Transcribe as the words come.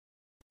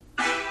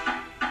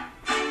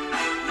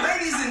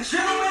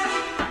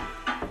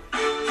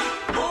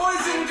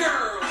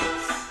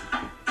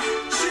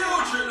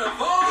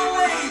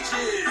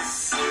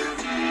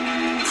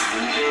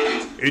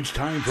It's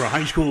time for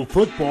high school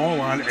football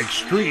on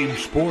Extreme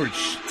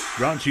Sports.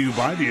 Brought to you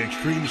by the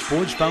Extreme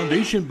Sports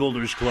Foundation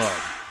Builders Club.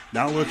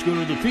 Now let's go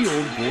to the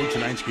field for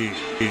tonight's game.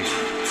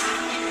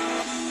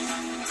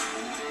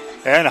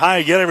 And hi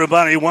again,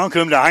 everybody.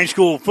 Welcome to high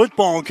school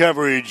football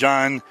coverage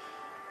on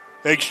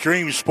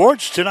Extreme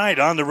Sports. Tonight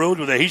on the road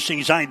with the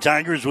Hastings High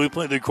Tigers, we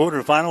play the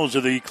quarterfinals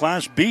of the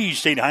Class B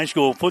State High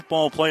School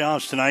football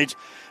playoffs tonight.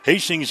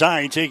 Hastings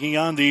High taking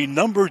on the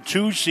number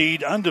 2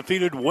 seed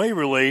undefeated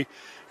Waverly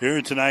here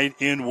tonight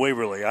in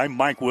Waverly. I'm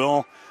Mike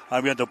Will.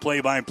 I've got the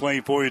play-by-play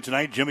for you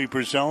tonight. Jimmy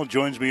Purcell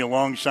joins me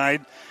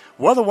alongside.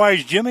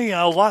 Weather-wise, Jimmy,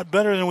 a lot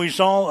better than we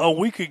saw a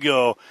week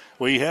ago.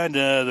 We had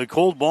the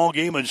cold ball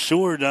game at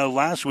Seward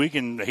last week,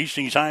 and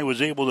Hastings High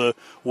was able to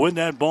win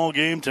that ball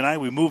game. Tonight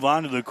we move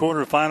on to the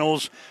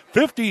quarterfinals.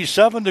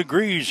 57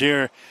 degrees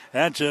here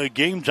at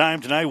game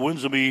time tonight.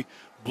 Winds will be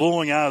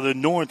blowing out of the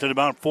north at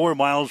about 4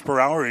 miles per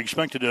hour.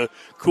 Expected to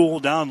cool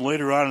down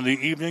later on in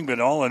the evening, but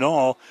all in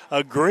all,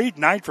 a great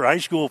night for high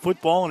school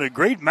football and a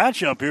great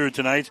matchup here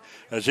tonight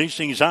as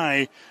Hastings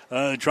High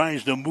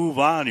tries to move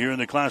on here in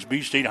the Class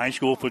B State High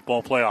School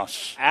football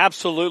playoffs.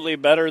 Absolutely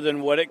better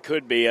than what it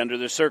could be under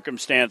the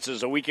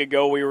circumstances. A week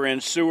ago we were in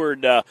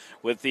Seward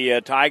with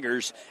the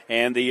Tigers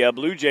and the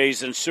Blue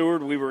Jays in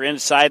Seward. We were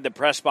inside the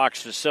press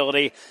box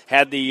facility,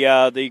 had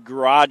the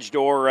garage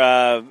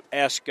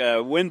door-esque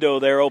window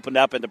there opened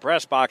up in the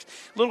press box.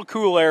 A little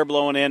cool air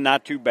blowing in,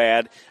 not too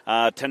bad.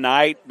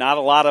 Tonight, not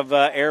a lot of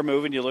air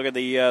moving. You look at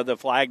the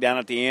flag down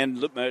at the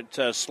end,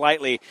 it's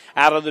slightly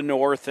out of the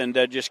north and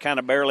just kind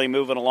of barely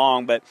moving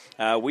along. But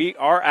we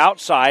are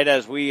outside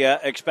as we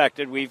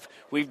expected.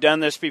 We've done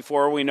this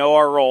before. We know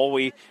our role.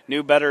 We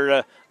knew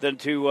better than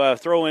to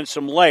throw in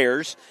some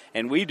layers,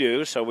 and we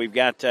do. So we've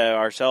got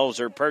ourselves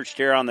are perched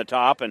here on the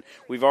top, and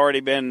we've already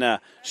been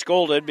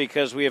scolded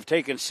because we have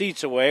taken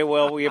seats away.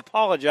 Well, we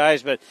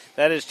apologize, but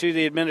that is to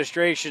the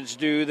administration's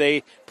due.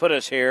 They put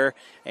us here,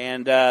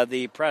 and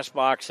the press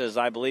box has,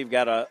 I believe,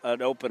 got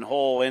an open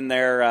hole in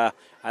there.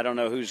 I don't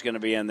know who's going to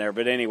be in there,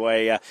 but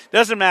anyway,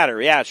 doesn't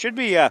matter. Yeah, it should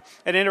be an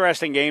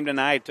interesting game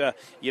tonight.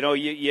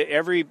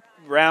 Every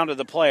round of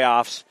the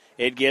playoffs,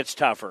 it gets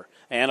tougher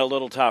and a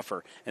little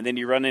tougher. And then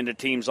you run into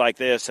teams like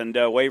this, and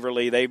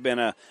Waverly, they've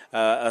been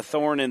a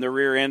thorn in the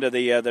rear end of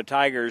the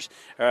Tigers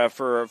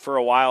for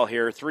a while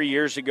here. 3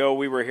 years ago,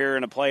 we were here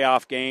in a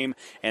playoff game,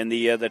 and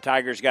the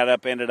Tigers got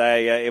upended.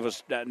 It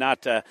was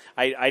not.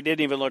 I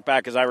didn't even look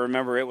back, as I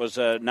remember it was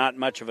not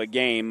much of a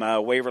game.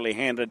 Waverly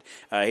handed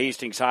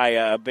Hastings High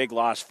a big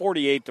loss,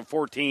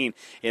 48-14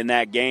 in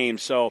that game.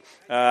 So.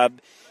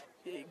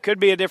 It could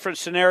be a different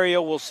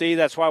scenario. We'll see.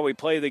 That's why we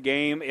play the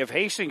game. If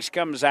Hastings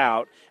comes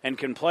out and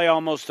can play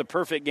almost the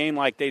perfect game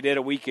like they did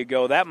a week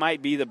ago, that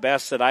might be the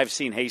best that I've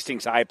seen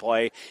Hastings High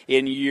play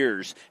in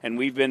years. And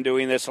we've been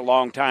doing this a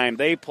long time.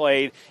 They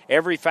played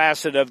every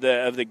facet of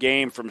the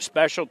game, from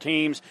special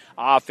teams,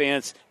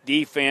 offense,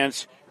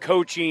 defense,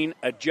 coaching,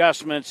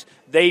 adjustments.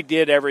 They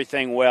did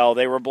everything well.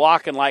 They were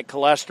blocking like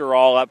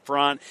cholesterol up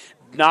front,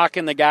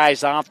 knocking the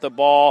guys off the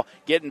ball,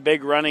 getting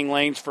big running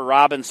lanes for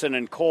Robinson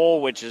and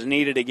Cole, which is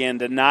needed again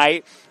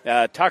tonight.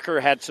 Tucker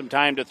had some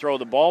time to throw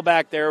the ball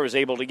back there, was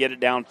able to get it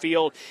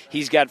downfield.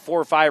 He's got 4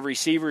 or 5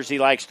 receivers he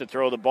likes to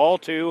throw the ball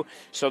to,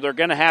 so they're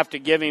going to have to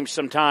give him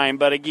some time.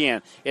 But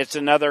again, it's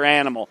another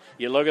animal.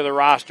 You look at the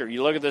roster,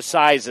 you look at the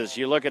sizes,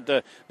 you look at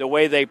the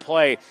way they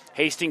play.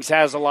 Hastings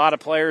has a lot of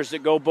players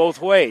that go both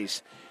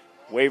ways.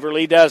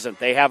 Waverly doesn't.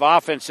 They have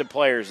offensive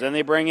players. Then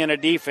they bring in a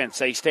defense.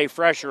 They stay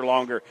fresher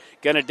longer.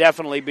 Going to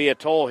definitely be a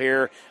toll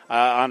here in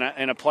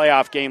a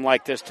playoff game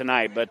like this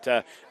tonight.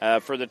 But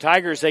for the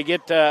Tigers, they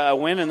get a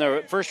win in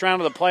the first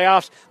round of the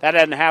playoffs. That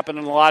hadn't happened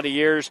in a lot of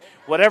years.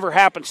 Whatever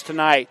happens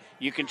tonight,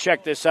 you can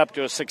check this up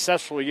to a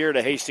successful year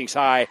to Hastings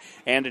High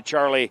and to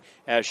Charlie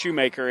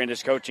Shoemaker and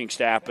his coaching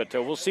staff. But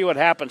we'll see what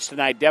happens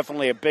tonight.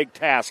 Definitely a big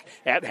task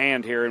at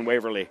hand here in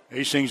Waverly.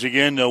 Hastings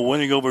again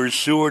winning over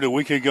Seward a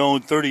week ago,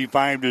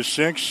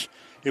 35-6.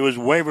 It was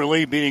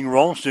Waverly beating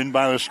Ralston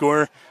by the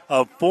score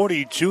of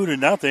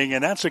 42-0,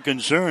 and that's a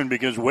concern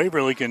because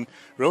Waverly can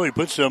really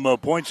put some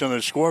points on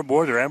the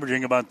scoreboard. They're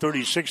averaging about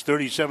 36,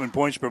 37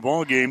 points per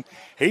ball game.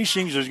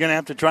 Hastings is going to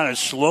have to try to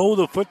slow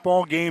the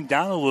football game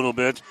down a little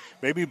bit.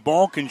 Maybe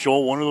ball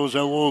control, one of those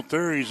little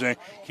theories,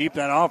 keep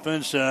that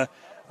offense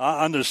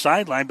on the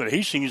sideline, but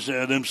Hastings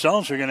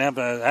themselves are going to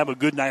have a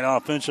good night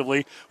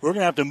offensively. We're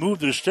going to have to move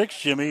the sticks,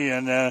 Jimmy,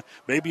 and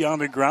maybe on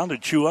the ground to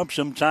chew up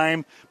some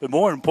time. But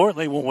more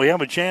importantly, when we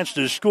have a chance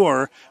to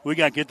score, we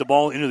got to get the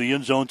ball into the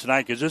end zone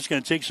tonight because it's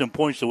going to take some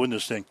points to win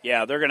this thing.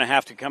 Yeah, they're going to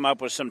have to come up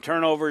with some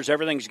turnovers.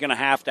 Everything's going to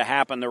have to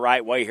happen the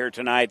right way here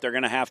tonight. They're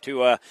going to have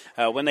to,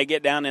 when they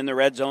get down in the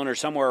red zone or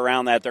somewhere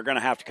around that, they're going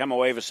to have to come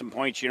away with some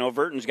points. You know,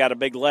 Verton's got a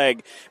big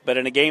leg, but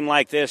in a game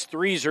like this,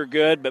 3s are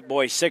good, but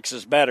boy, 6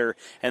 is better.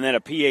 And then a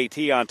PA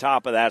PAT on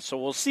top of that. So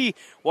we'll see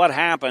what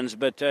happens.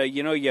 But,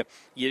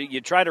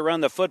 you try to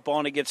run the football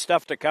and it gets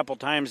stuffed a couple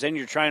times. Then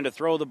you're trying to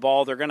throw the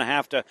ball. They're going to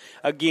have to,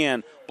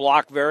 again,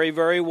 block very,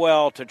 very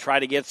well to try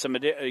to get some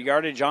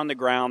yardage on the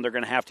ground. They're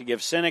going to have to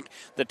give Cynic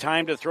the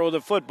time to throw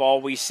the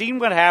football. We've seen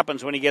what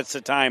happens when he gets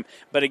the time.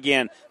 But,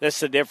 again, this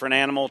is a different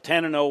animal.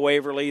 10-0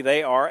 Waverly.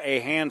 They are a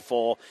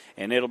handful,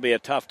 and it'll be a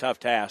tough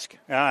task.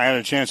 I had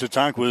a chance to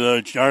talk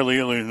with Charlie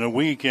earlier in the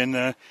week,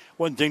 and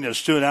one thing that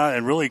stood out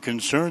and really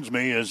concerns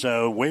me is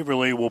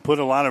Waverly will put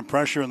a lot of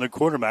pressure on the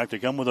quarterback to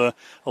come with a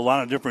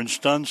lot of different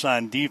stunts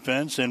on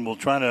defense, and will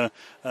try to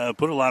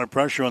put a lot of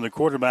pressure on the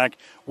quarterback.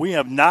 We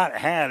have not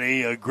had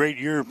a great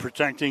year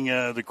protecting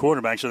the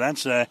quarterback, so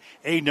that's a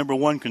number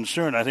one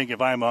concern, I think,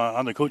 if I'm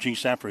on the coaching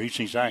staff for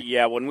Hastings High.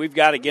 Yeah, when we've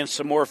got against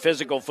some more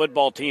physical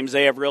football teams,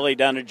 they have really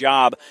done a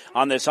job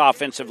on this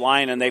offensive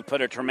line, and they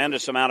put a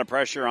tremendous amount of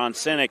pressure on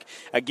Cynic.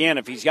 Again,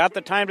 if he's got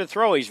the time to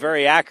throw, he's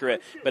very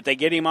accurate, but they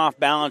get him off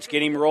balance,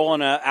 get him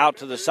rolling out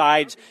to the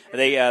sides.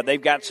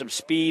 They've got some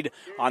speed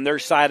on their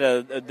side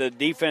of the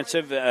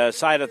defensive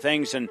side of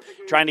things, and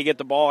trying to get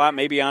the ball out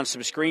maybe on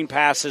some screen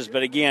passes.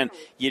 But again,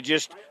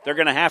 they're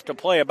going to have to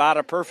play about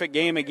a perfect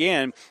game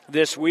again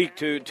this week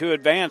to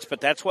advance.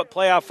 But that's what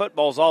playoff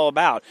football is all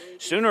about.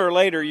 Sooner or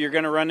later, you're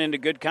going to run into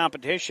good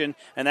competition,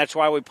 and that's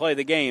why we play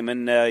the game.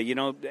 And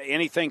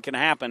anything can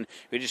happen.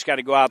 We just got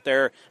to go out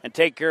there and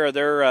take care of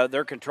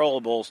their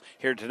controllables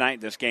here tonight in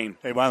this game.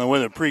 Hey, by the way,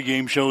 the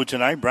pregame show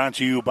tonight brought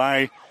to you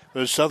by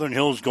the Southern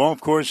Hills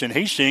Golf Course in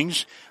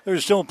Hastings.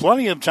 There's still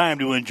plenty of time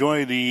to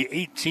enjoy the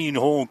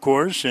 18-hole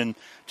course and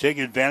take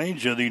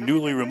advantage of the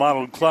newly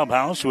remodeled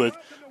clubhouse with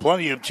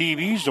plenty of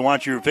TVs to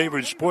watch your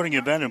favorite sporting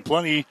event and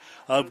plenty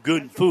of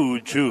good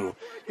food, too.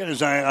 And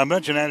as I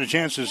mentioned, I had a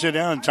chance to sit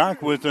down and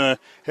talk with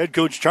head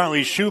coach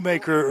Charlie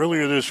Shoemaker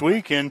earlier this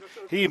week, and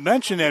he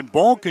mentioned that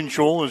ball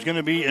control is going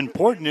to be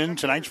important in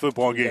tonight's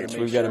football game. So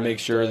we've got to make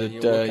sure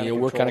that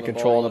we're kind of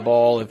controlling the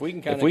ball. If we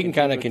can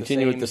kind of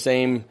continue with the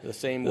same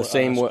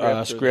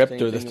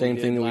script or the same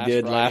thing that we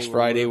did last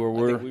Friday,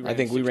 where I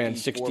think we ran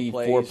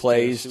 64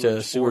 plays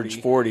to Seward's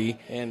 40,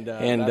 and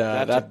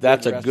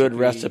that's a good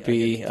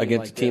recipe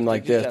against a team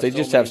like this. They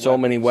just have so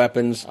many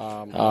weapons.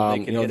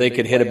 They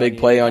could hit a big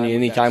play on you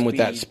anytime with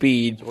that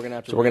speed. So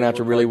we're going to have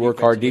to really work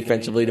hard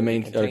defensively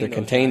to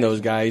contain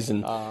those guys.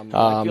 And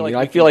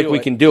I feel like we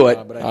can do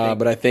it,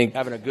 but I think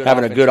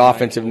having a good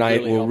offensive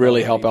night will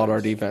really help out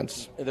our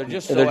defense. They're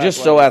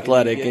just so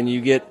athletic, and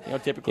you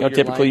get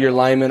typically your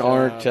linemen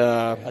aren't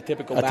a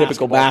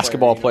typical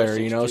basketball player.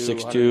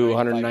 6'2",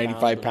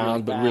 195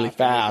 pounds, but really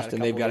fast,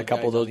 and they've got a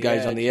couple of those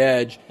guys on the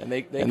edge, and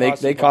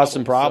they cause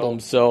some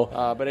problems. So,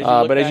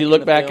 but as you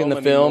look back in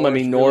the film,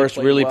 Norris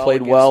really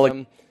played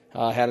well.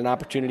 Had an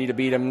opportunity to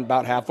beat him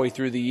about halfway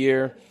through the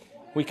year.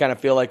 We kind of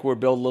feel like we're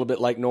built a little bit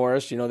like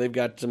Norris. They've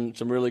got some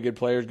really good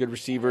players, good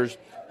receivers,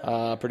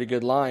 pretty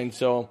good line.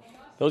 So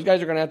those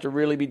guys are going to have to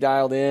really be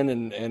dialed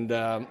in. And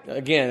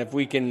again, if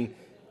we can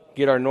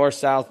get our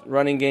north-south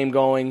running game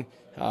going,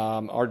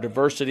 our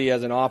diversity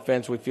as an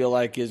offense, we feel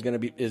like is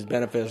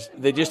benefits.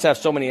 They just have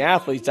so many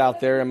athletes out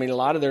there. A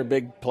lot of their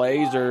big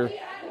plays are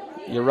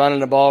you're running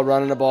the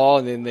ball,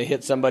 and then they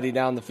hit somebody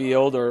down the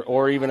field,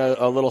 or even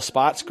a little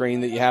spot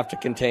screen that you have to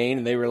contain,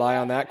 and they rely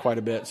on that quite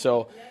a bit.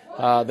 So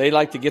they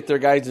like to get their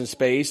guys in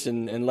space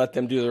and let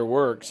them do their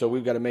work. So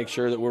we've got to make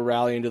sure that we're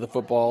rallying to the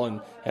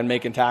football and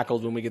making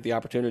tackles when we get the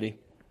opportunity.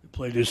 You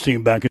played this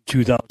team back in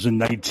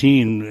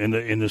 2019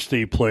 in the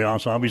state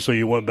playoffs. Obviously,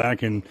 you went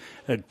back and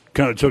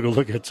kind of took a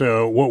look at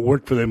what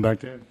worked for them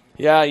back then.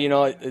 Yeah,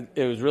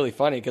 it was really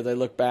funny because I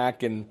look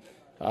back and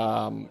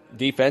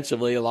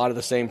defensively, a lot of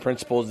the same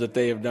principles that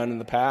they have done in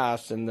the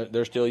past, and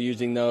they're still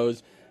using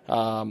those.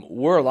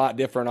 We're a lot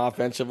different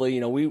offensively.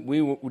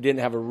 We didn't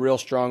have a real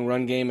strong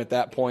run game at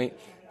that point.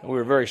 We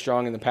were very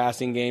strong in the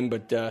passing game,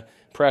 but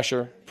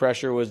pressure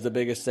was the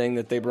biggest thing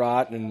that they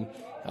brought, and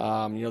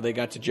they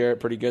got to Jarrett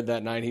pretty good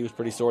that night. He was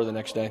pretty sore the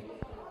next day.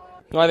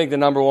 I think the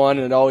number one,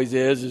 and it always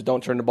is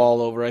don't turn the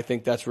ball over. I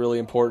think that's really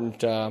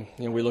important.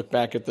 We look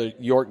back at the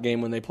York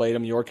game when they played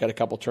them. York had a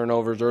couple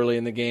turnovers early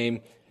in the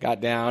game, got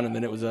down, and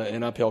then it was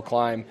an uphill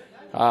climb.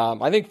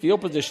 I think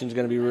field position is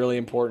going to be really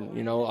important.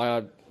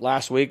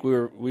 Last week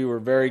we were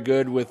very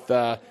good with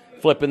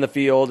flipping the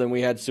field, and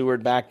we had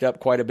Seward backed up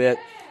quite a bit.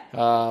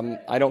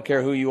 I don't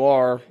care who you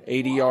are,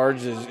 80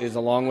 yards is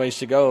a long ways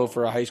to go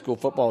for a high school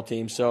football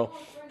team. So,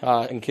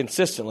 and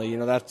consistently,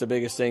 that's the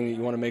biggest thing that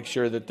you want to make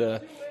sure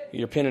that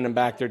you're pinning them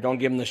back there. Don't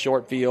give them the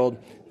short field.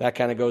 That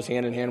kind of goes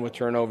hand in hand with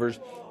turnovers.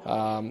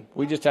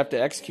 We just have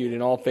to execute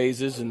in all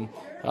phases, and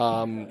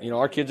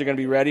our kids are going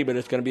to be ready, but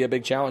it's going to be a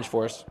big challenge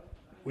for us.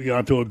 We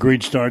got to a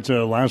great start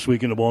last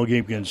week in the ball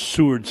game against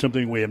Seward,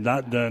 something we have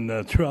not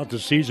done throughout the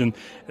season.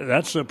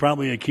 That's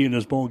probably a key in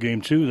this ball game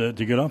too,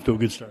 to get off to a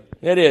good start.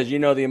 It is.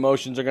 The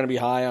emotions are going to be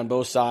high on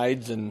both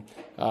sides, and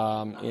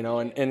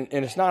and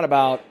it's not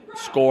about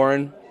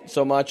scoring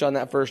so much on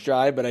that first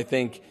drive, but I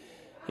think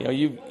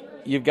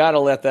you've got to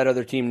let that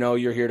other team know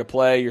you're here to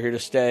play, you're here to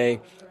stay.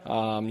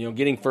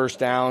 Getting first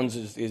downs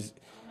is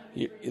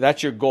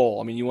that's your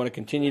goal. I mean, you want to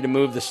continue to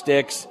move the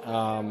sticks,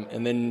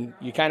 and then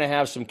you kind of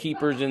have some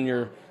keepers in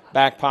your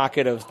back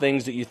pocket of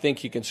things that you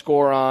think you can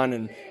score on,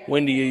 and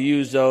when do you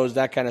use those,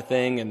 that kind of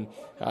thing. And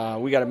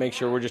we got to make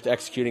sure we're just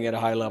executing at a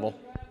high level.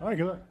 All right,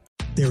 good luck.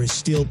 There is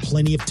still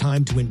plenty of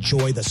time to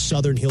enjoy the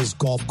Southern Hills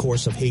Golf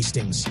Course of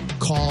Hastings.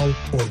 Call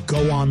or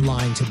go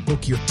online to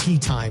book your tee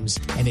times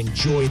and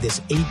enjoy this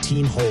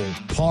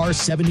 18-hole, par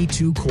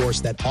 72 course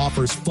that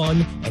offers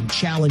fun and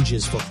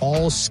challenges for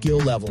all skill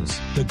levels.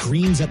 The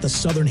greens at the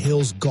Southern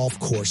Hills Golf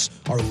Course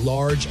are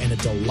large and a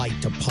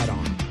delight to putt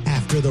on.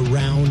 After the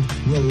round,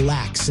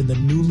 relax in the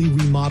newly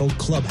remodeled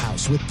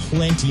clubhouse with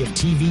plenty of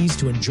TVs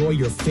to enjoy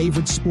your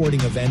favorite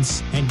sporting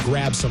events and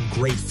grab some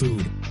great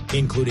food,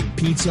 including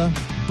pizza,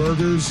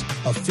 burgers,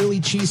 a Philly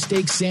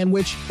cheesesteak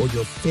sandwich, or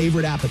your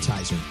favorite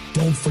appetizer.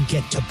 Don't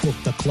forget to book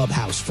the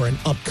clubhouse for an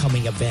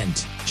upcoming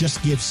event.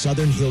 Just give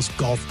Southern Hills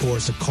Golf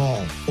Course a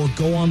call or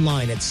go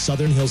online at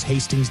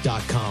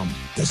southernhillshastings.com.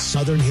 The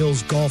Southern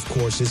Hills Golf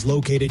Course is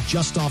located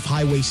just off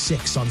Highway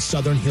 6 on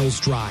Southern Hills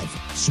Drive.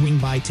 Swing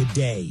by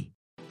today.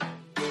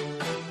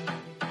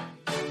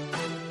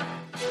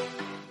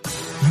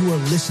 You are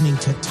listening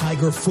to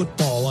Tiger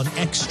Football on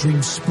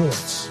Extreme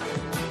Sports.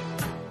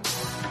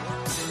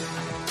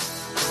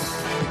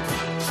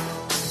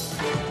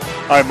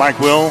 All right, Mike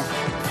Will,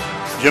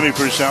 Jimmy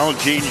Purcell,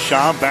 Gene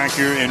Shaw back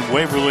here in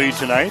Waverly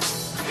tonight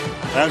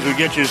as we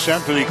get you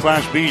set for the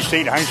Class B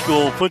State High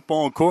School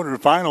football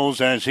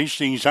quarterfinals as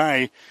Hastings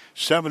High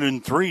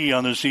 7-3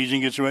 on the season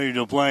gets ready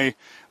to play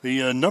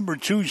the number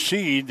 2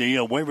 seed, the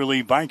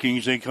Waverly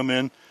Vikings. They come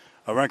in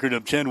a record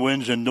of 10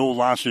 wins and no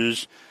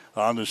losses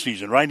on the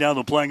season. Right now,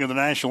 the playing of the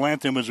national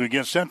anthem as we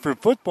get set for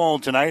football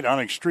tonight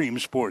on Extreme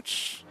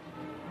Sports.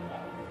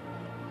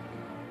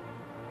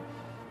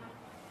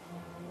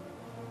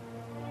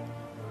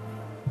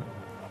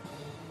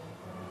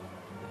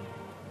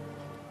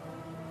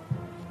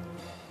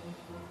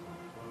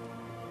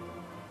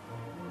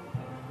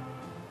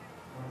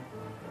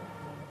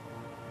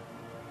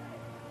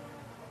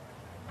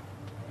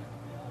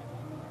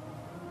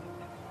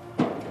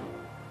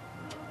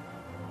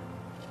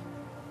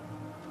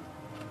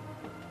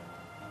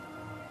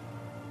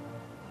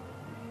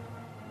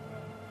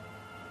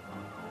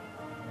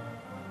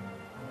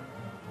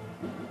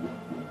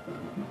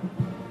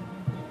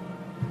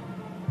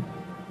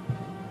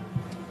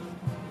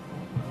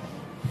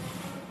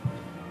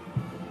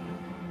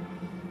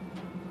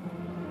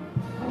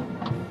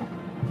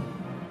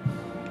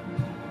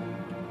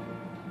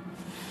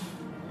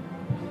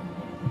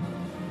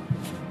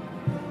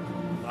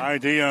 All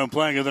right, the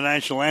playing of the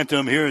national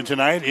anthem here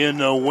tonight in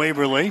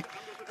Waverly.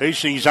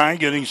 Hastings High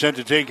getting set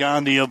to take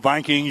on the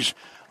Vikings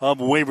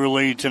of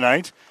Waverly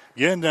tonight.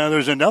 Again,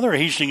 there's another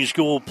Hastings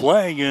school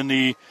playing in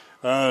the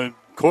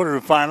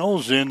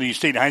quarterfinals in the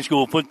state high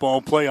school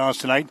football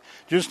playoffs tonight.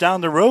 Just down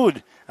the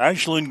road,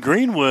 Ashland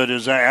Greenwood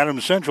as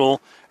Adams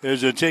Central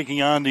is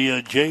taking on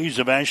the Jays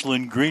of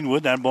Ashland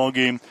Greenwood. That ball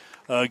game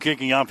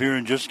kicking off here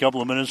in just a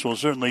couple of minutes. We'll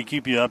certainly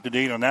keep you up to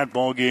date on that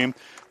ball game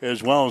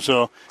as well.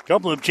 So a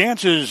couple of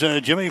chances,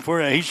 Jimmy,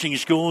 for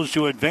Hastings schools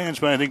to advance,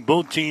 but I think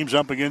both teams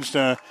up against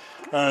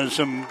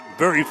some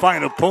very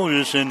fine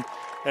opponents, and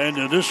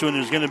this one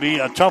is going to be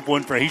a tough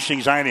one for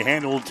Hastings High to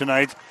handle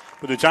tonight.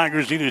 But the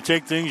Tigers need to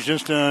take things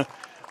just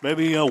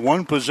maybe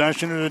one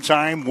possession at a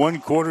time,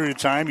 one quarter at a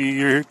time. You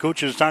hear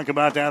coaches talk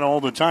about that all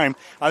the time.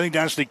 I think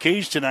that's the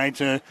case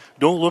tonight.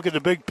 Don't look at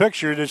the big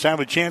picture. Just have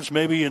a chance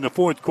maybe in the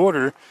fourth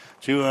quarter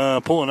to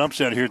pull an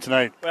upset here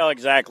tonight. Well,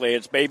 exactly.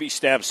 It's baby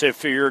steps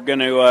if you're going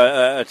to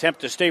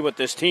attempt to stay with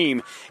this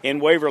team in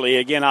Waverly.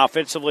 Again,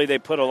 offensively, they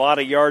put a lot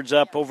of yards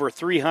up, over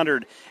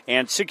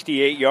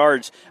 368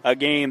 yards a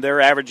game. They're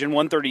averaging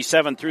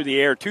 137 through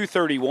the air,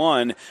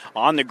 231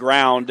 on the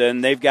ground,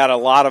 and they've got a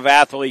lot of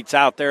athletes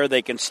out there.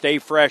 They can stay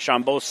fresh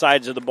on both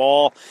sides of the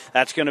ball.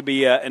 That's going to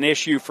be an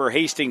issue for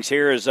Hastings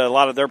here as a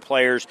lot of their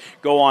players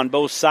go on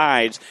both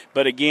sides.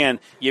 But again,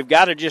 you've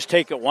got to just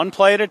take it one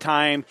play at a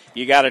time.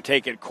 You got to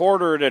take it quarter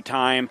at a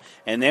time,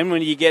 and then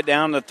when you get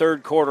down the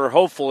third quarter,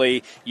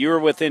 hopefully you're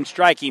within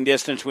striking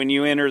distance when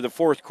you enter the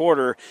fourth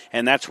quarter,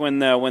 and that's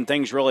when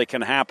things really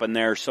can happen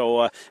there.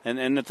 So,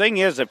 and the thing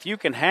is, if you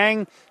can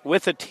hang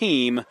with a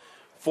team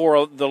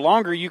for the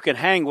longer you can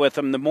hang with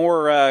them, the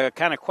more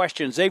kind of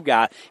questions they've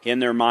got in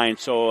their mind.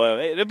 So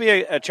it'll be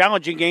a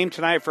challenging game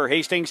tonight for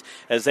Hastings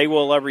as they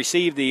will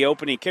receive the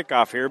opening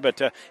kickoff here.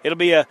 But it'll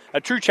be a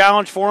true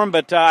challenge for them.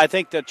 But I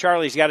think that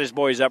Charlie's got his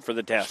boys up for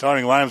the test.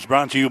 Starting lineups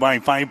brought to you by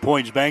 5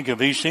 Points Bank of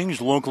Hastings,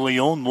 locally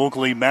owned,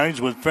 locally managed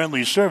with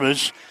friendly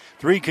service.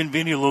 3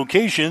 convenient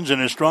locations and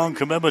a strong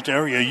commitment to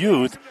area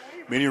youth.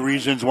 Many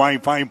reasons why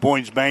 5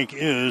 Points Bank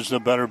is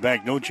the better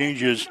bank. No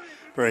changes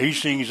for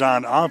Hastings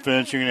on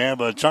offense. You're going to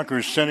have a Tucker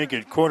Senek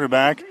at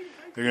quarterback.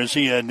 You're going to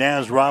see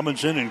Naz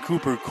Robinson and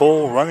Cooper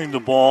Cole running the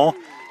ball.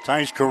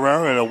 Tice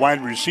Carrera at a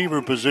wide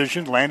receiver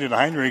position. Landon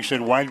Heinrichs at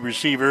wide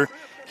receiver.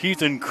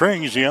 Keithan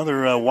Krings, the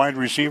other wide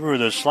receiver,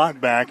 with a slot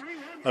back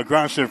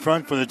across the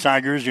front for the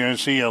Tigers. You're going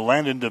to see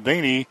Landon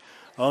Devaney,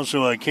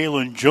 also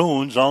Kalen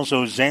Jones,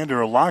 also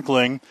Xander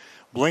Lockling,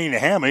 Blaine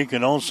Hammock,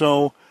 and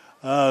also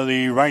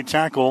the right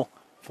tackle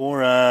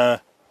for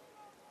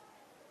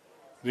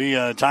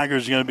the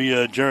Tigers is going to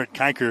be Jarrett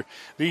Kiker.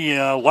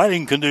 The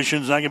lighting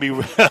conditions not going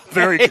to be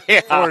very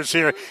good for us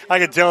here. I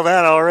can tell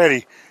that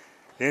already.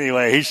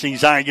 Anyway,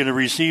 Hastings High going to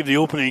receive the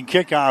opening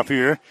kickoff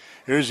here.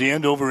 Here's the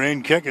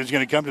end-over-end kick. It's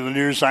going to come to the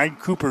near side.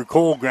 Cooper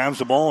Cole grabs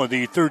the ball at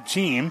the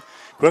 13.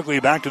 Quickly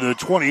back to the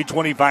 20,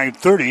 25,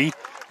 30.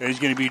 He's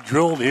going to be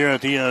drilled here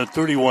at the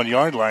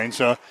 31-yard line.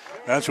 So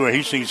that's where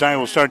Hastings High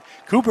will start.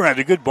 Cooper had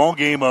a good ball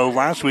game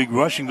last week,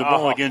 rushing the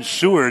ball against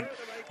Seward.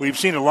 We've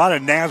seen a lot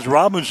of Naz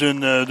Robinson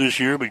this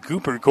year, but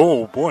Cooper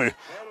Cole, boy,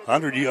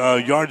 100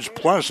 yards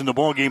plus in the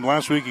ball game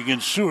last week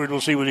against Seward.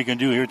 We'll see what he can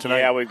do here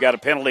tonight. Yeah, we've got a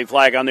penalty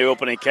flag on the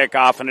opening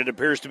kickoff, and it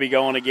appears to be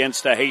going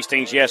against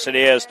Hastings. Yes, it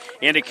is.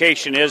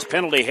 Indication is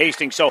penalty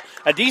Hastings. So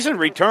a decent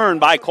return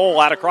by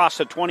Cole out across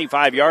the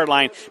 25-yard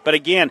line. But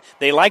again,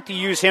 they like to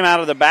use him out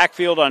of the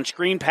backfield on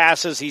screen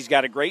passes. He's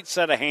got a great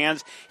set of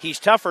hands. He's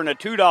tougher than a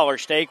 $2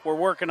 steak. We're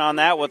working on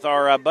that with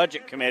our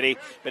budget committee.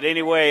 But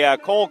anyway,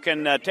 Cole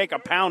can take a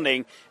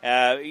pounding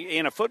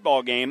in a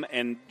football game,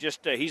 and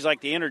just he's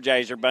like the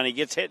Energizer Bunny.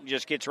 Gets hit and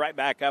just gets right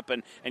back up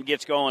and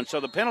gets going. So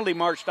the penalty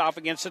marched off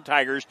against the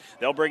Tigers.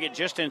 They'll bring it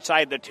just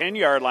inside the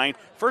 10-yard line.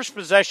 First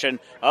possession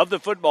of the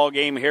football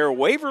game here.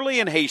 Waverly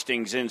and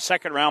Hastings in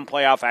second-round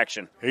playoff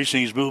action.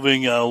 Hastings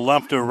moving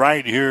left to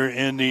right here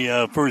in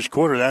the first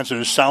quarter. That's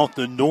a south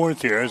to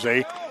north here as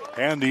they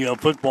hand the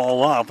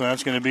football off. And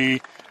that's going to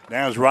be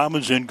Naz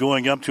Robinson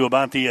going up to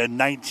about the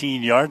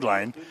 19-yard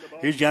line.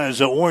 He's got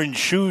his orange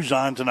shoes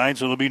on tonight,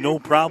 so there'll be no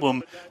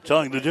problem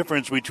telling the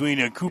difference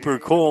between Cooper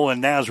Cole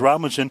and Naz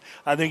Robinson.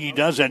 I think he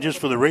does that just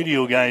for the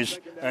radio guys.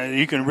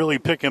 You can really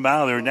pick him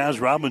out of there. Naz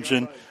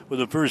Robinson, with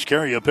the first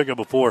carry, he'll pick up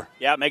a 4.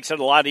 Yeah, it makes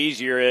it a lot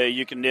easier.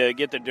 You can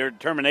get the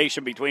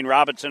determination between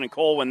Robinson and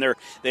Cole when they're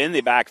in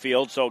the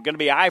backfield. So going to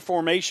be I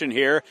formation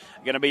here.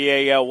 Going to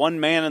be a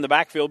one man in the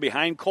backfield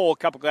behind Cole, a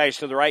couple guys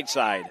to the right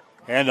side.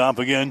 Hand off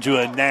again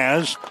to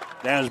Naz.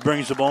 Naz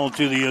brings the ball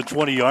to the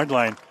 20-yard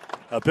line.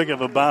 A pick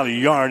up about a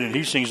yard, and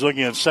Hastings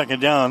looking at second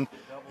down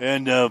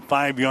and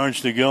 5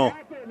 yards to go.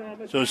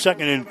 So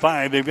 2nd and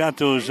 5. They've got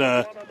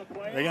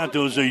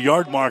those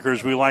yard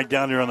markers we like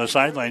down there on the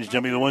sidelines,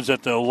 Jimmy, the ones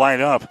that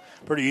light up.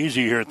 Pretty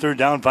easy here. 3rd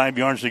down, 5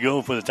 yards to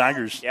go for the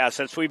Tigers. Yeah,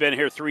 since we've been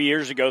here 3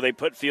 years ago, they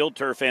put field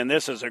turf in.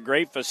 This is a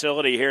great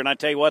facility here, and I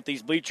tell you what,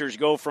 these bleachers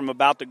go from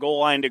about the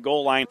goal line to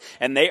goal line,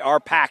 and they are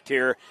packed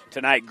here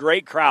tonight.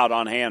 Great crowd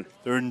on hand.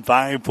 3rd and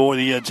 5 for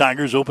the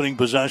Tigers, opening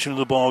possession of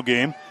the ball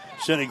game.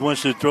 Sinek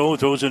wants to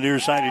throws it near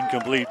side,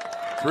 incomplete.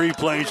 3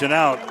 plays and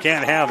out.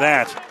 Can't have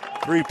that.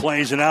 3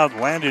 plays and out.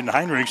 Landon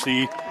Heinrichs,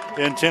 the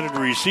intended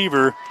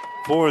receiver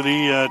for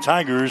the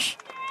Tigers.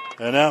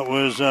 And that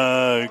was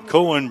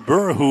Cohen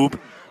Burhoop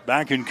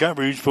back in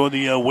coverage for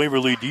the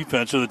Waverly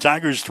defense. So the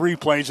Tigers 3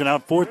 plays and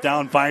out. 4th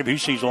down, 5.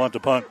 Hastings will have to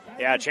punt.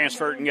 Yeah, Chance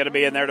Furton going to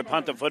be in there to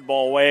punt the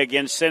football away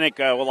against Sinek.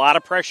 A lot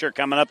of pressure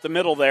coming up the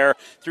middle there.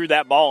 Threw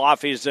that ball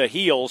off his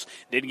heels.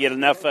 Didn't get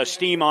enough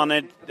steam on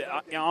it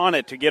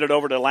to get it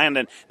over to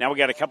Landon. Now we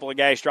got a couple of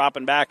guys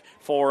dropping back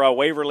for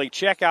Waverly.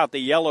 Check out the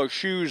yellow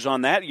shoes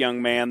on that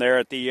young man there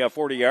at the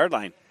 40-yard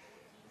line.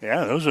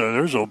 Yeah, those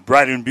are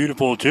bright and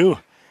beautiful too.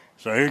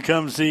 So here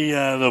comes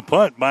the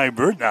punt by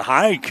Burton. A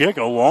high kick,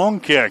 a long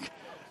kick.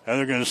 And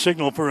they're going to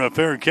signal for a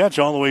fair catch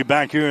all the way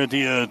back here at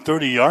the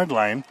 30-yard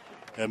line.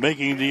 And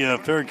making the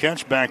fair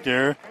catch back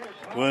there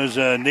was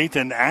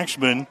Nathan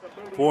Axman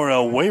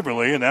for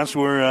Waverly, and that's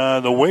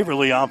where the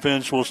Waverly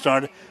offense will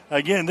start.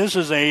 Again, this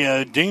is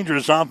a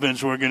dangerous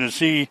offense we're going to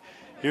see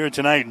here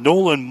tonight.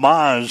 Nolan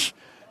Maz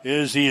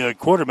is the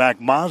quarterback.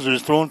 Maz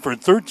has thrown for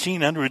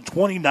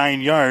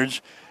 1,329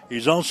 yards.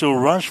 He's also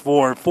rushed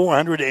for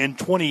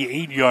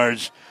 428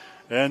 yards.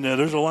 And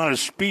there's a lot of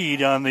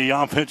speed on the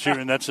offense here,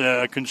 and that's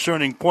a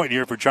concerning point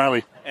here for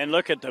Charlie. And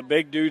look at the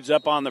big dudes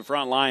up on the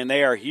front line.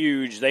 They are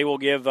huge. They will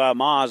give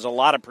Maz a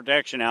lot of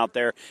protection out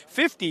there.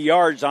 50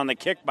 yards on the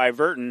kick by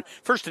Burton.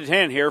 1st and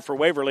 10 here for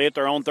Waverly at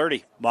their own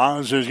 30.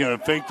 Maz is going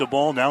to fake the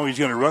ball. Now he's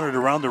going to run it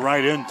around the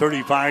right end,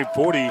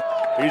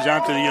 35-40. He's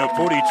out to the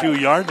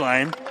 42-yard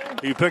line.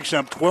 He picks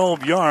up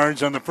 12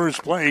 yards on the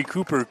first play.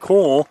 Cooper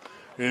Cole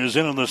is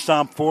in on the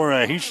stop for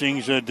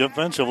Hastings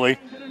defensively.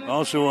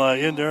 Also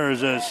in there is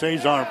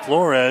Cesar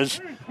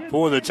Flores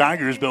for the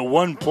Tigers, but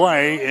 1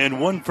 play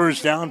and 1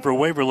 first down for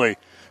Waverly.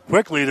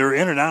 Quickly, they're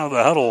in and out of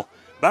the huddle.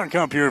 Back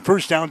up here,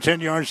 1st down,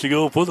 10 yards to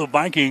go for the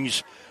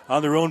Vikings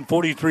on their own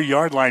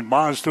 43-yard line.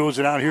 Maz throws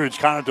it out here. It's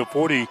caught at the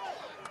 40.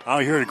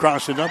 Out here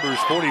across the numbers,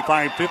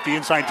 45-50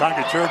 inside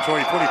Tiger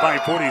territory,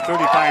 45-40,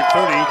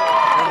 35-30.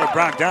 And they're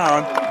brought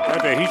down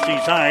at the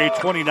Hastings High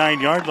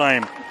 29-yard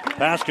line.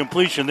 Pass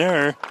completion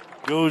there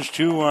goes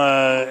to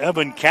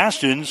Evan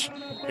Castens.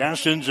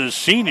 Castens, a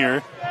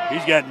senior.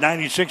 He's got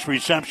 96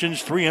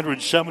 receptions,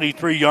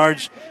 373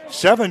 yards,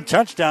 7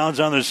 touchdowns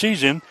on the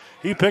season.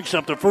 He picks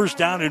up the first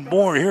down and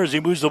more here as he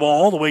moves the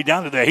ball all the way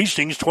down to the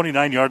Hastings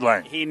 29-yard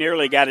line. He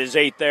nearly got his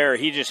 8th there.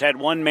 He just had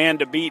one man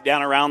to beat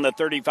down around the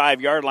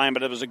 35-yard line,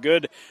 but it was a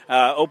good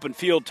open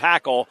field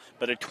tackle.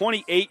 But a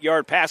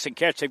 28-yard passing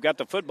catch. They've got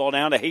the football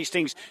down to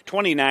Hastings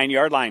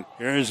 29-yard line.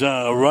 Here's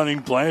a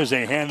running play as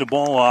they hand the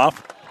ball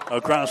off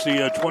across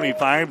the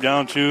 25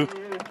 down to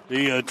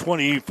the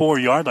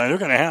 24-yard line. They're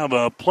going to have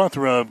a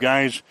plethora of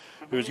guys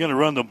who's going to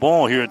run the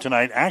ball here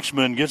tonight.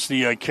 Axman gets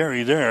the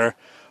carry there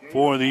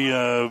for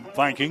the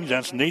Vikings.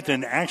 That's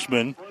Nathan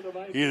Axman.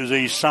 He is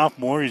a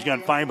sophomore. He's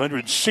got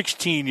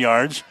 516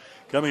 yards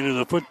coming to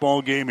the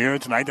football game here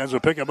tonight. That's a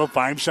pickup of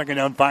 5, second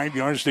down, 5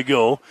 yards to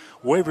go.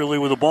 Waverly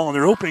with the ball in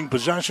their opening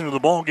possession of the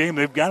ball game.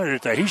 They've got it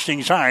at the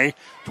Hastings High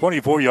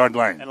 24-yard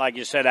line. And like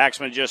you said,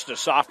 Axman just a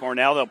sophomore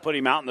now. They'll put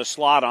him out in the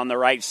slot on the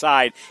right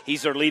side.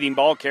 He's their leading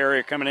ball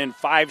carrier, coming in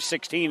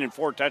 5-16 and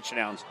 4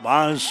 touchdowns.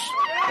 Moz,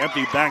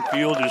 empty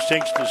backfield, just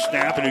takes the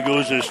snap and he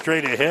goes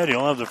straight ahead.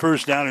 He'll have the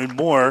first down and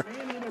more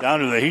down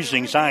to the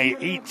Hastings High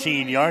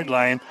 18-yard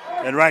line.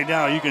 And right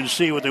now you can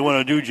see what they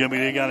want to do, Jimmy.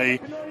 They got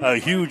a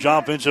huge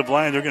offensive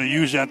line. They're going to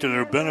use that to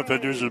their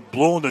benefit. There's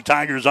blowing the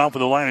Tigers off of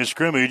the line of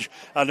scrimmage.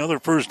 Another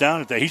first down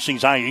at the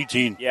Hastings High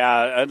 18.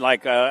 Yeah,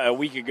 like a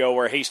week ago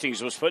where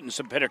Hastings was putting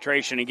some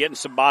penetration and getting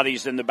some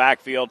bodies in the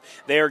backfield.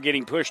 They are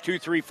getting pushed 2,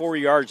 3, 4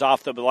 yards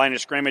off the line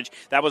of scrimmage.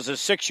 That was a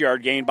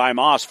 6-yard gain by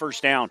Moss,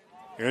 first down.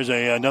 Here's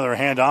another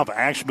handoff.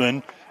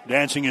 Axman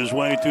dancing his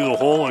way through the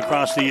hole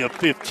across the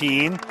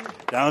 15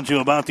 down to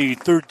about the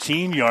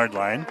 13-yard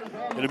line.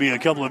 It'll be a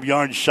couple of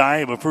yards shy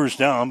of a first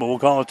down, but we'll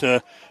call it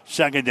a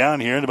second down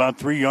here and about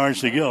 3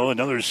 yards to go.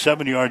 Another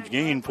 7-yard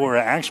gain for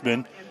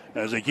Axman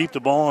as they keep the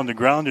ball on the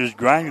ground. Is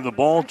grinding the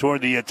ball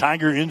toward the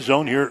Tiger end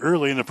zone here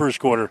early in the first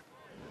quarter.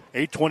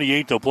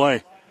 8:28 to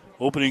play.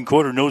 Opening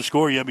quarter, no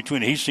score yet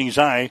between Hastings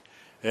High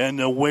and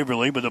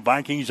Waverly, but the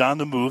Vikings on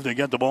the move. They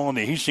got the ball in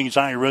the Hastings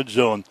High red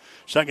zone.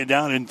 Second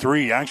down and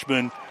 3.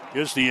 Axman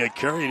gets the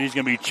carry, and he's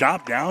going to be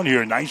chopped down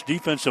here. Nice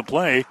defensive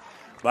play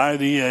by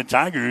the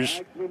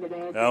Tigers.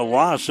 A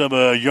loss of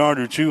a yard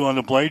or two on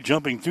the play.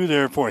 Jumping through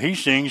there for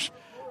Hastings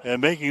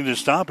and making the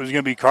stop is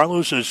going to be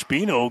Carlos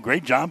Espino.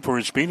 Great job for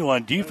Espino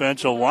on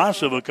defense. A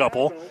loss of a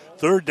couple.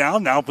 Third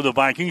down now for the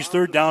Vikings.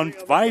 Third down,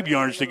 5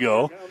 yards to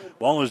go.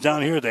 Ball is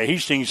down here at the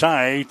Hastings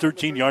High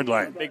 13-yard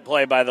line. Big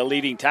play by the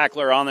leading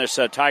tackler on this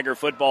Tiger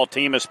football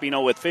team,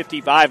 Espino, with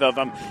 55 of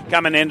them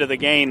coming into the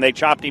game. They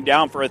chopped him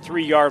down for a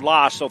 3-yard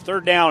loss. So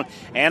third down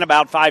and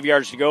about 5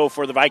 yards to go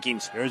for the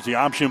Vikings. There's the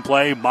option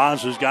play.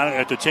 Moz has got it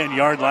at the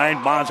 10-yard line.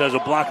 Moz has a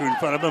blocker in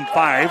front of him.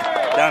 5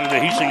 down to the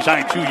Hastings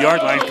High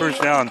 2-yard line.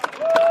 First down.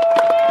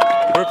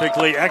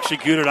 Perfectly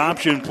executed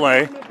option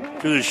play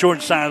to the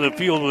short side of the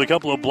field with a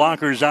couple of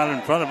blockers out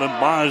in front of him.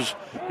 Moz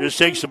just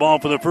takes the ball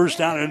for the first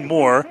down and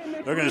more.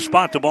 They're going to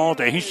spot the ball at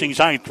the Hastings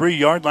High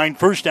 3-yard line.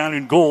 First down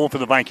and goal for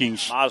the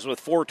Vikings. Moz with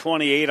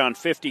 428 on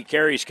 50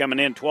 carries coming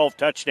in, 12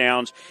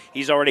 touchdowns.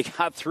 He's already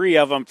got 3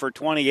 of them for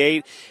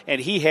 28, and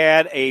he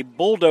had a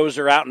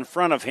bulldozer out in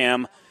front of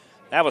him.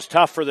 That was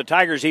tough for the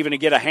Tigers even to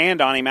get a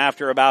hand on him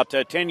after about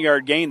a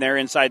 10-yard gain there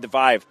inside the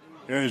 5.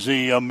 There's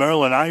the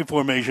Maryland I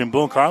formation.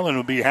 Bill Carlin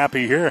will be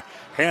happy here.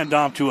 Hand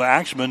off to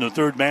Axman, the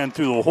third man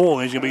through the hole.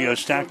 He's going to be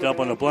stacked up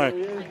on the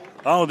play.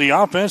 Oh, the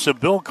offense of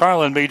Bill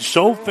Carlin made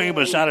so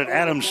famous out at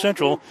Adams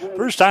Central.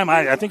 First time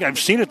I think I've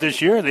seen it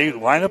this year. They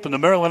line up in the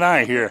Maryland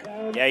I here.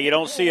 Yeah, you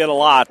don't see it a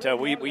lot.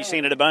 We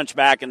seen it a bunch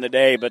back in the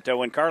day, but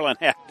when Carlin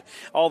had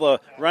all the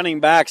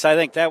running backs, I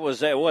think that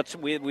was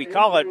we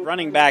call it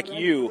running back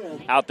U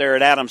out there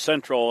at Adams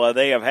Central.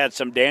 They have had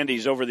some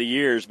dandies over the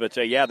years, but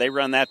yeah, they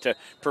run that to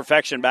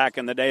perfection back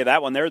in the day.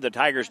 That one there, the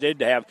Tigers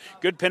did have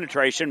good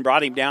penetration,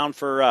 brought him down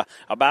for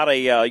about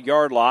a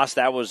yard loss.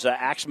 That was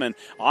Axman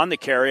on the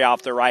carry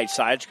off the right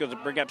side. It's going to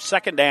bring up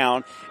second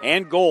down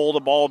and goal. The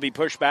ball will be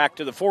pushed back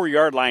to the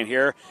 4-yard line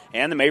here,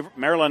 and the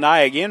Maryland I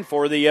again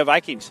for the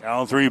Vikings.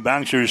 All 3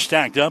 backs are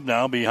stacked up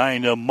now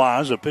behind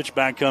Moz. A pitch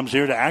back comes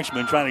here to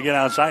Axman, trying to get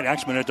outside.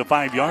 Axman at the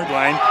 5-yard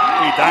line.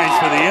 He dives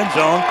for the end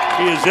zone.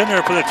 He is in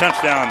there for the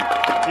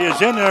touchdown. He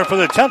is in there for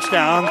the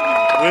touchdown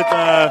with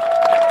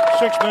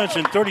 6 minutes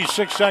and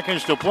 36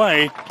 seconds to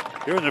play.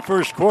 Here in the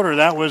first quarter,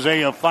 that was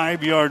a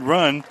 5-yard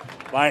run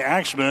by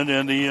Axman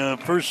in the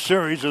first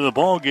series of the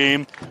ball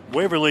game.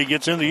 Waverly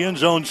gets in the end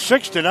zone.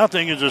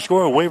 6-0 is the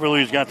score.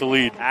 Waverly's got the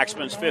lead.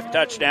 Axman's 5th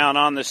touchdown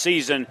on the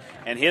season,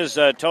 and his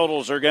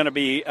totals are going to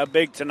be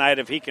big tonight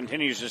if he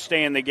continues to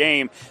stay in the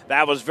game.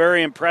 That was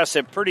very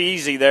impressive. Pretty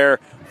easy there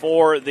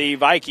for the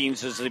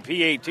Vikings as the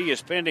PAT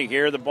is pending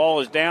here. The ball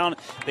is down.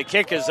 The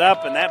kick is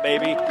up, and that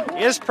baby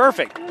is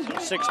perfect.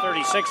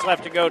 6:36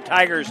 left to go.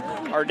 Tigers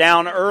are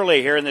down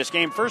early here in this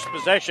game. First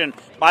possession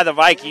by the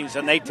Vikings,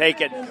 and they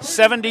take it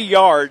 70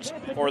 yards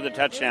for the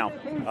touchdown.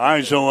 All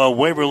right, so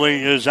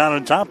Waverly is out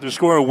on top. The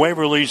score,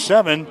 Waverly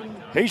 7,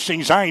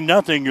 Hastings High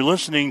 0. You're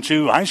listening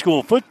to high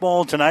school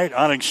football tonight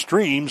on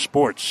Extreme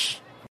Sports.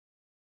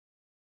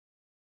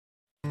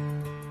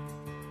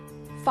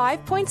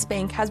 5 Points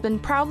Bank has been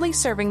proudly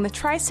serving the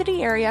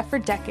Tri-City area for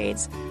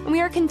decades, and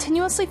we are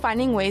continuously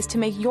finding ways to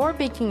make your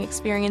banking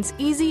experience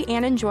easy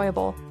and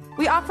enjoyable.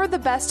 We offer the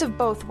best of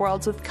both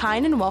worlds with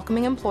kind and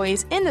welcoming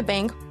employees in the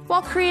bank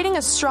while creating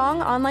a strong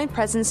online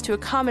presence to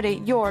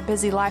accommodate your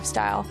busy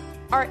lifestyle.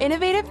 Our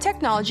innovative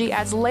technology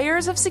adds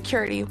layers of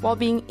security while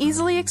being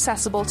easily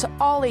accessible to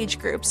all age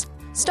groups.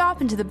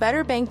 Stop into the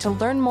Better Bank to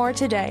learn more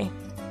today.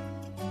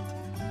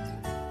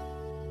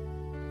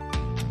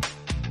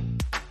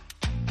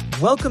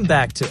 Welcome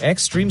back to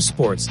Extreme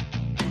Sports.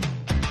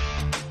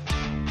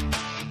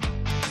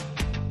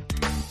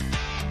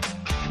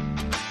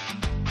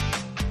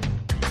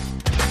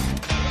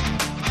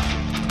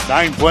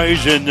 Nine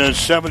plays and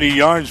 70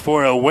 yards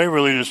for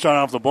Waverly to start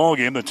off the ball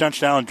game. The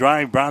touchdown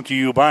drive brought to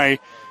you by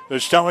the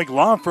Stellick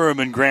Law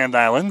Firm in Grand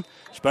Island,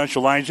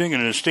 specializing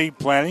in estate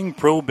planning,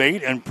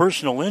 probate, and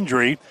personal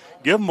injury.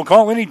 Give them a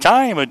call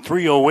anytime at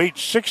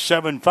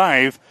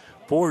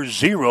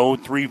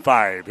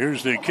 308-675-4035.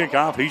 Here's the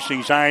kickoff.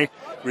 Hastings High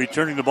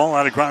returning the ball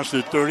out across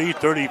the 30,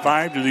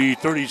 35 to the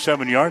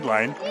 37-yard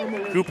line.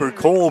 Cooper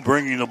Cole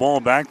bringing the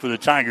ball back for the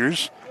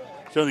Tigers.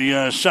 So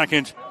the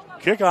second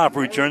kickoff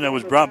return that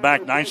was brought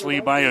back nicely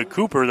by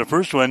Cooper. The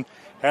first one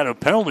had a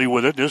penalty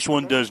with it. This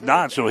one does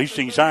not. So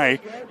Hastings High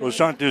will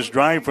start this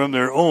drive from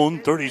their own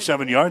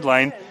 37-yard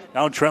line.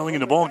 Now trailing in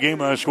the ball game,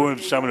 score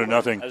of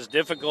 7-0. As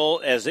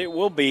difficult as it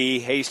will be,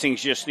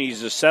 Hastings just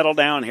needs to settle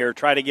down here,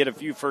 try to get a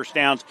few first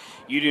downs.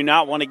 You do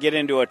not want to get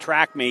into a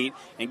track meet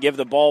and give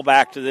the ball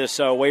back to this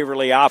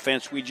Waverly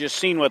offense. We just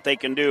seen what they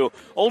can do.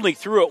 Only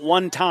threw it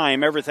one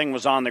time. Everything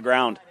was on the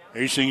ground.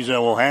 Hastings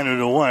will hand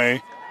it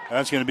away.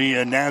 That's going to be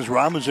Naz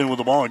Robinson with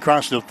the ball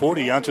across the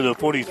 40 onto the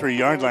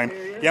 43-yard line.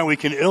 Yeah, we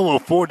can ill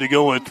afford to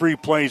go with 3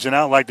 plays and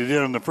out like they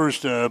did on the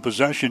first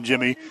possession,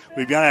 Jimmy.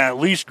 We've got to at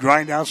least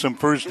grind out some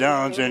first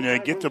downs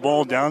and get the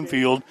ball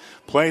downfield,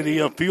 play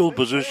the field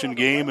position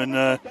game,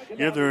 and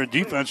give their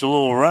defense a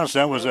little rest.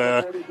 That was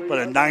a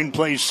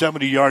 9-play,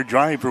 70-yard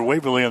drive for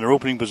Waverly on their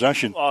opening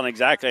possession. Well,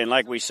 exactly, and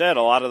like we said,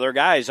 a lot of their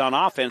guys on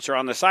offense are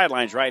on the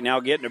sidelines right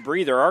now getting a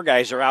breather. Our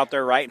guys are out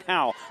there right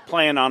now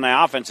playing on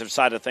the offensive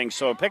side of things.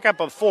 So a pickup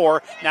of 4.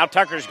 Now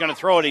Tucker's going to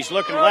throw it. He's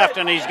looking left,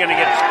 and he's going to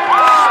get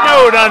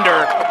snowed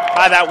under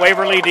by that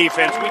Waverly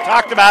defense. We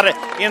talked about it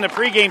in the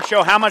pregame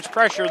show, how much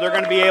pressure they're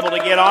going to be able to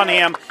get on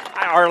him.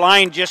 Our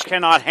line just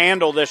cannot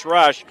handle this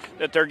rush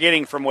that they're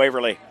getting from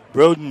Waverly.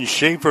 Broden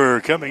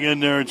Schaefer coming in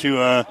there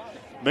to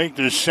make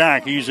the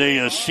sack. He's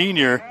a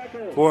senior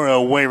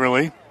for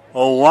Waverly. A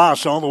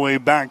loss all the way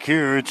back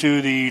here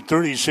to the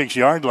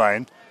 36-yard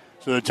line.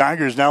 So the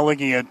Tigers now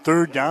looking at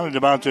third down at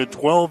about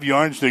 12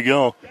 yards to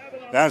go.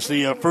 That's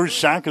the first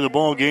sack of the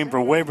ball game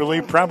for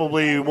Waverly.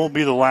 Probably won't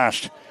be the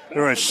last.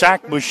 They're a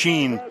sack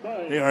machine.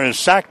 They are a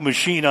sack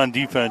machine on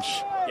defense.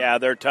 Yeah,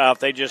 they're tough.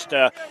 They just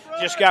got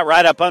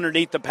right up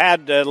underneath the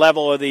pad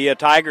level of the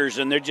Tigers,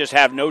 and they just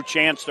have no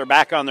chance. They're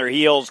back on their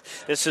heels.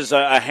 This is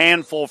a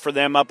handful for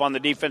them up on the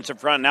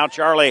defensive front. Now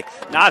Charlie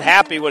not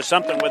happy with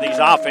something with his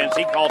offense.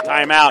 He called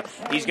timeout.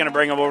 He's going to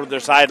bring them over to the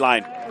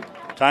sideline.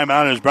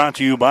 Timeout is brought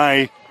to you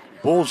by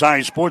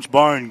Bullseye Sports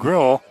Bar and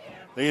Grill.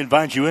 They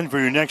invite you in for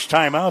your next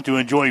timeout to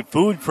enjoy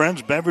food,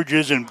 friends,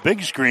 beverages, and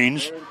big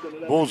screens.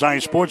 Bullseye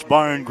Sports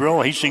Bar and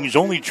Grill, Hastings'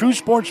 only true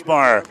sports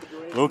bar,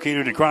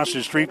 located across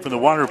the street from the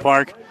water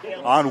park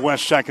on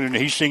West 2nd and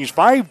Hastings.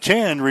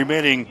 5:10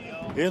 remaining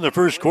in the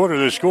first quarter.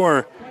 The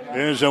score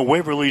is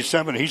Waverly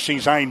 7,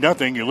 Hastings High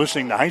nothing. You're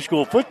listening to high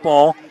school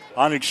football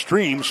on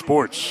Extreme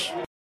Sports.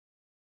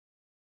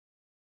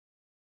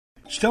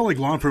 Stellick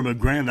Law Firm of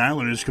Grand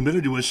Island is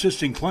committed to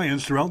assisting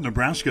clients throughout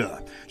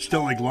Nebraska.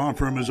 Stellick Law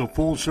Firm is a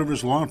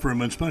full-service law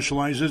firm and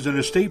specializes in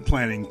estate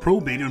planning,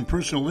 probate, and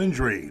personal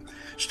injury.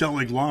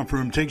 Stellick Law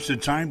Firm takes the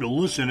time to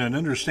listen and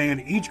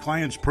understand each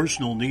client's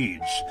personal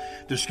needs.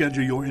 To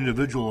schedule your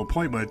individual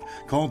appointment,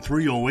 call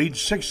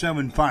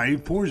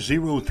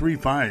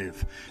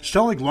 308-675-4035.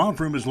 Stellick Law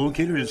Firm is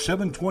located at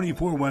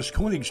 724 West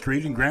Koenig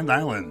Street in Grand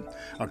Island.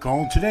 A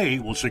call today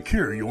will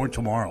secure your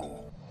tomorrow.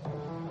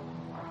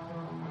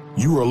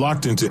 You are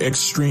locked into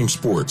Extreme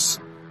Sports.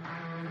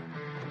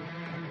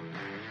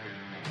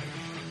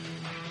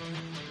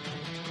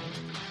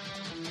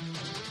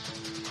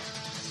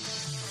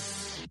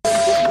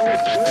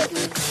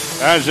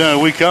 As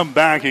we come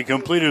back, a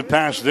completed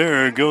pass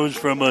there goes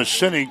from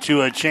Sinek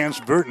to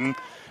Chance Burton.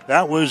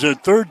 That was a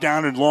third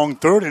down and long,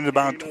 third and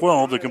about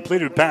 12. The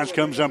completed pass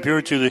comes up here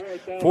to the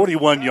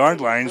 41-yard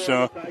line,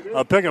 so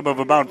a pickup of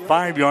about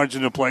 5 yards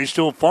into play,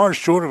 still far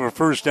short of a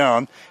first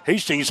down.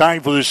 Hastings High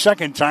for the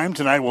second time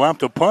tonight will have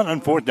to punt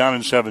on 4th down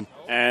and 7.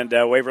 And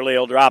Waverly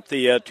will drop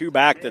the 2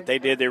 back that they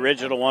did. The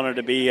original wanted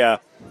to be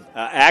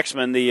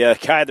Axman, the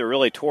guy that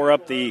really tore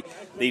up the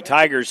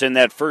Tigers in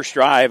that first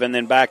drive, and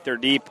then back there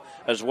deep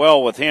as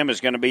well with him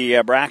is going to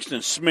be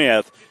Braxton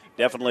Smith.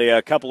 Definitely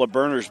a couple of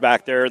burners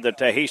back there that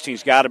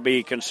Hastings got to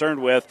be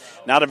concerned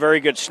with. Not a very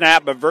good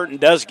snap, but Burton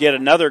does get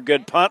another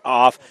good punt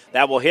off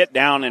that will hit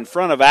down in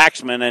front of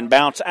Axman and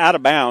bounce out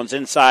of bounds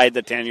inside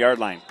the 10-yard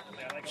line.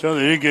 So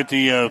they did get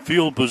the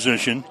field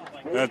position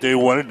that they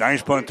wanted.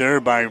 Nice punt there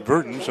by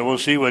Burton. So we'll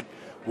see what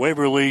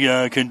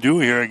Waverly can do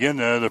here. Again,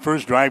 the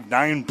first drive,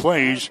 9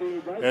 plays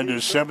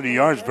and 70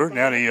 yards. Burton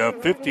had a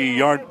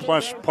 50-yard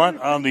plus punt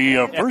on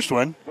the first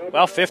one.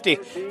 Well, 50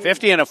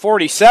 and a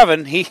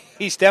 47.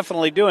 He's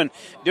definitely doing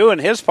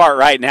his part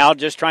right now,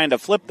 just trying to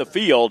flip the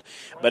field.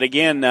 But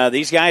again,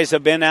 these guys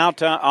have been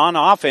out on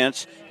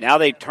offense. Now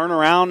they turn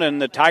around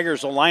and the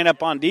Tigers will line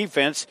up on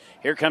defense.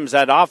 Here comes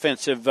that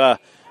offensive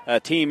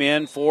team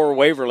in for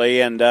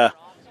Waverly, and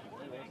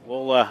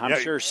we'll, I'm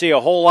sure, see a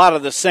whole lot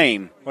of the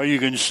same. Well, you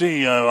can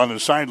see on the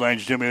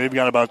sidelines, Jimmy, they've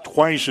got about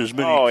twice as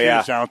many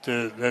kids out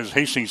as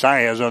Hastings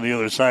High has on the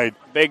other side.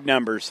 Big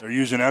numbers. They're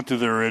using that to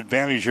their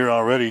advantage here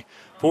already.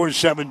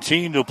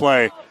 4:17 to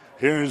play.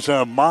 Here's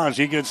Maz.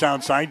 He gets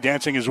outside,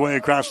 dancing his way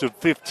across the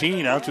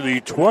 15 out to the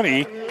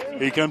 20.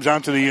 He comes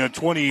out to the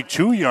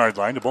 22-yard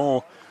line. The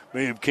ball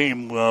may have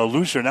came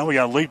looser. Now we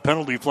got a late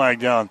penalty flag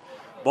down.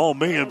 Ball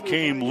may have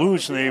came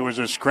loose, and there was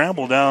a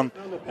scramble down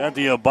at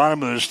the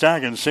bottom of the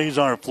stack, and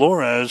Cesar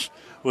Flores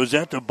was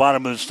at the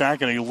bottom of the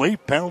stack, and a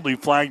late penalty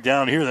flag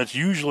down here. That's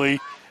usually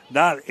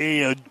not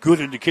a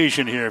good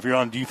indication here if you're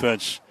on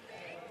defense.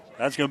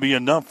 That's going to be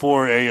enough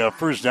for a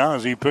first down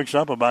as he picks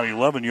up about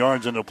 11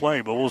 yards in the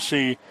play, but we'll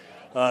see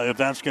if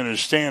that's going to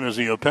stand as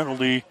the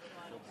penalty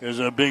is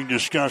being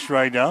discussed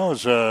right now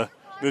as Mr.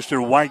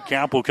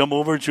 Whitecap will come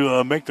over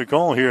to make the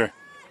call here.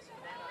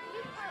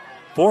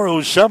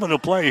 4:07 to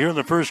play here in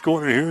the first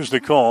quarter. Here's the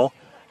call.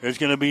 It's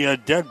going to be a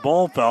dead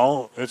ball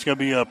foul. It's going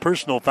to be a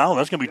personal foul.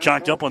 That's going to be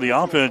chalked up on the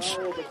offense.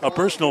 A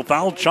personal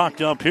foul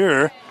chalked up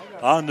here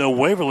on the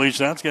Waverly.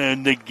 So that's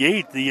going to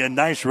negate the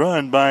nice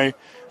run by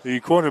the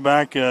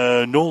quarterback,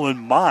 Nolan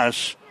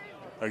Moss.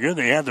 Again,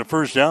 they had the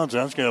first down, so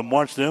that's going to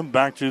march them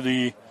back to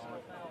the,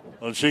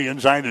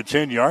 inside the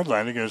 10-yard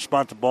line. They're going to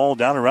spot the ball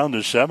down around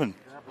the 7.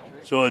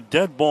 So a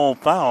dead ball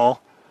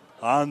foul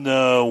on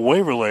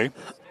Waverly.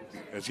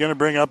 It's going to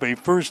bring up a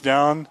first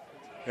down,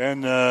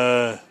 and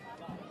they're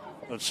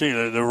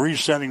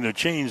resetting the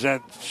chains.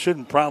 That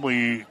shouldn't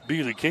probably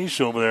be the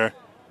case over there.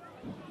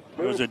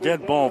 It was a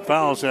dead ball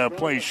foul, so that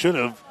play should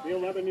have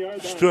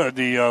stood.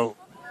 Anyway,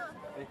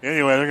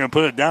 they're going to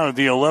put it down at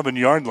the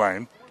 11-yard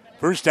line.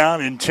 First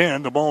down and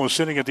 10. The ball is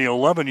sitting at the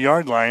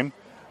 11-yard line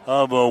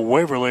of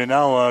Waverly.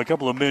 Now a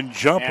couple of men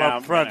jump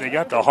up front. They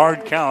got the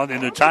hard count,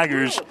 and the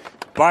Tigers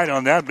bite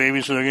on that,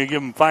 baby, so they're going to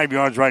give them 5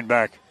 yards right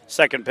back.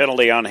 Second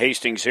penalty on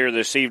Hastings here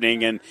this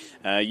evening, and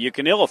you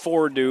can ill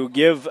afford to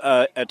give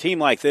a team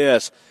like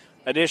this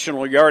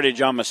additional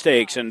yardage on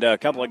mistakes. And a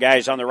couple of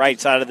guys on the right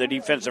side of the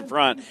defensive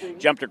front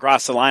jumped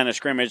across the line of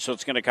scrimmage, so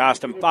it's going to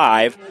cost them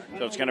 5.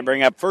 So it's going to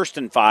bring up 1st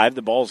and 5.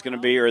 The ball's going to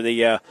be, or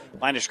the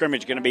line of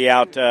scrimmage going to be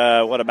out,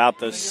 about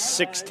the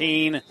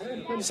 16,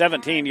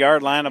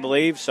 17-yard line, I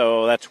believe.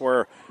 So that's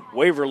where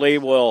Waverly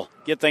will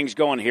get things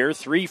going here.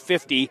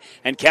 3:50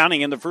 and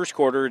counting in the first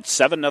quarter. It's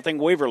 7-0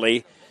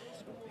 Waverly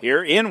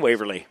here in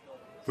Waverly.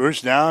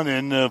 First down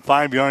and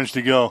 5 yards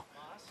to go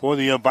for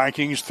the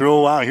Vikings.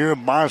 Throw out here.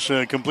 Moss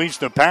completes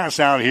the pass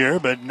out here,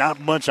 but not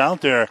much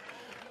out there.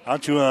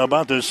 Out to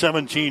about the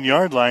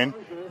 17-yard line.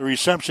 The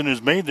reception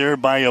is made there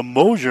by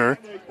Mosier.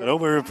 And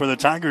over for the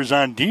Tigers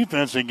on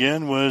defense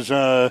again was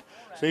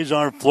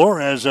Cesar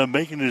Flores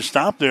making his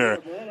stop there.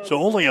 So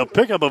only a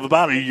pickup of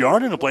about a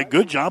yard in the play.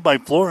 Good job by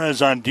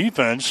Flores on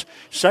defense.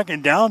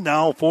 Second down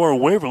now for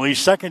Waverly.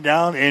 Second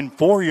down and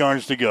 4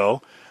 yards to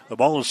go. The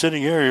ball is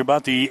sitting here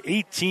about the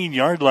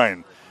 18-yard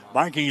line.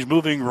 Vikings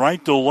moving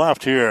right to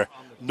left here,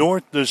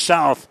 north to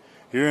south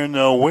here in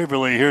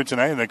Waverly here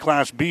tonight in the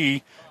Class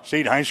B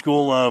State High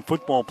School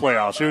football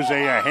playoffs. Here's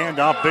a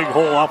handoff, big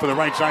hole off of the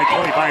right side,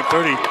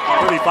 25-30,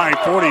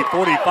 35-40,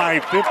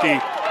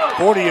 45-50,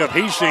 40 of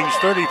Hastings,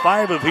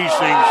 35 of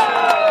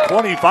Hastings,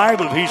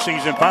 25 of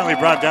Hastings, and finally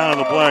brought down on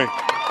the play.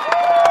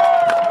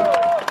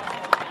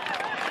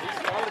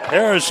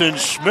 Harrison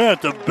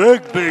Smith, a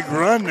big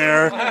run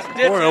there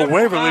for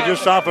Waverly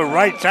just off a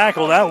right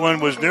tackle. That one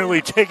was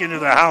nearly taken to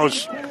the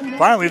house.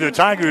 Finally, the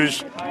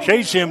Tigers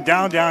chase him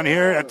down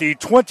here at the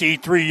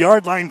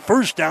 23-yard line.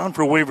 First down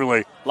for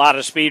Waverly. A lot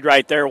of speed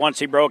right there once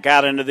he broke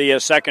out into the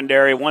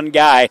secondary. One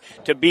guy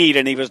to beat,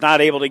 and he was not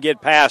able to get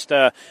past,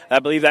 I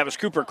believe that was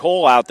Cooper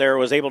Cole out there,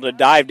 was able to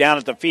dive down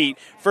at the feet.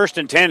 1st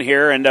and 10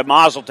 here, and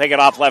Moz will take it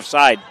off left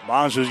side.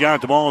 Moz has got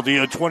the ball at the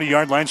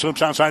 20-yard line,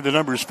 slips outside the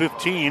numbers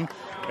 15.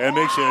 And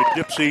makes a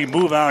dipsy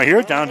move out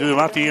here down to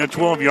about the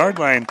 12-yard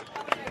line.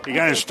 He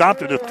kind of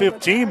stopped at the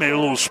 15, made a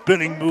little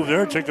spinning move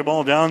there, took the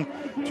ball down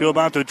to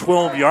about the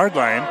 12-yard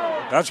line.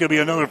 That's going to be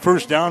another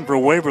first down for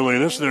Waverly.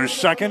 This is their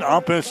second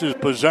offensive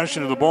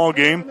possession of the ball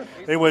game.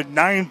 They went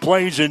 9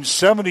 plays and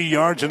 70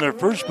 yards in their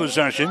first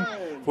possession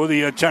for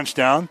the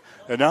touchdown.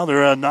 And now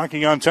they're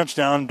knocking on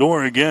touchdown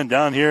door again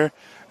down here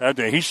at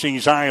the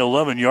Hastings High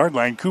 11-yard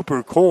line.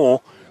 Cooper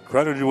Cole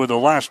credited with the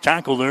last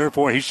tackle there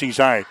for Hastings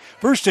High.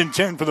 1st and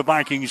 10 for the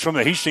Vikings from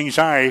the Hastings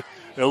High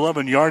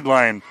 11-yard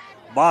line.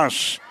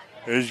 Moss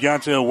has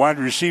got the wide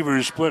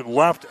receivers split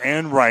left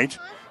and right.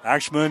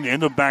 Axman in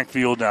the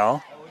backfield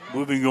now.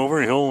 Moving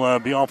over, he'll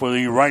be off with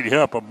the right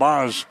hip.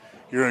 Moss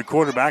here at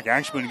quarterback.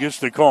 Axman gets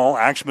the call.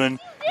 Axman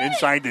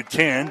inside the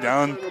 10,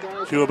 down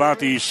to about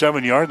the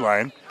 7-yard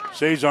line.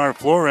 Cesar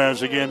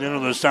Flores again into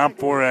the stop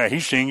for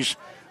Hastings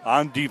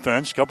on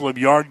defense. Couple of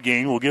yard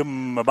gain. We'll give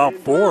them about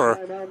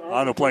 4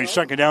 on the play.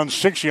 Second down,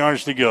 6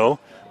 yards to go.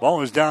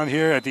 Ball is down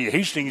here at the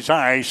Hastings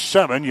High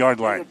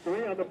 7-yard line.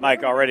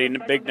 Mike, already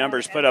big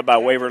numbers put up by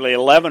Waverly.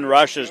 11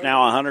 rushes,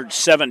 now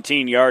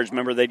 117 yards.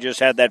 Remember, they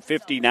just had that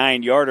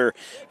 59-yarder.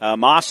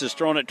 Moss has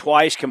thrown it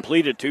twice,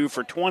 completed 2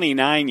 for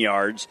 29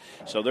 yards.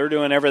 So they're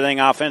doing everything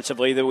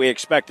offensively that we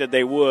expected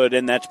they would,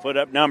 and that's put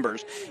up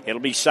numbers.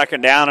 It'll be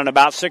second down and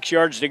about 6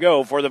 yards to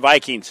go for the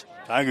Vikings.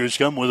 Tigers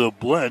come with a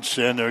blitz,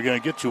 and they're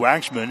going to get to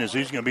Axman as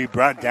he's going to be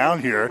brought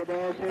down here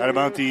at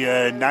about the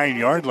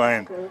 9-yard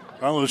line.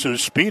 Carlos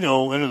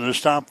Espino into the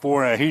stop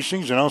for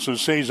Hastings, and also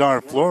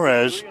Cesar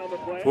Flores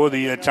for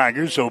the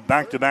Tigers. So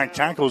back-to-back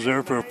tackles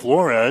there for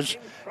Flores.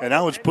 And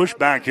now it's pushed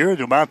back here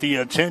to about the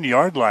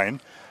 10-yard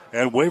line.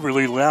 And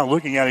Waverly now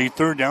looking at a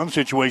third down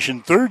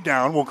situation. Third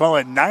down, we'll call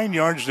it 9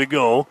 yards to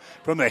go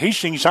from the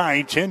Hastings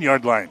High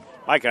 10-yard line.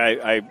 Mike,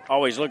 I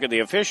always look at the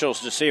officials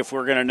to see if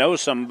we're going to know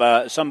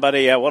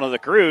somebody at one of the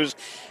crews.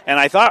 And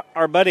I thought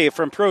our buddy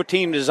from Pro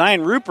Team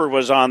Design, Rupert,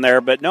 was on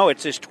there, but no,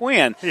 it's his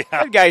twin. Yeah.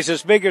 That guy's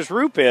as big as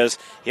Rupe is.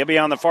 He'll be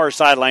on the far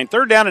sideline.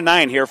 Third down and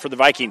 9 here for the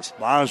Vikings.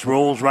 Moss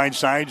rolls right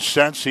side,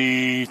 sets.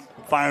 He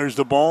fires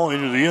the ball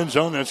into the end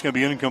zone. That's going to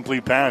be an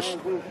incomplete pass.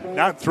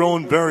 Not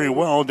thrown very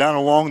well down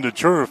along the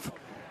turf.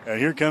 And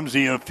here comes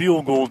the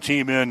field goal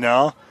team in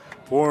now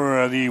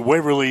for the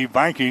Waverly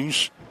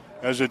Vikings,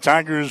 as the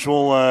Tigers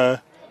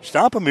will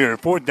stop them here.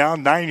 Fourth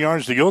down, 9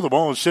 yards to go. The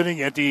ball is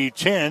sitting at the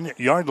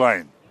 10-yard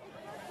line.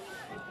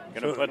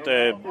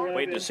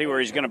 Waiting to see where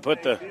he's going to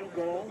put the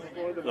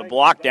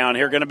block down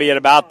here. Going to be at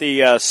about the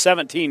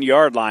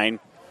 17-yard line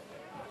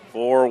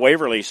for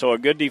Waverly. So a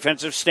good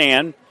defensive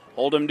stand.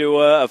 Hold him to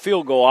a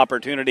field goal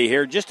opportunity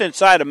here. Just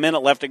inside a minute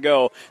left to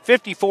go.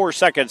 54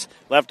 seconds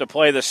left to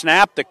play. The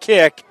snap, the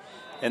kick.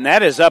 And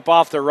that is up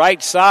off the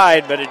right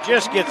side, but it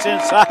just gets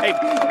inside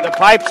the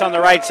pipes on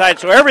the right side.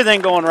 So everything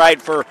going right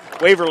for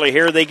Waverly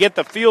here. They get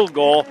the field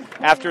goal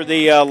after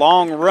the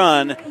long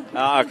run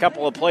a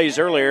couple of plays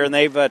earlier, and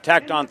they've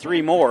tacked on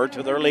 3 more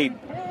to their lead.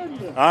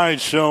 All right,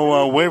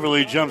 so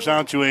Waverly jumps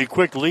out to a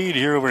quick lead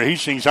here over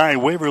Hastings High.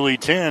 Waverly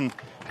 10,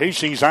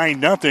 Hastings High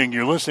nothing.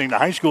 You're listening to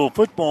high school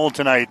football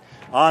tonight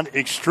on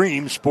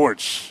Extreme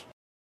Sports.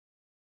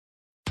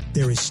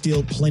 There is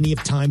still plenty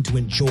of time to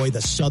enjoy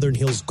the Southern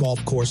Hills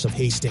Golf Course of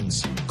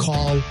Hastings.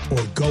 Call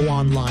or go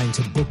online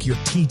to book your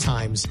tee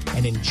times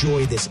and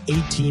enjoy this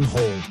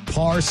 18-hole,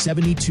 par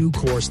 72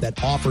 course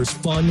that offers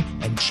fun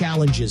and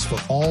challenges for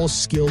all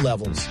skill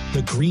levels.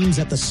 The greens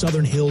at the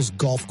Southern Hills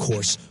Golf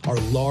Course are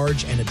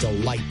large and a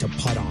delight to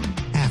putt on.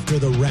 After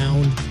the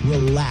round,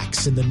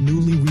 relax in the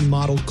newly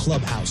remodeled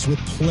clubhouse with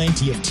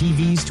plenty of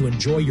TVs to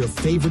enjoy your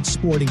favorite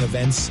sporting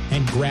events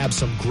and grab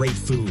some great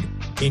food,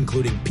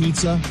 including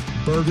pizza,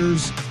 burgers,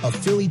 a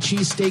Philly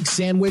cheesesteak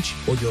sandwich,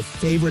 or your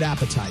favorite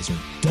appetizer.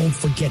 Don't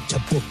forget to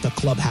book the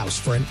clubhouse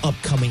for an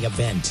upcoming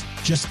event.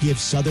 Just give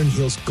Southern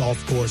Hills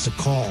Golf Course a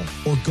call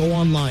or go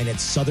online at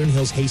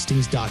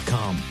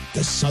southernhillshastings.com.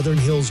 The Southern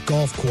Hills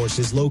Golf Course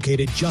is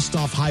located just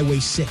off Highway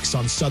 6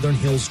 on Southern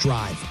Hills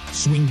Drive.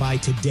 Swing by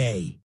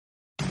today.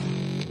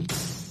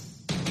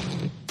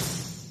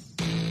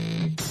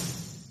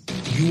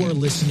 You are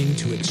listening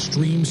to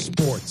Extreme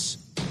Sports,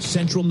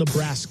 Central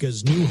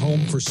Nebraska's new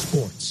home for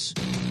sports.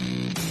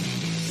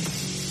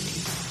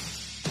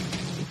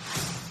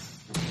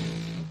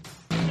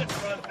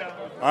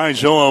 All right,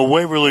 so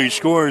Waverly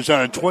scores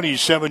on a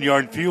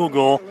 27-yard field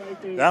goal.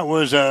 That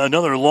was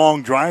another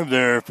long drive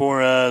there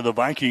for the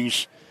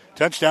Vikings.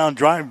 Touchdown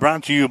drive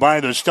brought to you by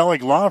the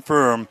Stellick Law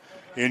Firm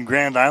in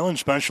Grand Island,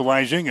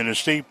 specializing in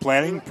estate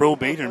planning,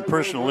 probate, and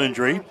personal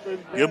injury.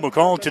 Give them a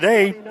call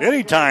today,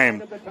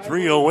 anytime,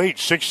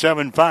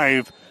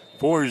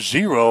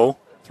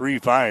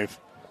 308-675-4035.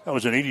 That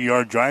was an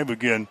 80-yard drive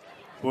again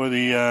for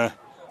the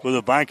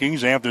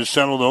Vikings. They have to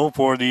settle, though,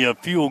 for the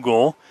field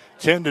goal.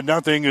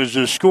 10-0 is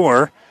the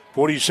score.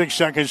 46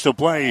 seconds to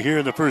play here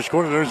in the first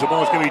quarter. There's the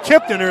ball. It's going to be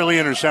tipped and early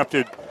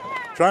intercepted.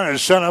 Trying to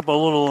set up a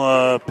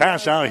little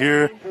pass out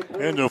here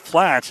into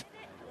flat.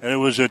 And it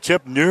was a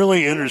tip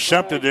nearly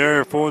intercepted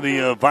there for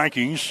the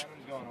Vikings.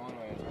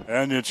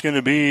 And it's going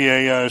to be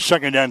a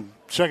second and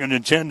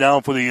 10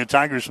 down for the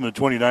Tigers from the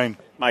 29.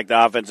 Mike,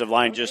 the offensive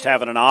line just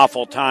having an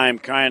awful time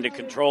trying to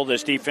control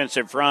this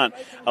defensive front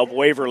of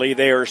Waverly.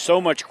 They are so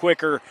much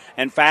quicker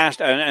and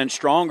fast and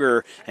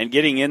stronger and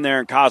getting in there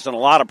and causing a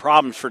lot of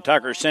problems for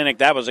Tucker Sinek.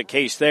 That was a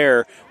case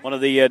there. One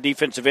of the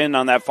defensive end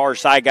on that far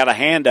side got a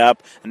hand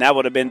up, and that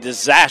would have been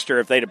disaster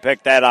if they'd have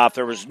picked that off.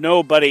 There was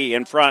nobody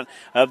in front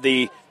of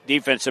the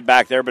defensive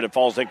back there, but it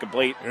falls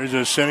incomplete. There's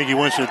a Sinek. He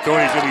wants to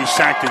throw. He's going to be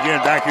sacked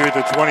again back here at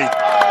the 20.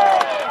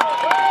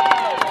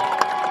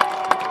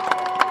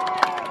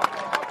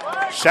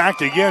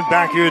 Sacked again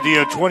back here at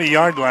the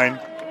 20-yard line.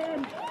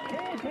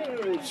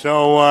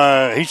 So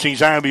Hastings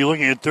High will be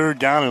looking at third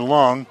down and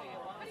long.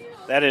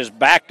 That is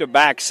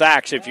back-to-back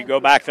sacks if you go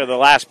back to the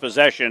last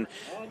possession.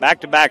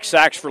 Back-to-back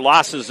sacks for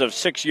losses of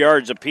 6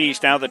 yards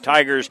apiece. Now the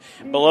Tigers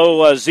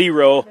below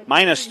 0,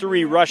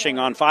 -3 rushing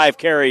on 5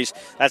 carries.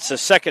 That's the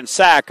second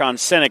sack on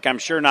Sinek, I'm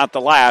sure not the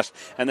last.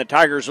 And the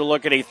Tigers will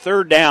look at a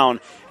third down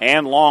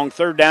and long.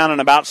 Third down and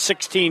about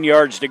 16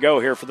 yards to go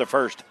here for the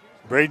first.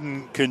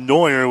 Braden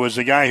Knoyer was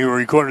the guy who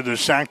recorded the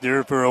sack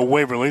there for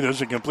Waverly.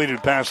 There's a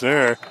completed pass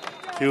there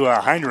to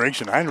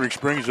Heinrichs, and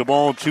Heinrichs brings the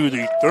ball to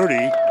the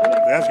 30.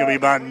 That's going to be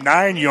about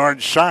 9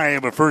 yards shy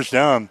of a first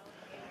down.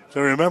 So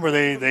remember,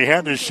 they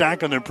had the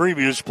sack on the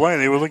previous play.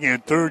 They were looking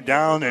at third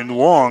down and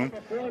long.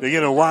 They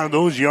get a lot of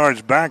those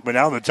yards back, but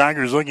now the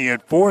Tigers looking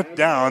at fourth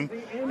down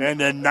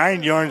and then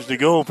 9 yards to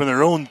go from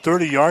their own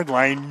 30-yard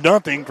line.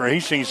 Nothing for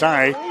Hastings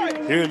High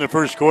here in the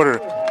first quarter.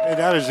 And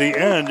that is the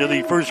end of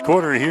the first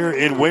quarter here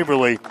in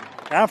Waverly.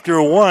 After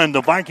one,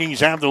 the Vikings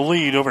have the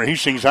lead over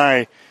Hastings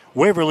High.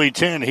 Waverly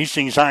 10,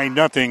 Hastings High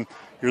nothing.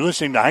 You're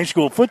listening to high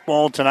school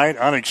football tonight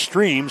on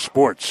Extreme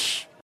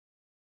Sports.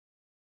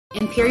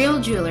 Imperial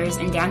Jewelers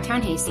in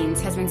downtown Hastings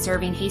has been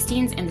serving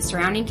Hastings and the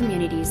surrounding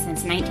communities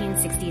since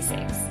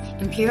 1966.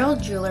 Imperial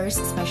Jewelers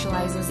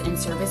specializes in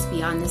service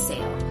beyond the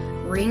sale.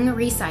 Ring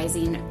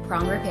resizing,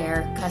 prom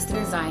repair, custom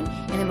design,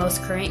 and the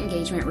most current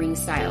engagement ring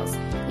styles,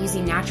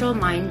 using natural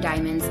mined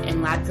diamonds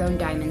and lab-grown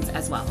diamonds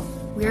as well.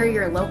 We are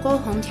your local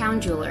hometown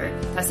jeweler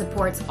that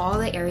supports all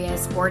the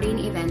area's sporting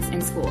events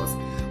and schools,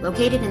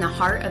 located in the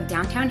heart of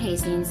downtown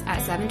Hastings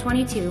at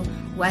 722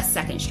 West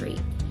 2nd Street.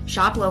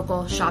 Shop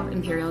local, shop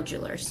Imperial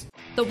Jewelers.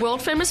 The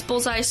world-famous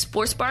Bullseye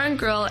Sports Bar and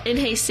Grill in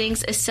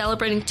Hastings is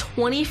celebrating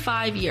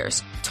 25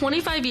 years.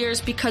 25 years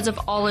because of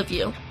all of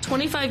you.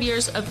 25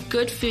 years of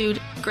good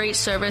food, great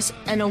service,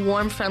 and a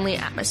warm, friendly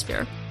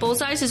atmosphere.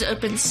 Bullseye's is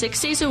open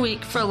 6 days a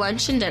week for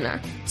lunch and dinner.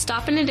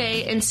 Stop in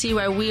today and see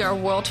why we are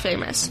world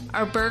famous.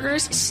 Our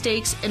burgers,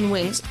 steaks, and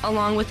wings,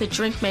 along with a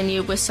drink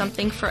menu with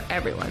something for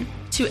everyone.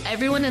 To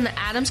everyone in the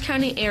Adams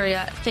County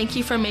area, thank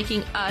you for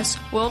making us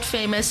world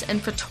famous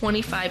and for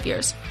 25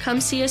 years.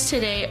 Come see us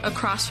today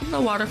across from the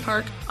water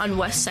park on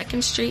West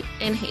 2nd Street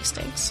in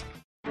Hastings.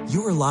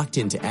 You are locked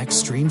into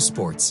Extreme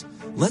Sports.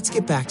 Let's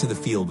get back to the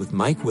field with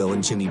Mike Will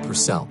and Jimmy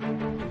Purcell.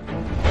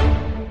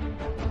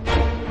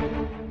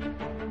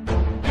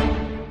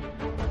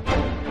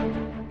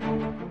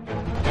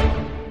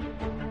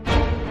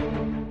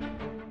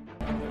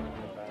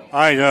 All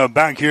right,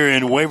 back here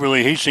in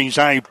Waverly, Hastings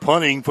High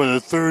punting for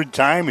the third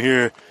time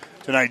here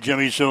tonight,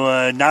 Jimmy.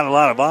 So not a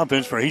lot of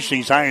offense for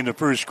Hastings High in the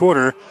first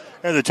quarter.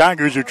 And the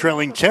Tigers are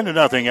trailing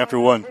 10-0 after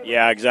one.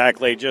 Yeah,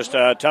 exactly. Just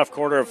a tough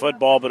quarter of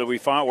football, but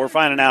we're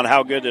finding out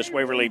how good this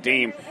Waverly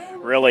team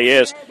really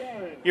is.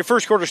 Your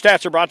first quarter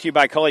stats are brought to you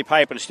by Cully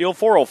Pipe and Steel,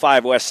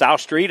 405 West South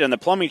Street, and the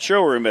Plumbing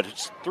Showroom at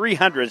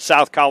 300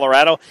 South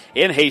Colorado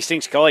in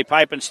Hastings. Cully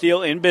Pipe and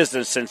Steel in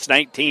business since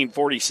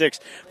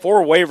 1946.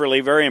 For Waverly,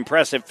 very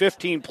impressive.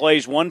 15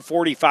 plays,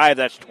 145.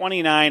 That's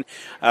 29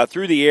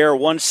 through the air,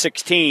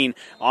 116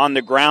 on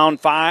the ground.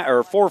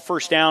 4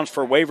 first downs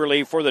for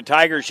Waverly. For the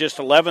Tigers, just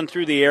 11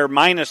 through the air,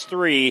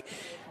 -3.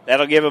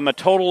 That'll give them a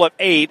total of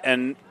 8,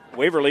 and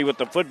Waverly with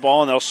the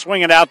football, and they'll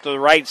swing it out to the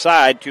right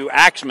side to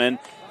Axman.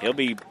 He'll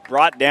be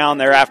brought down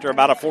there after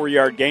about a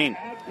 4-yard gain.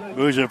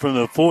 Moves it from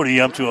the 40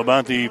 up to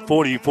about the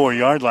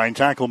 44-yard line.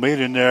 Tackle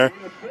made in there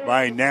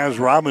by Naz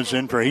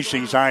Robinson for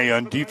Hastings High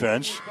on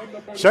defense.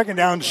 Second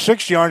down,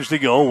 6 yards to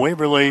go.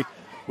 Waverly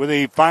with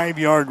a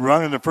 5-yard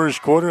run in the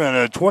first quarter and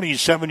a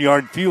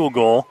 27-yard field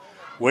goal.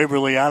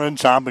 Waverly out on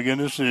top. Again,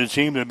 this is a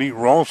team that beat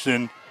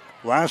Ralston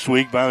last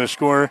week by the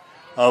score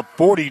of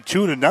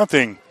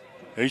 42-0.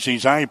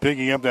 Hastings High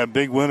picking up that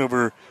big win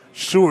over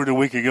Seward a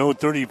week ago,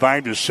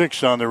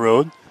 35-6 on the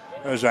road.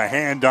 There's a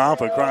handoff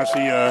across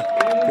the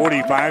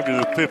 45 to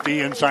the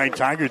 50 inside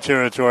Tiger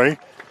territory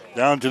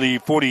down to the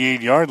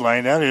 48-yard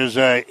line. That is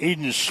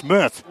Aiden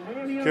Smith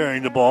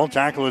carrying the ball.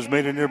 Tackle is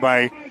made in there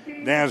by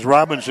Naz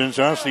Robinson.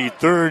 So that's the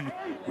third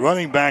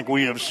running back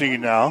we have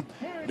seen now.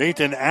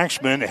 Nathan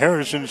Axman,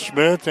 Harrison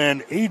Smith,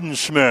 and Aiden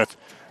Smith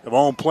have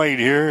all played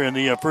here in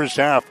the first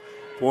half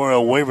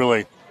for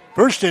Waverly.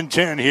 First and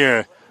 10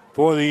 here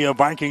for the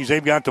Vikings.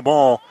 They've got the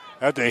ball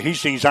at the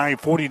Hastings High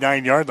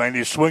 49-yard line.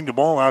 They swing the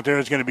ball out there.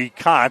 It's going to be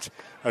caught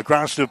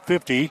across the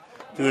 50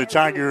 to the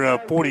Tiger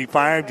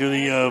 45 to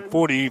the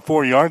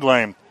 44-yard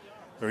line.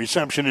 The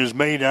reception is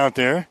made out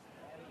there.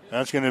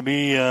 That's going to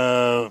be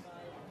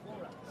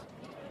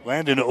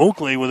Landon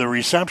Oakley with a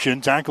reception.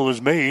 Tackle is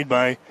made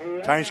by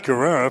Tice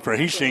Carrera for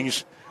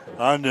Hastings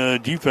on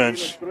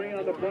defense.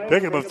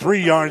 Pickup of 3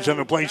 yards on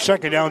the play.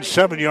 Second down,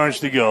 7 yards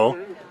to go.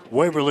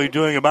 Waverly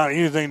doing about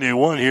anything they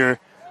want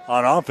here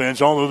on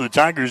offense, although the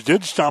Tigers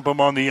did stop them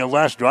on the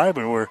last drive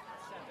and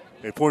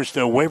they forced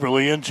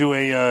Waverly into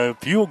a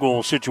field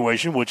goal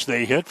situation, which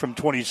they hit from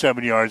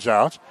 27 yards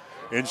out.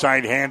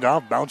 Inside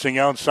handoff, bouncing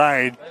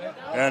outside,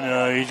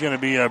 and he's going to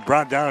be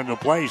brought down into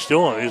play.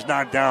 Still is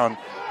not down.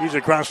 He's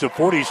across the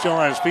 40, still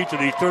on his feet to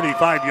the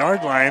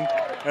 35-yard line.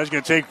 That's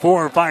going to take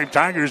 4 or 5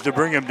 Tigers to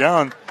bring him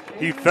down.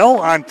 He fell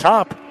on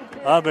top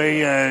of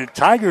a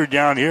Tiger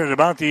down here at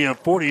about the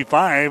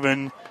 45,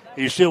 and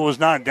he still was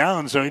not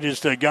down, so he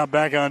just got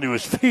back onto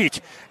his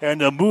feet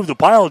and moved the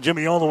pile,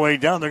 Jimmy, all the way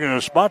down. They're going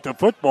to spot the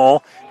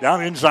football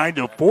down inside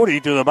the 40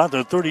 to about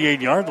the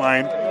 38-yard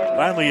line.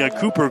 Finally,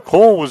 Cooper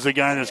Cole was the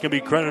guy that's going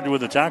to be credited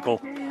with the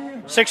tackle.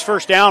 6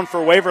 first down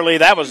for Waverly.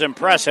 That was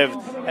impressive.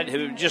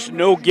 Just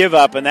no give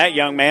up in that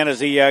young man as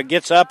he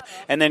gets up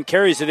and then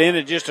carries it in,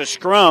 and just a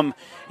scrum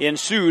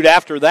ensued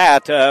after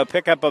that.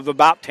 Pickup of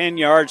about 10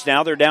 yards.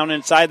 Now they're down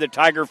inside the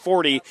Tiger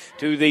 40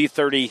 to the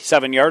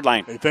 37-yard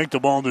line. They fake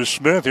the ball to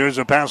Smith. Here's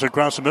a pass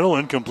across the middle,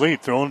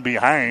 incomplete, thrown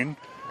behind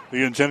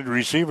the intended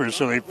receiver.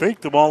 So they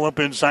fake the ball up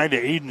inside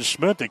to Aiden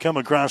Smith to come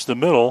across the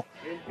middle,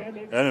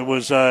 and it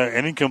was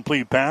an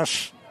incomplete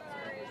pass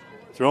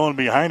thrown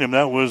behind him.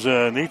 That was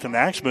Nathan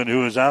Axman,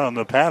 who is out on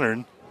the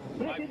pattern.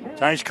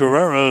 Tice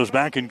Carrera is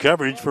back in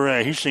coverage for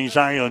Hastings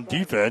High on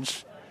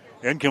defense.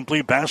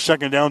 Incomplete pass,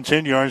 second down,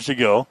 10 yards to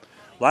go.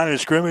 Line of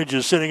scrimmage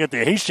is sitting at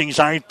the Hastings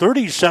High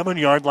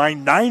 37-yard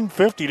line,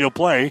 9:50 to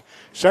play.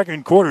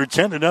 Second quarter,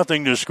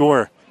 10-0 to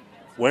score.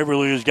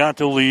 Waverly has got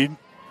the lead.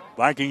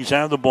 Vikings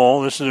have the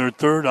ball. This is their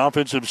third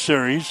offensive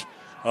series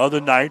of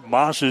the night.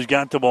 Moss has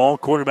got the ball,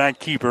 quarterback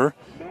keeper.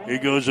 He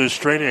goes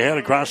straight ahead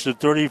across the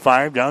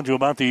 35 down to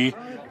about the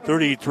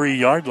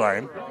 33-yard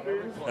line.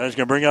 That's going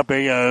to bring up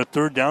a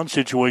third down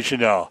situation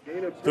now.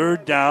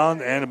 Third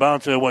down and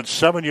about,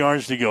 7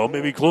 yards to go,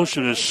 maybe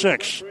closer to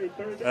 6,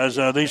 as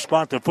they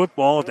spot the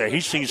football at the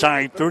Hastings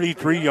High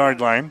 33-yard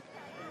line.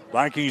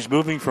 Vikings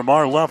moving from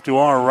our left to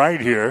our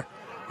right here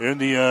in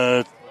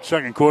the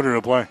second quarter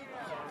of play.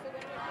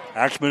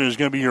 Axman is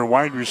going to be your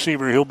wide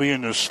receiver. He'll be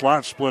in the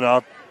slot, split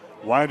out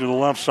wide to the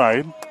left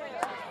side.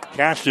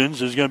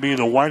 Castens is going to be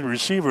the wide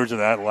receiver to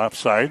that left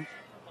side.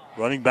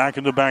 Running back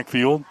in the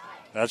backfield.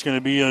 That's going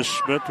to be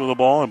Smith with the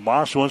ball, and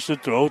Moss wants to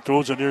throw.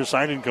 Throws it near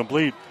side,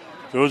 incomplete.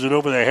 Throws it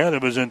over the head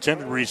of his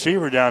intended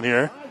receiver down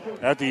here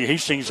at the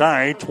Hastings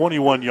High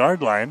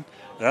 21-yard line.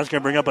 That's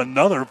going to bring up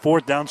another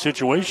fourth down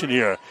situation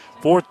here.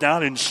 Fourth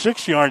down and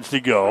 6 yards to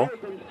go.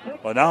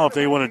 But now if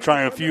they want to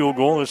try a field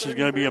goal, this is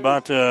going to be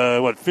about,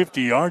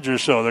 50 yards or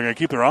so. They're going to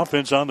keep their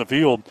offense on the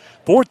field.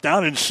 Fourth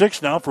down and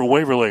 6 now for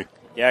Waverly.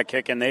 Yeah,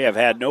 kicking. They have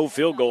had no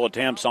field goal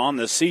attempts on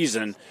this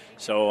season.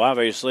 So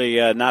obviously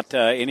not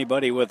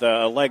anybody with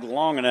a leg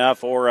long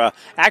enough or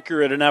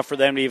accurate enough for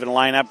them to even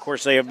line up. Of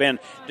course, they have been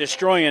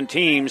destroying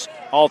teams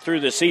all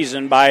through the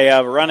season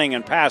by running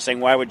and passing.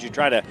 Why would you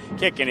try to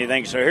kick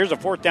anything? So here's a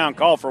fourth down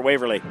call for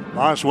Waverly.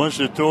 Moss wants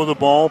to throw the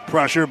ball.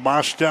 Pressure.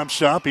 Moss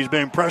steps up. He's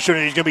being pressured,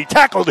 and he's going to be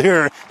tackled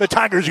here. The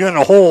Tigers going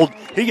to hold.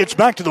 He gets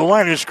back to the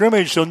line of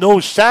scrimmage, so no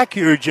sack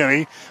here,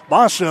 Jimmy.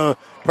 Moss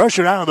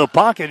pressured out of the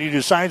pocket. He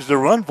decides to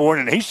run for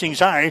it, and Hastings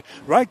High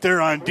right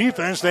there on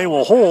defense. They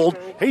will hold.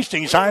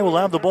 Hastings High will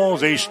have the ball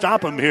as they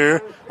stop him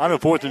here on a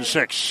 4th and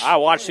 6. I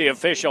watched the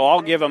official.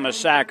 I'll give him a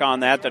sack on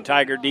that. The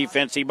Tiger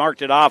defense, he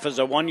marked it off as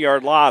a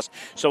 1-yard loss,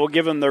 so we'll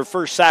give them their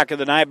first sack of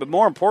the night. But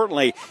more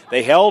importantly,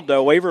 they held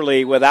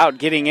Waverly without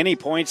getting any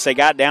points. They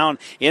got down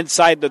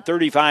inside the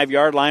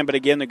 35-yard line, but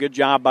again, the good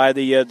job by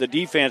the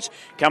defense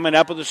coming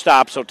up with a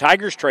stop. So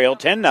Tigers trail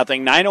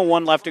 10-0,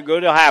 9:01 left to go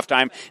to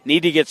halftime.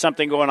 Need to get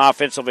something going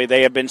offensively.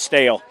 They have been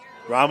stale.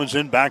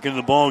 Robinson back in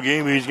the ball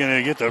game. He's going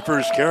to get the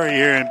first carry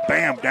here, and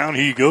bam, down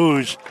he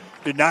goes.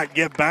 Did not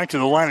get back to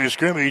the line of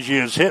scrimmage. He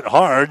is hit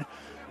hard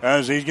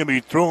as he's going to be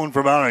thrown for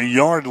about a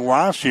yard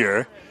loss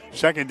here.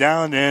 Second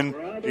down and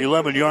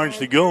 11 yards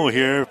to go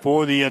here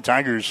for the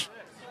Tigers.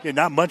 Yeah,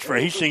 not much for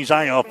Hastings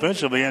High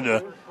offensively, and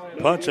to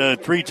punt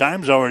 3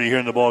 times already here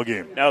in the ball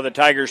game. Now the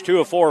Tigers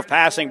 2 of 4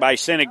 passing by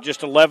Sinek,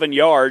 just 11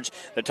 yards.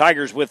 The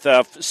Tigers with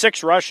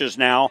 6 rushes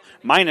now,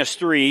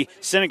 -3.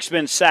 Sinek's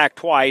been sacked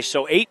twice,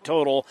 so 8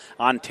 total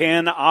on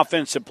 10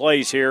 offensive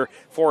plays here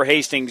for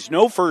Hastings.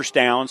 No first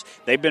downs.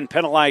 They've been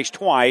penalized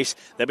twice.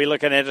 They'll be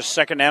looking at a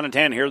second down and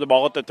 10. Here the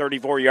ball at the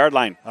 34-yard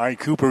line. All right,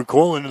 Cooper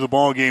Cole into the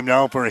ball game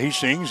now for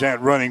Hastings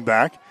at running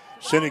back.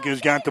 Sinek has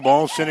got the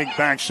ball. Sinek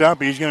backs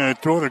up. He's going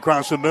to throw it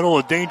across the middle.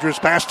 A dangerous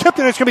pass. Tipped,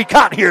 and it's going to be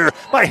caught here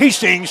by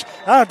Hastings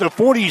out at the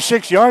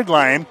 46-yard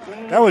line.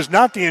 That was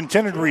not the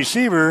intended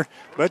receiver,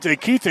 but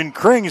Keithan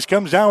Krings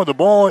comes down with the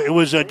ball. It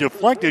was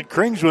deflected.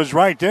 Krings was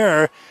right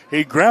there.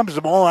 He grabs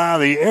the ball out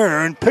of the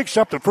air and picks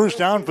up the first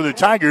down for the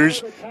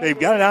Tigers. They've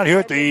got it out here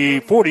at the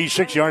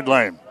 46-yard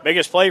line.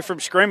 Biggest play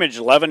from scrimmage,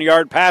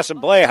 11-yard pass and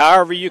play.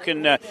 However you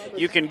can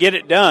get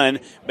it done.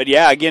 But,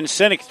 yeah, again,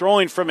 Sinek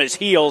throwing from his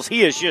heels.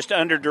 He is just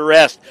under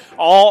duress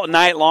all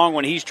night long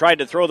when he's tried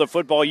to throw the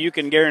football. You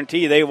can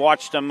guarantee they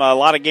watched him a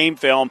lot of game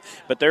film,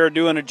 but they're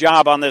doing a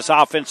job on this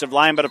offensive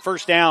line. But a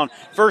first down,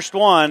 first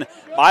one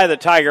by the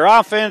Tiger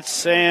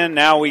offense, and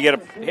now we get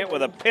a hit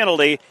with a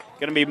penalty.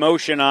 Going to be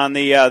motion on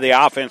the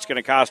offense, going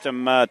to cost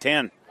them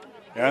 10.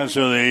 Yeah,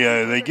 so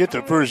they get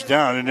the first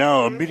down, and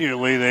now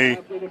immediately they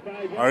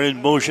are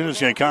in motion. It's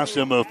going to cost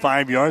them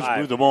 5 yards.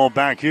 Move the ball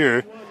back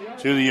here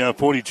to the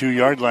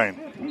 42-yard line.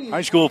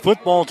 High school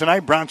football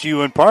tonight brought to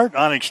you in part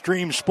on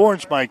Extreme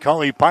Sports by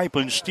Colley Pipe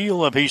and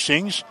Steel of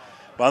Hastings,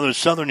 by the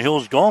Southern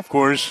Hills Golf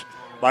Course,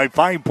 by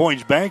 5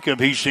 Points Bank of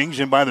Hastings,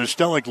 and by the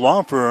Stellick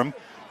Law Firm.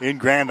 in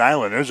Grand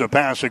Island. There's a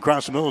pass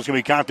across the middle. It's going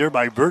to be caught there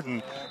by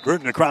Burton.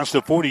 Burton across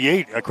the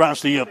 48,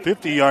 across the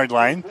 50-yard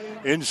line,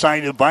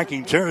 inside of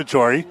Viking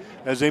territory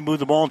as they move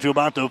the ball to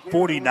about the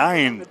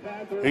 49.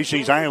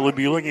 Hastings High will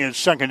be looking at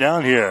second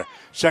down here.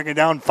 Second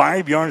down,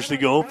 5 yards to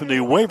go from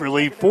the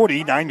Waverly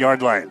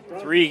 49-yard line.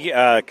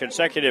 3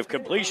 consecutive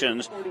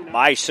completions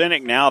by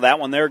Sinek now. That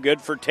one there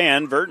good for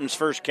 10. Burton's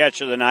first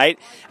catch of the night.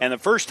 And the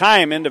first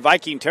time into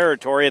Viking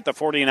territory at the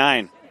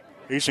 49.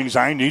 Hastings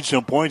High needs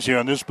some points here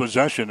on this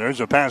possession.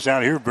 There's a pass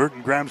out here.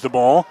 Burton grabs the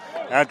ball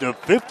at the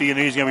 50, and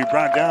he's going to be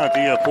brought down at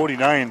the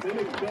 49.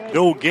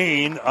 No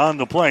gain on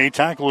the play.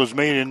 Tackle is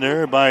made in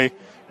there by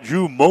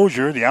Drew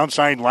Mosier, the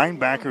outside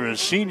linebacker, a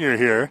senior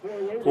here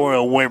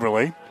for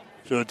Waverly.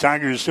 So the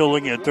Tigers are still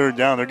looking at third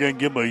down. They're going to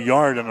give them a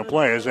yard on the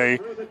play as they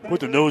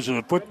put the nose of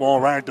the football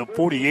right at the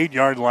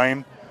 48-yard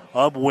line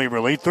of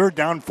Waverly. Third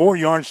down, 4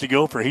 yards to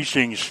go for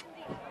Hastings.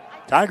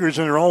 Tigers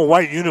in their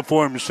all-white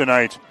uniforms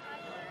tonight.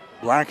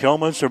 Black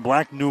helmets or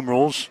black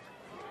numerals.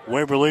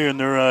 Waverly in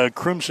their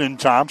crimson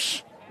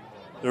tops.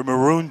 Their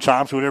maroon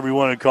tops, whatever you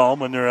want to call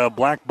them, and their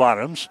black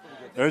bottoms.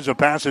 There's a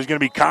pass that's going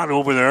to be caught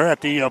over there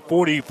at the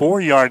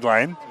 44-yard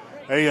line.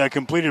 A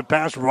completed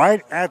pass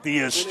right at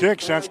the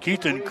sticks. That's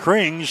Keaton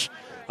Krings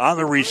on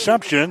the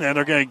reception, and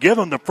they're going to give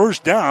him the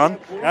first down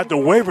at the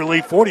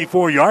Waverly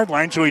 44-yard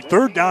line. So a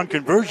third down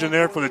conversion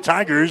there for the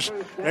Tigers.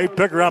 They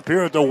pick her up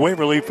here at the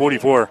Waverly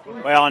 44.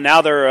 Well,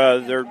 now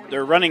they're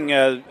running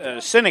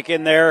Sinek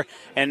in there,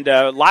 and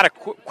a lot of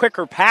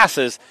quicker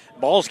passes.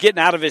 Ball's getting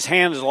out of his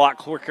hands a lot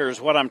quicker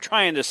is what I'm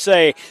trying to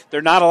say.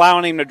 They're not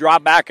allowing him to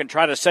drop back and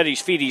try to set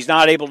his feet. He's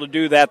not able to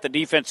do that. The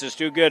defense is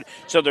too good.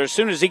 So as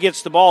soon as he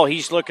gets the ball,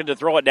 he's looking to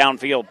throw it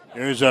downfield.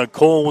 Here's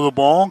Cole with the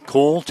ball.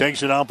 Cole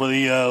takes it off of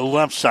the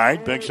left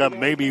side, picks up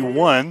maybe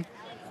one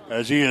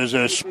as he is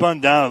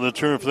spun down on the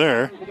turf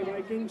there.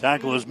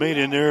 Tackle is made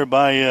in there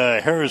by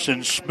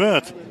Harrison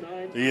Smith,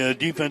 the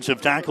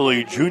defensive tackle,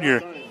 a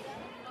junior.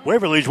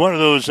 Waverly's one of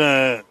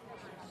those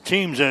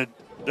teams that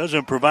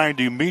doesn't provide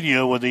the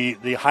media with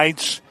the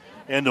heights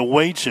and the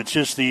weights. It's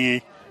just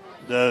the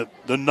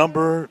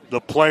number,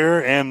 the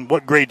player, and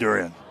what grade they're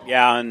in.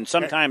 Yeah, and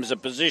sometimes a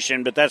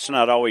position, but that's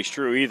not always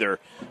true either.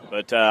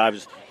 But I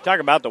was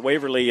talking about the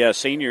Waverly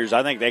seniors.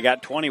 I think they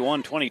got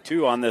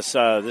 21-22 on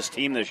this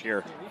team this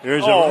year.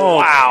 There's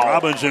wow.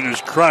 Robinson is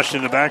crushed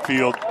in the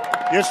backfield.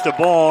 Gets the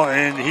ball,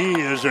 and he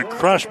is a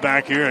crush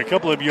back here. A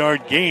couple of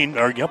yard gain,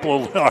 or a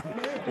couple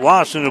of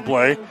loss in the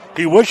play.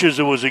 He wishes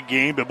it was a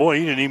gain, but boy,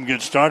 he didn't even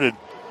get started.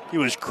 He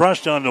was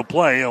crushed on the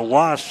play, a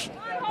loss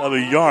of a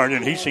yard,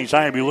 and Hastings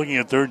High will be looking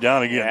at third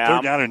down again. Yeah,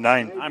 third down and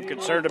 9. I'm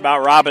concerned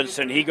about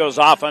Robinson. He goes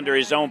off under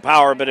his own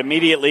power, but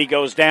immediately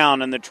goes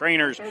down, and the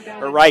trainers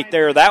are right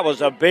there. That was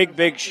a big,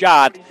 big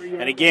shot.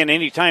 And again,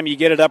 anytime you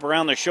get it up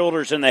around the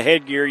shoulders and the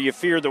headgear, you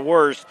fear the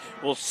worst.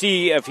 We'll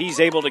see if he's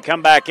able to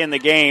come back in the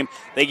game.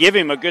 They give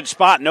him a good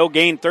spot. No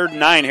gain, third and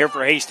 9 here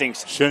for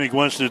Hastings. Sinek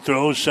wants to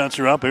throw, sets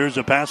her up. Here's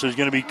the pass that's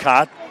going to be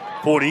caught.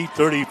 40,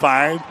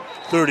 35,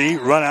 30,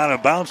 run out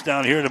of bounds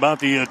down here at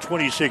about the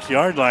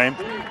 26-yard line.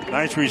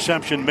 Nice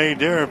reception made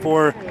there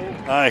for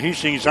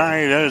Hastings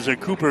High. That is a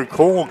Cooper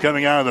Cole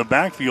coming out of the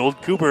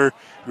backfield. Cooper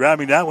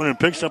grabbing that one and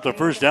picks up the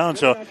first down.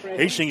 So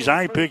Hastings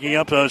High picking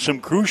up some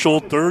crucial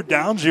third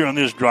downs here on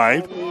this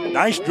drive.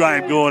 Nice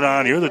drive going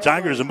on here. The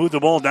Tigers have moved the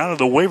ball down to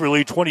the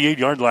Waverly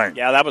 28-yard line.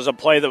 Yeah, that was a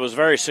play that was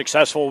very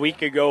successful a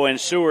week ago in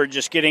Seward,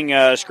 just getting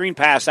a screen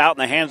pass out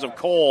in the hands of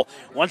Cole.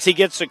 Once he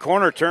gets the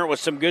corner turn with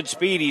some good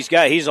speed,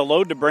 he's a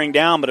load to bring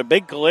down, but a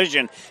big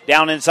collision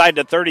down inside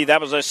the 30.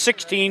 That was a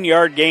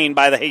 16-yard gain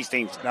by the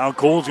Hastings. Now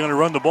Cole's going to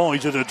run the ball.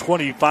 He's at the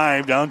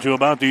 25 down to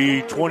about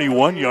the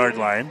 21-yard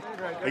line.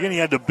 Again, he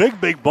had the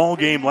big ball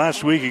game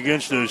last week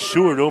against the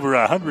Seward, over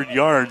 100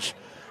 yards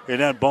in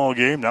that ball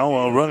game.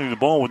 Now running the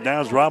ball with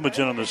Naz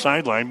Robinson on the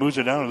sideline, moves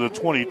it down to the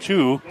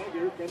 22.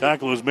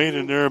 Tackle is made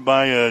in there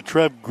by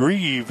Trev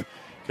Grieve,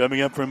 coming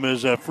up from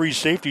his free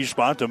safety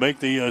spot to make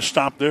the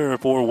stop there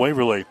for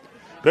Waverly.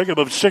 Pickup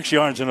of 6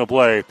 yards in the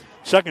play.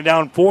 Second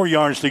down, 4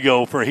 yards to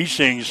go for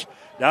Hastings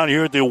down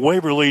here at the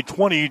Waverly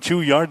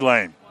 22-yard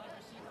line.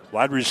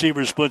 Wide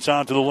receiver splits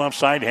out to the left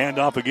side.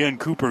 Handoff again,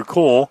 Cooper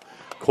Cole.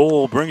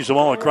 Cole brings the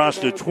ball across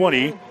the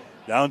 20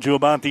 down to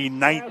about the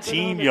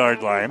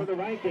 19-yard line.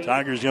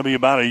 Tigers going to be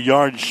about a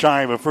yard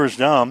shy of a first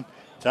down.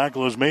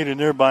 Tackle is made in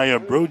there by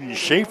Broden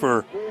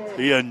Schaefer,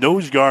 the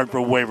nose guard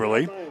for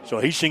Waverly. So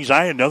Hastings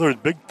High, another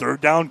big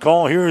third down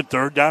call here.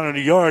 Third down and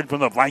a yard from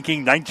the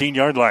Viking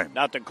 19-yard line.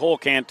 Not that Cole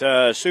can't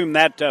assume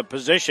that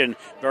position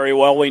very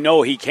well. We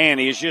know he can.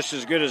 He is just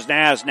as good as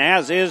Naz.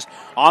 Naz is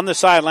on the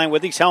sideline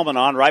with his helmet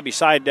on right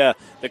beside the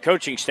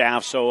coaching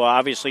staff. So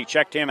obviously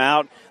checked him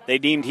out. They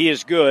deemed he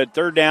is good.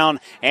 Third down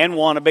and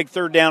 1. A big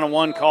third down and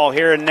 1 call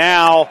here. And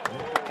now,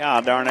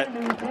 God darn it.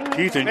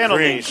 Keith and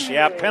penalties. Krings.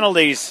 Yeah,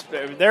 penalties.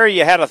 There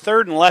you had a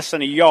third and less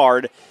than a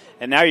yard.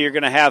 And now you're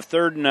going to have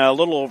third and a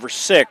little over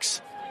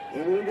 6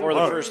 for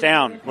the first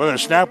down. Well, the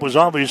snap was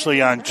obviously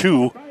on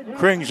 2.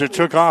 Krings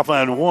took off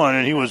on 1,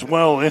 and he was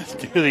well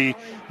into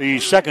the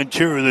second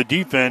tier of the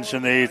defense,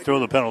 and they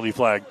throw the penalty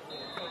flag.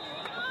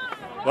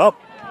 Well,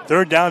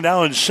 Third down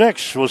now and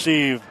 6. We'll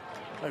see.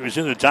 Like we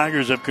said, the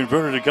Tigers have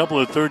converted a couple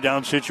of third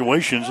down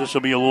situations. This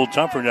will be a little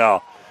tougher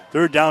now.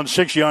 Third down,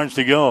 6 yards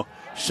to go.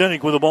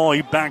 Sinek with the ball.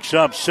 He backs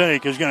up.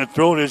 Sinek is going to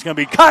throw it. It's going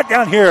to be caught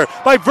down here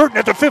by Burton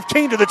at the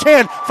 15 to the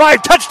 10.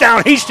 5,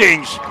 touchdown,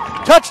 Hastings.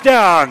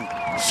 Touchdown.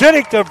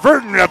 Sinek to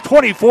Burton at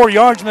 24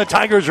 yards, and the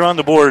Tigers are on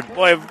the board.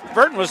 Boy,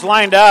 Burton was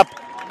lined up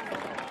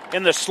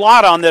in the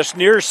slot on this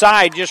near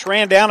side, just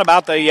ran down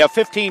about the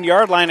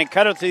 15-yard line and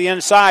cut it to the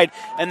inside.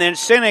 And then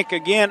Sinek,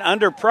 again,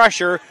 under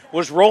pressure,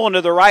 was rolling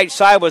to the right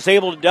side, was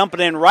able to dump it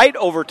in right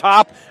over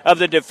top of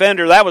the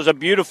defender. That was a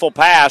beautiful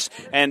pass.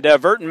 And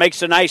Burton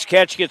makes a nice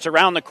catch, gets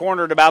around the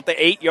corner at about the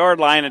 8-yard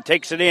line and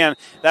takes it in.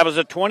 That was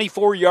a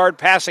 24-yard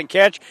passing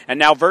catch, and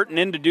now Burton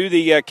in to do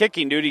the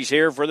kicking duties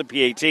here for the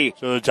PAT.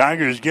 So the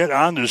Tigers get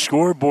on the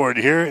scoreboard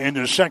here in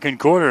the second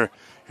quarter.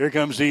 Here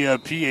comes the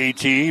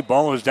PAT.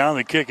 Ball is down,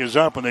 the kick is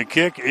up, and the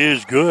kick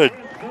is good.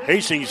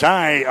 Hastings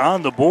High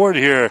on the board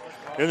here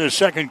in the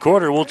second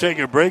quarter. We'll take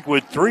a break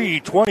with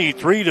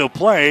 3:23 to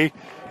play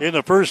in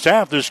the first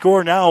half. The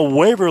score now,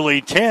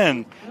 Waverly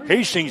 10,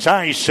 Hastings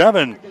High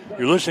 7.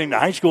 You're listening to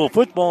high school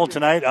football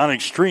tonight on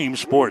Extreme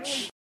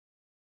Sports.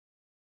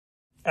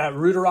 At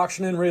Reuter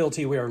Auction and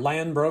Realty, we are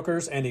land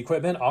brokers and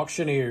equipment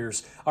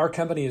auctioneers. Our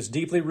company is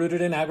deeply rooted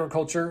in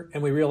agriculture,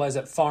 and we realize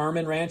that farm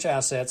and ranch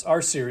assets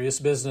are serious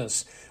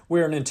business. We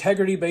are an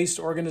integrity-based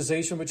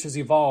organization which has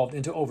evolved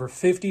into over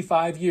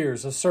 55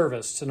 years of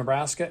service to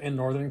Nebraska and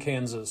northern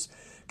Kansas.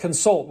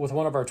 Consult with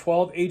one of our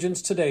 12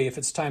 agents today if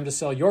it's time to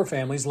sell your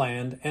family's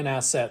land and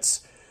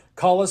assets.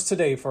 Call us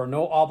today for a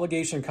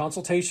no-obligation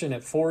consultation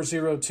at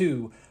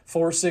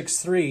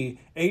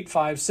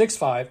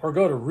 402-463-8565 or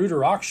go to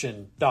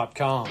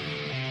reuterauction.com.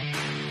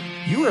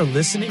 You are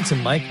listening to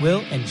Mike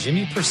Will and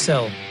Jimmy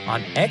Purcell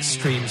on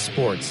Extreme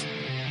Sports.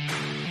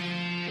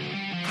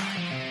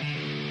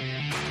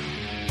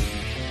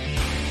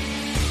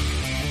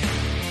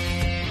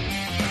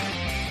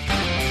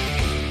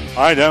 All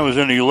right, that was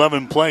an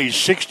 11-play,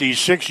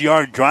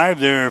 66-yard drive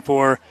there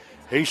for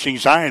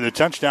Hastings High. The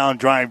touchdown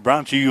drive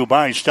brought to you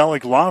by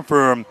Stellick Law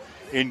Firm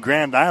in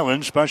Grand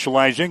Island,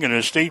 specializing in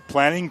estate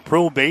planning,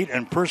 probate,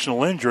 and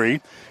personal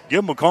injury.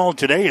 Give them a call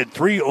today at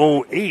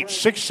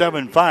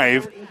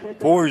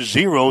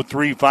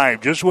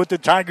 308-675-4035. Just what the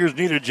Tigers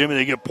needed, Jimmy.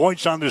 They get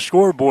points on the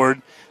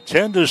scoreboard.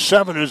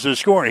 10-7 is the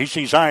score.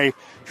 Hastings High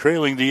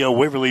trailing the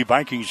Waverly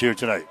Vikings here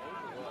tonight.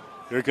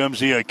 Here comes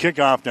the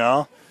kickoff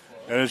now.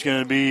 And it's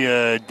going to be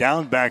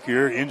down back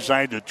here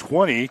inside the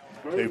 20.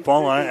 They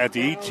fall on it at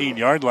the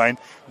 18-yard line.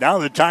 Now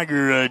the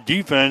Tiger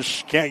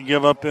defense can't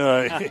give up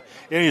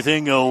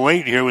anything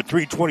late here with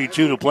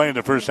 3:22 to play in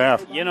the first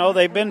half. You know,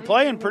 they've been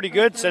playing pretty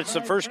good since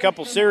the first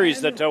couple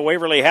series that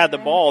Waverly had the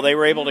ball. They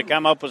were able to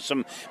come up with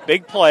some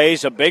big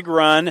plays, a big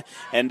run,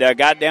 and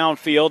got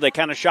downfield. They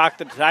kind of shocked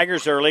the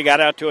Tigers early, got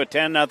out to a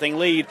 10-0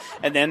 lead,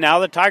 and then now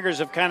the Tigers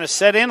have kind of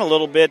set in a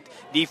little bit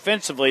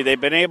defensively.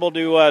 They've been able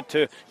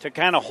to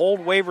kind of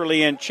hold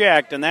Waverly in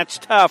check, and that's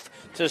tough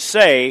to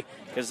say,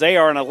 because they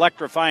are an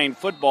electrifying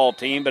football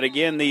team. But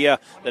again, the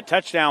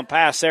touchdown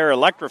pass there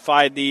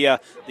electrified the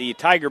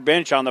Tiger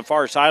bench on the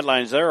far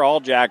sidelines. They're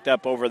all jacked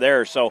up over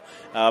there. So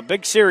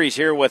big series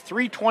here with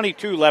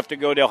 3:22 left to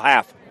go till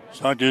half.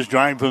 So just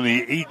drive from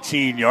the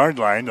 18-yard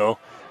line. They'll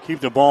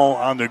keep the ball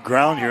on the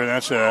ground here.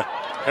 That's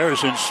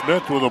Harrison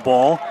Smith with the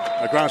ball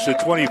across the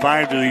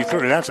 25 to the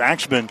 30. That's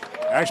Axman.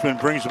 Axman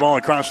brings the ball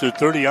across the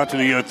 30 out to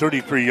the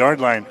 33-yard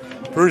line.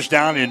 First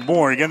down and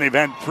more. Again, they've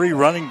had three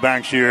running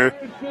backs here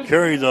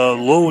carry the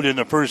load in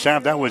the first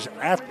half. That was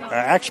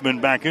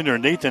Axman back in there.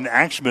 Nathan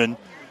Axman,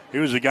 he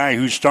was the guy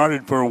who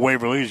started for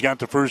Waverly. He's got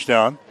the first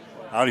down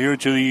out here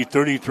to the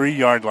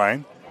 33-yard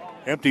line.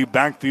 Empty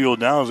backfield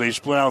now as they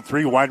split out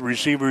three wide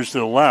receivers to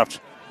the left.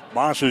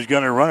 Moss is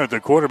going to run at the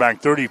quarterback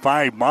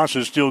 35. Moss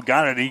has still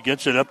got it. He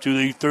gets it up to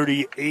the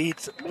 38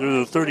 to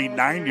the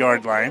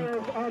 39-yard line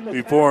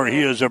before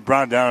he is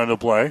brought down in the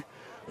play.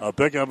 A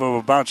pickup of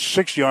about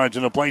 6 yards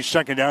in the play.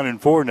 Second down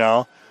and 4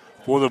 now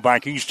for the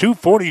Vikings.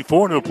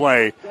 2:44 to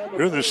play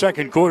here in the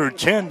second quarter.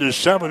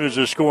 10-7 is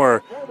the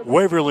score.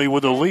 Waverly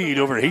with a lead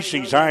over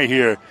Hastings High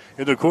here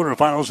in the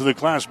quarterfinals of the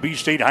Class B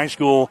State High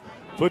School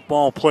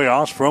football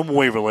playoffs from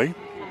Waverly.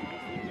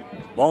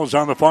 Ball's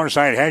on the far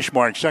side hash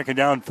mark. Second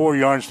down, 4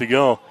 yards to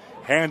go.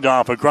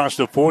 Handoff across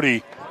the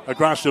 40,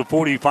 across the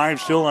 45,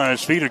 still on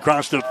his feet,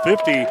 across the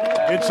 50,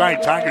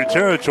 inside Tiger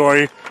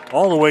territory,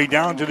 all the way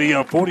down to the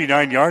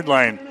 49-yard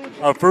line.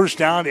 A first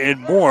down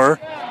and more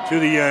to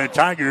the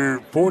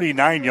Tiger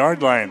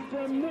 49-yard line.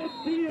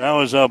 That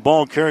was a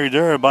ball carried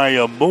there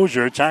by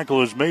Mosier. Tackle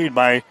was made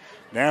by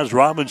Naz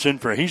Robinson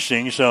for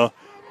Hastings. So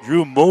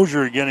Drew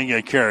Mosier getting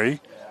a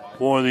carry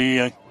for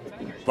the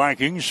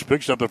Vikings.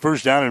 Picks up the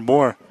first down and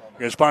more.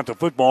 Going to spot the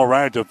football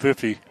right at the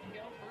 50.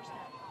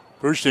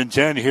 First and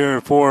 10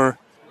 here for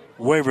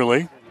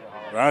Waverly.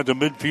 Right at the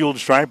midfield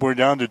stripe. We're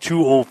down to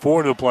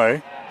 2:04 to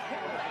play.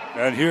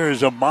 And here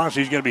is a Moss.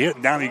 He's going to be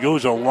hitting down. He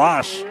goes a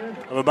loss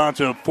of about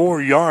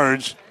 4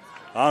 yards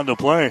on the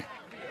play.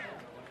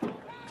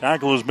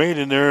 Tackle is made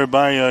in there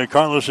by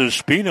Carlos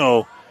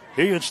Espino.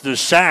 He gets the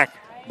sack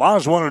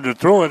Moss wanted to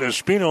throw it.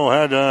 Espino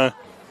had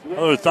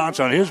other thoughts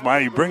on his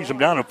mind. He brings him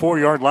down a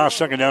 4-yard loss,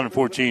 second down and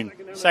 14.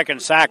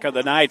 Second sack of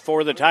the night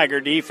for the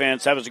Tiger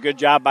defense. That was a good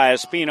job by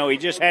Espino. He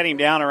just had him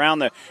down around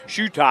the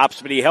shoe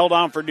tops, but he held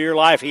on for dear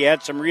life. He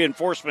had some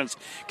reinforcements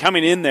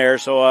coming in there,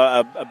 so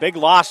a big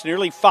loss,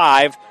 nearly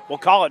 5. We'll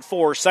call it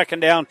 4. Second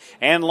down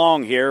and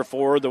long here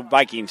for the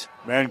Vikings.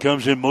 Man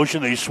comes in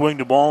motion. They swing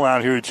the ball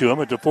out here to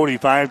him at the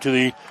 45 to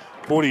the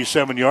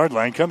 47-yard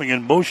line. Coming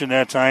in motion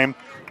that time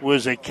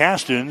was a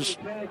Castins.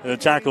 The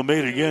tackle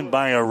made again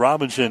by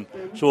Robinson.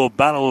 So a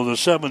battle of the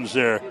sevens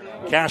there.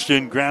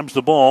 Caston grabs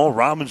the ball.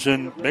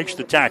 Robinson makes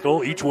the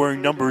tackle, each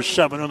wearing number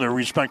 7 on their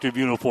respective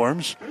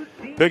uniforms.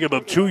 Pick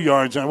up 2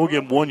 yards, and we'll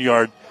give him 1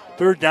 yard.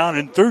 Third down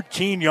and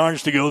 13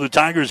 yards to go. The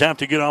Tigers have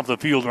to get off the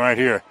field right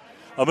here.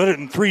 1 minute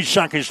and 3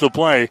 seconds to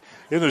play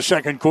in the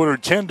second quarter.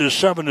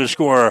 10-7 to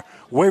score.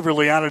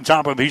 Waverly out on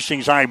top of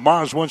Hastings High.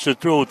 Moss wants to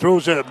throw.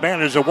 Throws it.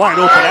 Man, is a wide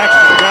open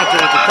action. Grabs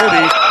it at the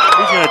 30.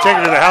 He's going to take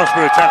it to the house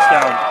for a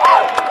touchdown.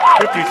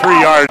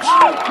 53 yards.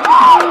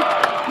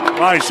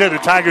 Well, I said the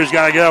Tigers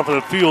got to get off of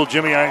the field,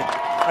 Jimmy.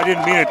 I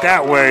didn't mean it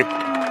that way.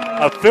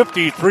 A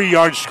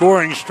 53-yard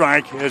scoring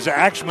strike as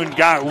Axman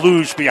got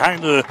loose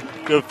behind the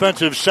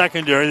defensive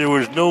secondary. There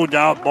was no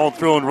doubt, ball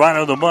thrown right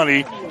on the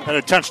money. And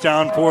a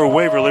touchdown for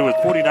Waverly with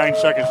 49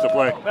 seconds to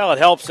play. Well, it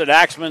helps that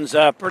Axman's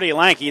pretty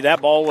lanky.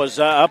 That ball was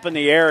up in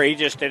the air. He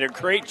just did a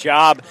great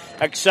job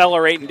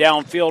accelerating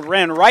downfield.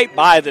 Ran right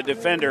by the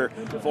defender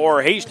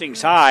for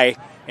Hastings High.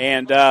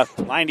 And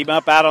lined him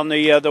up out on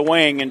the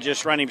wing and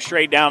just run him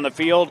straight down the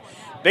field.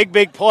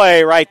 Big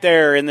play right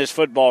there in this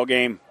football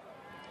game.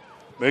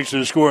 Makes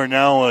the score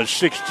now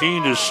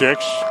 16-6.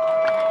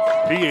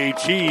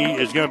 PAT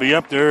is going to be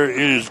up there. It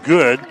is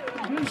good.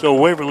 So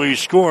Waverly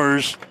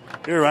scores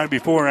here right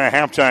before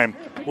halftime.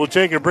 We'll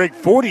take a break.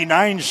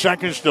 49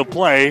 seconds to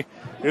play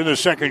in the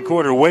second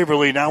quarter.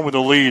 Waverly now with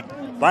the lead.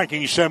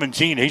 Vikings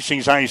 17,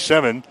 Hastings High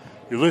 7.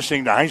 You're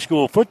listening to high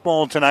school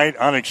football tonight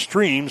on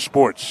Extreme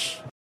Sports.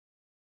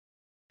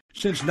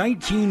 Since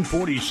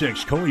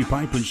 1946, Cully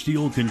Pipe and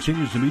Steel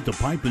continues to meet the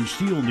pipe and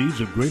steel needs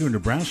of Greater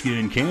Nebraska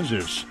and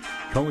Kansas.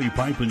 Cully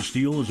Pipe and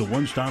Steel is a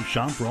one-stop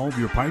shop for all of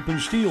your pipe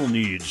and steel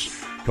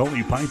needs.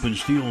 Cully Pipe and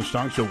Steel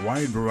stocks a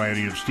wide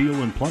variety of steel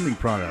and plumbing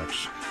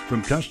products.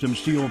 From custom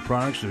steel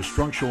products to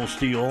structural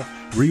steel,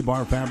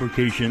 rebar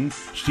fabrication,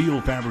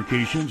 steel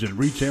fabrications, and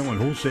retail and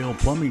wholesale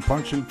plumbing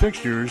parts and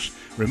fixtures,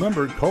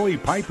 remember Cully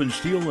Pipe and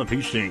Steel of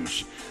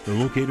Hastings. They're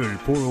located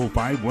at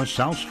 405 West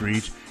South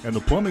Street and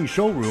the plumbing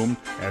showroom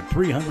at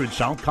 300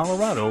 South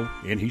Colorado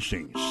in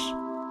Hastings.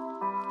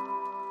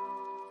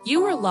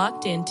 You are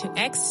locked into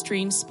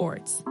Extreme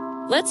Sports.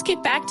 Let's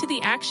get back to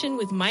the action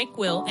with Mike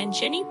Will and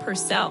Jenny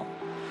Purcell.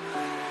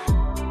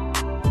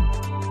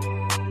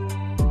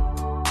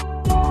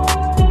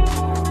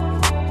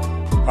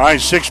 All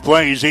right, 6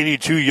 plays,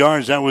 82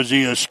 yards. That was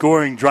the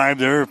scoring drive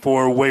there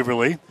for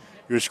Waverly.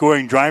 Your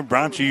scoring drive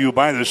brought to you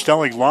by the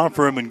Stellig Law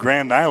Firm in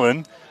Grand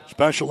Island,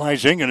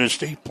 specializing in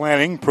estate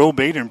planning,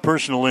 probate, and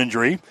personal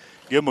injury.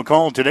 Give them a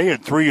call today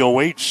at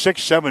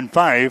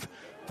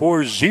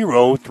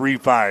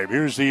 308-675-4035.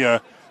 Here's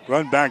the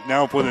run back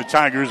now for the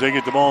Tigers. They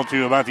get the ball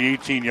to about the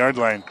 18-yard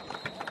line.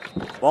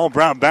 Ball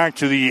brought back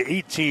to the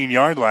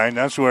 18-yard line.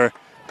 That's where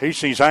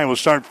Hastings High will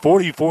start.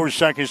 44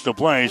 seconds to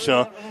play.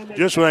 So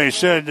just what I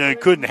said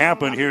couldn't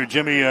happen here,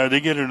 Jimmy. They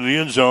get into the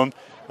end zone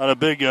on a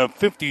big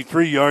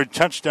 53-yard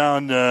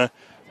touchdown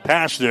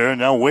pass there.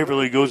 Now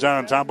Waverly goes out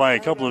on top by a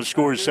couple of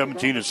scores,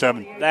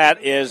 17-7.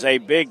 That is a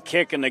big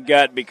kick in the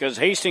gut because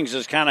Hastings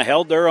has kind of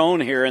held their own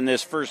here in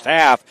this first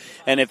half.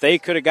 And if they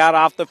could have got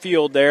off the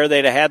field there,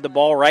 they'd have had the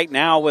ball right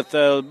now with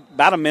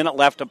about a minute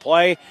left to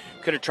play.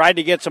 Could have tried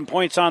to get some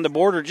points on the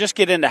board or just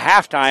get into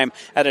halftime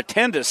at a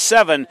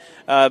 10-7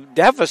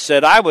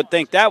 deficit. I would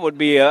think that would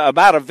be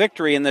about a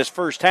victory in this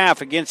first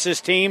half against this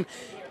team.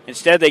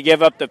 Instead, they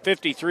give up the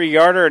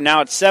 53-yarder, and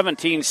now it's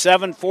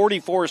 17-7,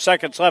 44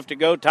 seconds left to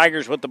go.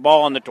 Tigers with the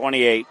ball on the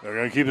 28. They're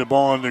going to keep the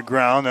ball on the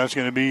ground. That's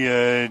going to be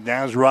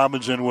Naz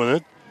Robinson with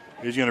it.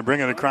 He's going to bring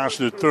it across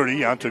the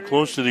 30 out to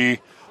close to the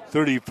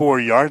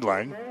 34-yard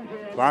line.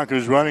 Clock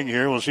is running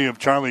here. We'll see if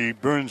Charlie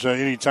burns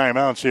any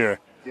timeouts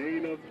here.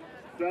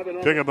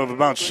 Pickup of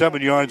about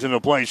 7 yards in the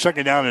play.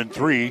 Second down and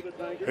 3.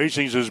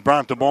 Hastings has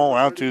brought the ball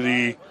out to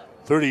the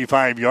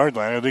 35-yard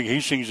line. I think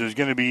Hastings is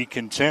going to be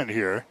content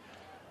here.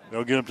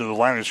 They'll get up to the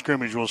line of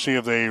scrimmage. We'll see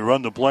if they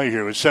run the play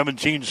here with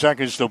 17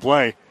 seconds to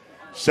play.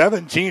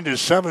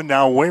 17-7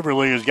 now.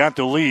 Waverly has got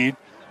the lead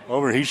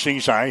over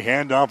Hastings High.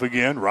 Handoff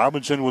again.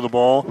 Robinson with the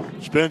ball.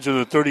 Spins to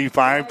the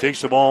 35.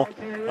 Takes the ball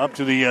up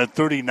to the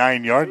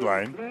 39-yard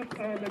line.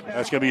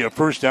 That's going to be a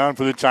first down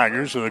for the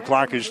Tigers. So the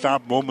clock is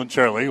stopped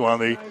momentarily while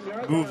they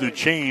move the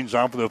chains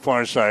off of the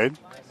far side.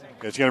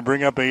 It's going to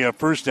bring up a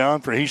first down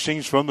for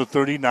Hastings from the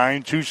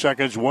 39. 2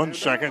 seconds, 1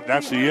 second.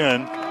 That's the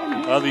end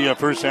of the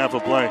first half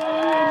of play.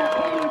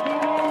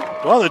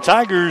 Well, the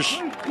Tigers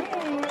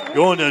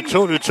going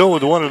toe-to-toe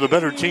with one of the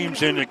better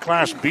teams in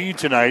Class B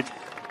tonight.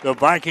 The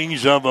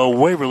Vikings of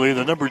Waverly,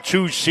 the number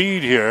 2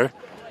 seed here.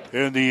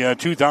 in the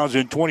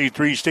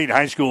 2023 State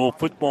High School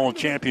Football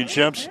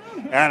Championships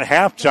at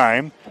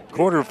halftime.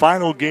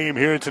 Quarterfinal game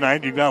here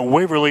tonight. You've got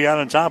Waverly out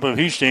on top of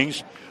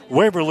Hastings.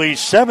 Waverly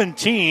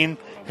 17,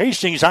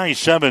 Hastings High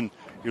 7.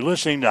 You're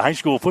listening to high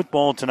school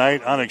football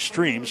tonight on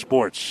Extreme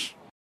Sports.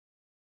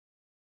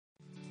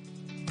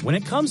 When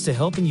it comes to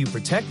helping you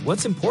protect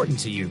what's important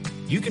to you,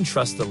 you can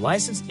trust the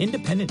licensed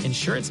independent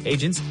insurance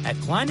agents at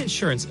Klein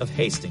Insurance of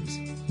Hastings.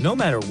 No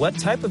matter what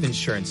type of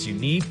insurance you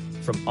need,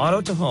 from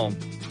auto to home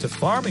to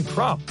farm and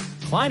crop,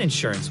 Klein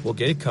Insurance will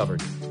get it covered.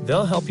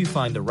 They'll help you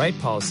find the right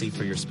policy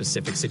for your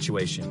specific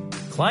situation.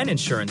 Klein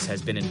Insurance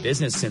has been in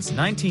business since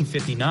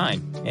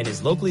 1959 and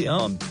is locally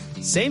owned.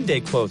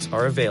 Same-day quotes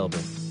are available.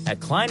 At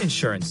Klein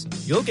Insurance,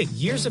 you'll get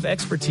years of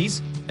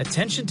expertise,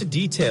 attention to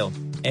detail,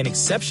 and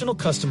exceptional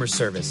customer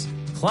service.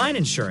 Klein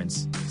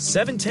Insurance,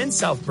 710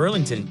 South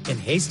Burlington in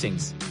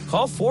Hastings.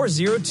 Call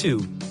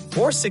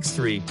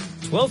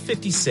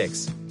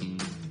 402-463-1256.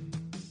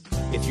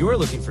 If you are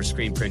looking for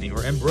screen printing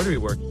or embroidery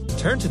work,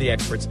 turn to the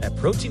experts at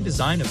Protein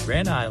Design of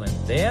Grand Island.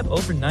 They have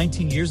over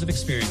 19 years of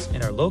experience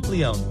and are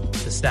locally owned.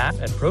 The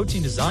staff at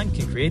Protein Design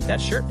can create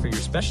that shirt for your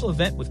special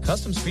event with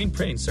custom screen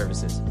printing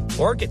services.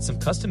 Or get some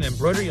custom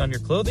embroidery on your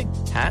clothing,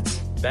 hats,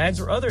 bags,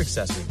 or other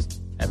accessories.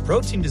 At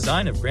Protein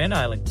Design of Grand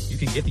Island, you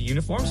can get the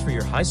uniforms for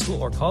your high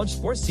school or college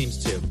sports teams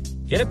too.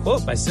 Get a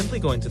quote by simply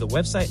going to the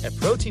website at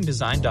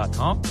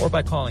proteindesign.com or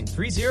by calling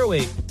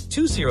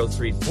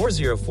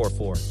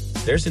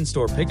 308-203-4044. There's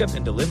in-store pickup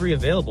and delivery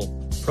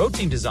available.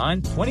 Protein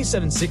Design,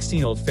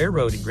 2716 Old Fair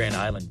Road in Grand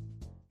Island.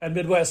 At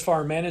Midwest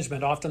Farm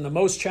Management, often the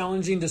most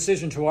challenging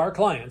decision to our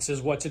clients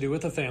is what to do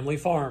with a family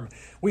farm.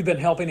 We've been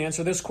helping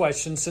answer this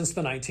question since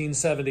the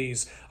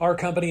 1970s. Our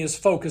company is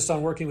focused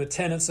on working with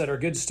tenants that are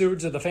good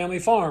stewards of the family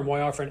farm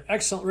while offering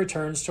excellent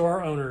returns to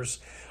our owners.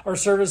 Our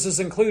services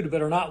include,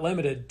 but are not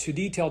limited to,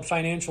 detailed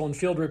financial and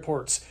field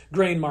reports,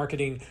 grain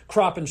marketing,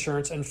 crop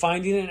insurance, and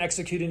finding and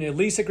executing a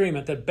lease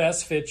agreement that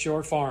best fits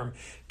your farm.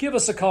 Give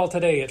us a call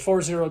today at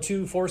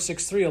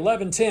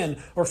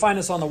 402-463-1110 or find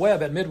us on the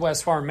web at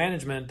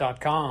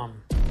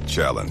MidwestFarmManagement.com.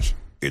 Challenge.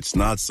 It's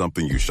not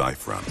something you shy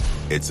from.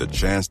 It's a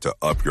chance to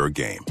up your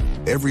game.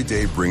 Every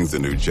day brings a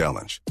new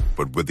challenge.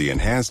 But with the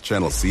enhanced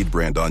Channel Seed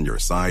brand on your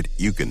side,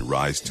 you can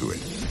rise to it.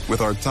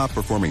 With our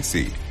top-performing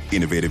seed,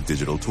 innovative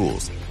digital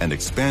tools, and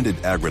expanded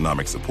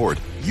agronomic support,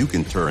 you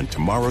can turn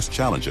tomorrow's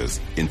challenges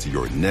into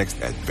your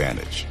next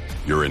advantage.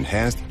 Your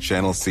enhanced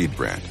Channel Seed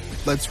brand.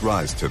 Let's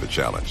rise to the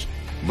challenge.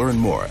 Learn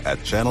more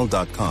at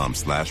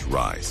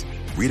channel.com/rise.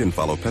 Read and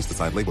follow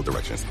pesticide label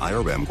directions,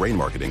 IRM, grain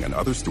marketing, and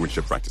other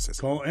stewardship practices.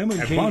 Call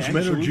M&K Boston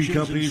Energy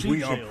Companies.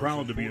 We are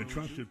proud to be a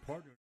trusted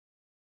partner.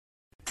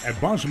 At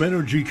Boston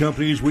Energy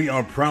Companies, we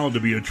are proud to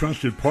be a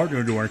trusted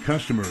partner to our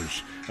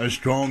customers, a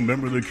strong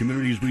member of the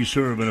communities we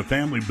serve, and a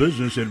family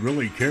business that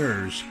really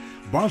cares.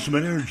 Boston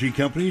Energy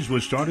Companies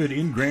was started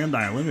in Grand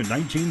Island in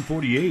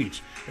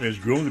 1948 and has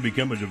grown to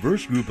become a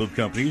diverse group of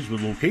companies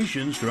with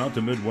locations throughout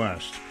the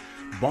Midwest.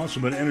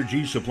 Boston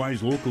Energy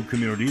supplies local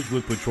communities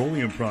with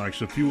petroleum products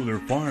to fuel their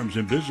farms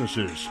and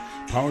businesses,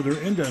 power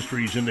their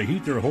industries, and to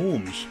heat their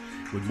homes.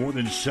 With more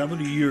than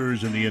 70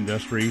 years in the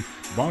industry,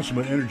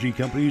 Boston Energy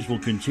Companies will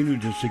continue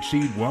to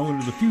succeed well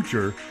into the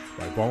future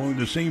by following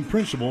the same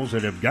principles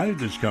that have guided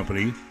this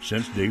company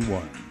since day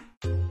one.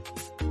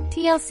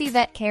 TLC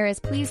Vet Care is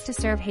pleased to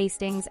serve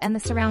Hastings and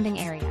the surrounding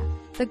area.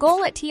 The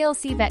goal at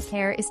TLC Vet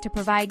Care is to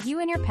provide you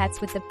and your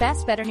pets with the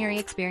best veterinary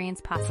experience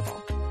possible.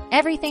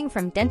 Everything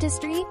from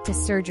dentistry to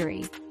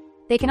surgery.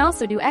 They can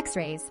also do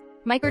x-rays,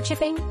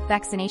 microchipping,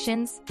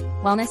 vaccinations,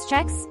 wellness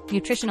checks,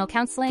 nutritional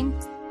counseling,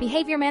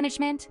 behavior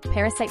management,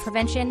 parasite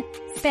prevention,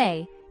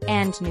 spay,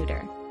 and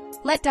neuter.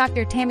 Let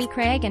Dr. Tammy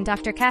Craig and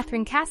Dr.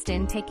 Catherine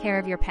Caston take care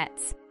of your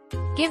pets.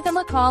 Give them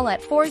a call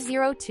at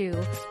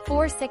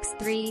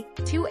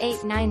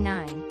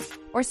 402-463-2899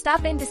 or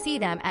stop in to see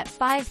them at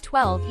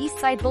 512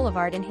 Eastside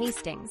Boulevard in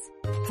Hastings.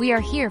 We are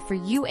here for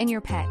you and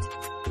your pet.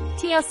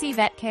 TLC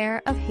Vet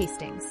Care of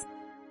Hastings.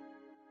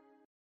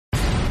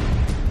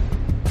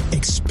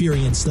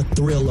 Experience the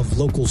thrill of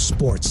local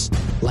sports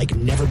like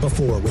never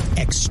before with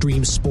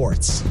Extreme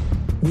Sports.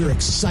 We're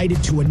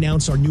excited to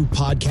announce our new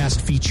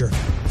podcast feature,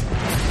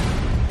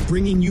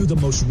 bringing you the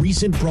most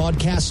recent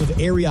broadcasts of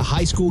area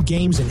high school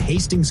games and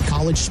Hastings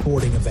college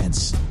sporting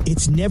events.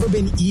 It's never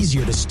been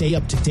easier to stay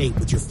up to date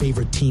with your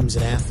favorite teams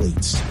and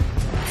athletes.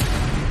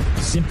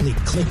 Simply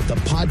click the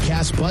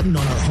podcast button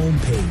on our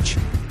homepage,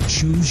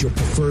 choose your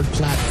preferred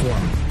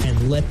platform,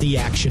 and let the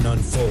action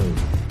unfold.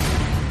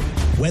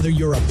 Whether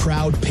you're a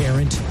proud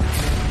parent,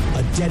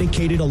 a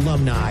dedicated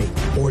alumni,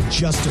 or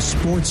just a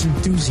sports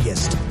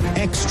enthusiast,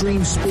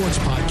 Extreme Sports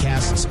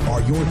Podcasts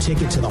are your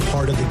ticket to the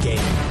heart of the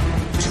game.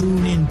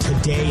 Tune in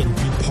today and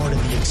be part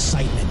of the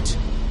excitement.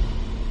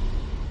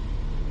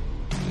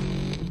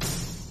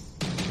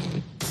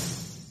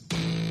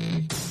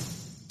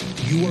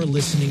 You are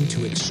listening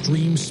to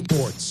Extreme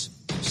Sports,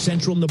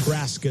 Central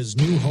Nebraska's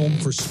new home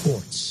for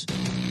sports.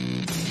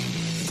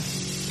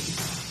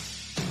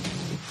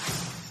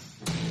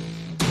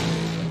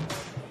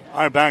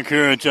 All right, back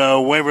here at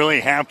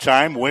Waverly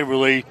halftime.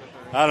 Waverly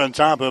out on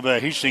top of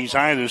Hastings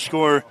High. The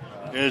score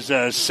is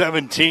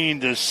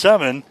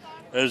 17-7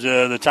 as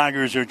the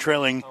Tigers are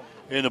trailing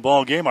in the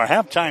ball game. Our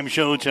halftime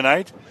show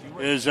tonight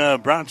is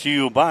brought to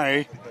you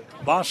by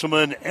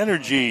Bosselman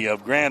Energy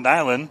of Grand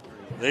Island.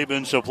 They've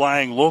been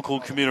supplying local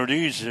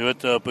communities with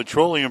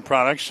petroleum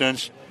products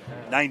since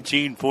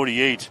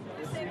 1948.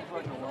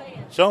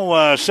 So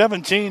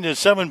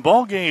 17-7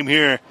 ball game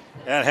here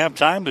at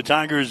halftime. The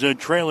Tigers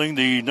trailing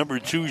the number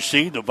 2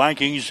 seed, the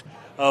Vikings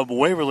of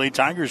Waverly.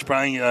 Tigers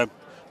playing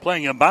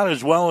about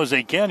as well as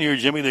they can here,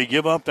 Jimmy. They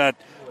give up that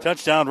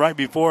touchdown right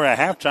before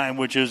halftime,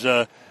 which is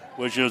a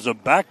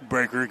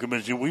backbreaker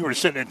because we were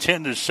sitting at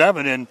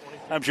 10-7, and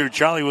I'm sure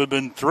Charlie would have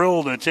been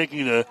thrilled at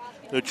taking the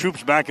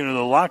troops back into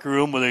the locker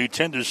room with a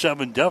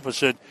 10-7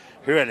 deficit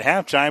here at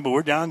halftime, but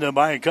we're down to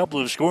by a couple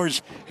of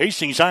scores.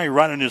 Hastings High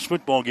running this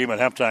football game at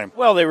halftime.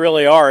 Well, they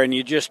really are, and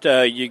you just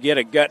you get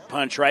a gut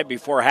punch right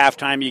before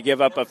halftime. You give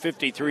up a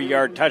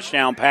 53-yard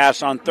touchdown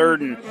pass on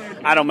third and,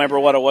 I don't remember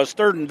what it was,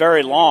 third and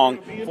very long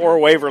for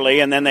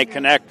Waverly, and then they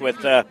connect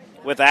with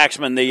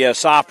Axman, the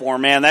sophomore.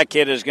 Man, that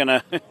kid is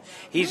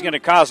he's gonna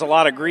cause a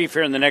lot of grief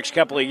here in the next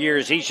couple of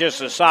years. He's just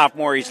a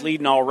sophomore. He's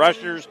leading all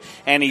rushers,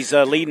 and he's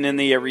leading in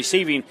the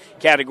receiving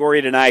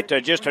category tonight.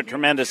 Just a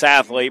tremendous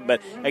athlete.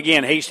 But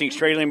again, Hastings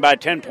trailing by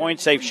 10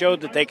 points. They've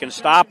showed that they can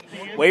stop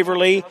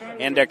Waverly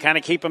and kind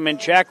of keep them in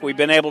check. We've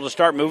been able to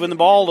start moving the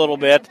ball a little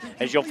bit,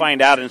 as you'll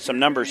find out in some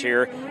numbers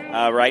here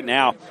right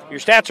now. Your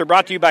stats are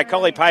brought to you by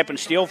Cully Pipe and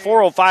Steel,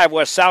 405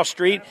 West South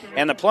Street,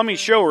 and the Plumbing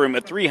Showroom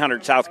at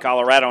 300 South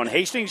Colorado in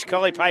Hastings.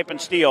 Cully Pipe and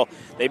Steel.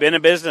 They've been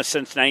in business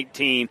since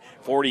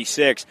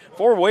 1946.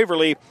 For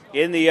Waverly,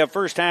 in the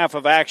first half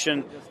of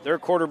action, their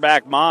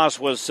quarterback, Moss,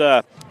 was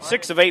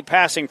 6 of 8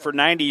 passing for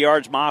 90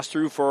 yards. Moss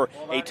threw for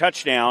a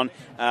touchdown.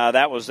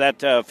 That was that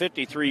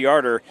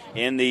 53-yarder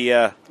in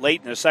the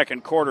late in the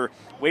second quarter.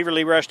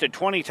 Waverly rushed it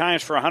 20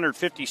 times for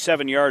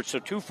 157 yards, so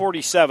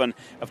 247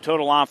 of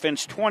total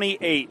offense,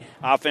 28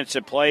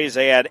 offensive plays.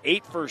 They had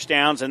 8 first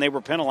downs, and they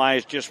were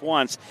penalized just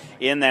once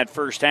in that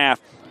first half.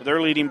 Their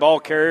leading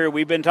ball carrier,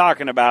 we've been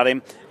talking about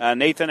him,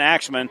 Nathan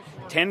Axman,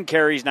 10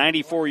 carries,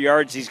 94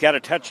 yards. He's got a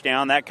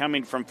touchdown, that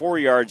coming from 4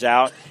 yards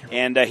out.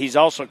 And he's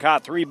also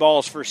caught 3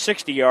 balls for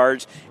 60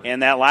 yards,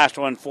 and that last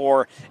one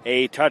for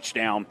a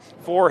touchdown.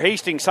 For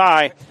Hastings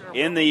High,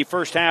 in the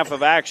first half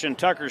of action,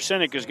 Tucker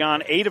Sinek has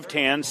gone 8 of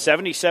 10,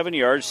 77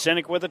 yards.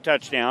 Sinek with a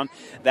touchdown.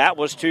 That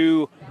was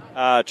to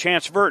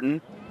Chance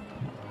Burton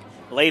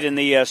late in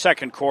the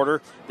second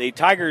quarter. The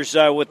Tigers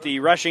with the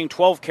rushing,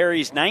 12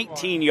 carries,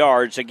 19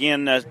 yards.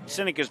 Again,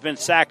 Sinek has been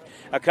sacked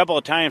a couple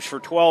of times for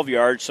 12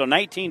 yards, so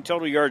 19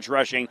 total yards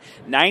rushing,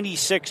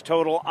 96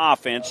 total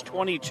offense,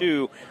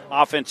 22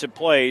 offensive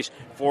plays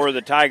for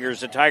the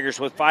Tigers. The Tigers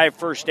with 5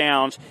 first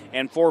downs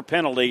and 4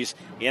 penalties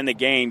in the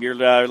game.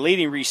 Your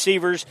leading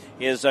receivers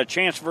is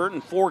Chance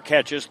Burton, 4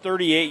 catches,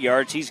 38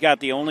 yards. He's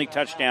got the only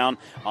touchdown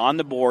on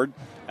the board.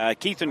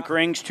 Keithan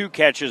Krings, 2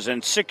 catches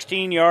and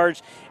 16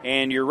 yards.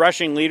 And your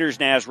rushing leaders,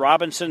 Naz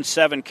Robinson,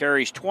 7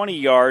 carries, 20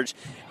 yards.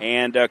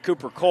 And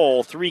Cooper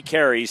Cole, 3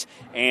 carries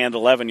and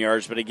 11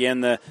 yards. But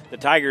again, the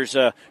Tigers'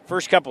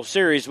 first couple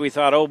series, we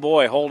thought, oh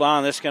boy, hold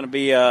on, this is going to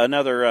be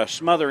another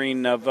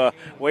smothering of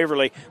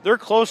Waverly. Their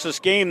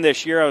closest game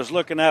this year, I was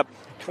looking up,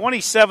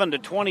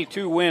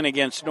 27-22 win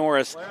against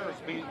Norris.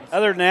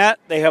 Other than that,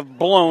 they have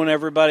blown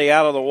everybody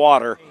out of the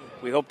water.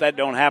 We hope that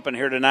don't happen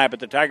here tonight,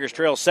 but the Tigers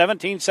trail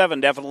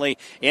 17-7 definitely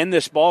in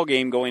this ball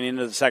game going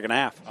into the second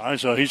half. All right,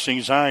 so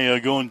Hastings High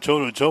going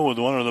toe-to-toe with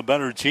one of the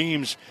better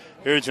teams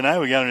here tonight.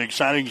 We got an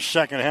exciting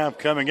second half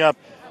coming up.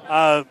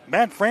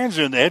 Matt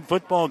Franzen, the head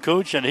football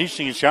coach at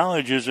Hastings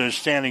College, is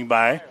standing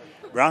by.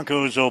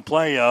 Broncos will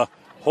play a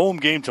home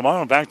game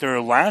tomorrow. In fact,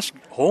 their last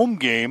home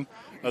game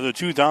of the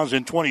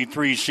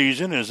 2023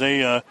 season as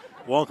they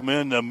welcome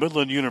in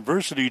Midland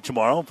University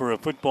tomorrow for a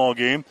football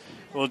game.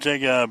 We'll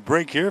take a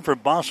break here for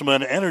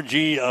Bosselman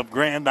Energy of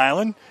Grand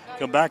Island.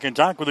 Come back and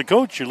talk with the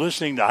coach. You're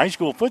listening to high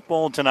school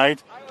football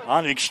tonight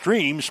on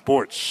Extreme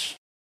Sports.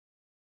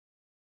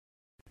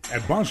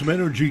 At Bosselman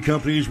Energy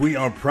Companies, we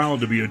are proud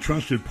to be a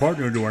trusted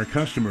partner to our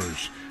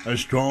customers, a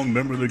strong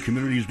member of the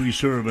communities we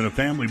serve, and a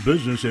family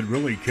business that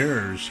really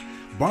cares.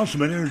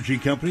 Bosselman Energy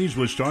Companies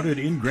was started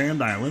in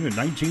Grand Island in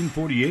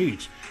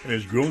 1948 and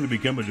has grown to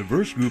become a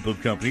diverse group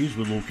of companies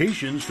with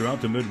locations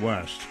throughout the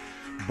Midwest.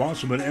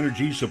 Bosselman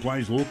Energy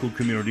supplies local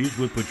communities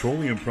with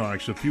petroleum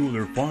products to fuel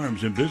their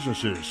farms and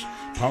businesses,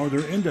 power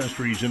their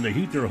industries, and to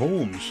heat their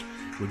homes.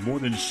 With more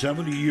than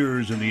 70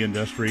 years in the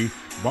industry,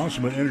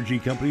 Bosselman Energy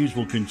Companies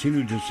will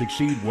continue to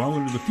succeed well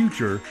into the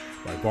future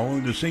by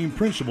following the same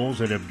principles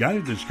that have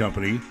guided this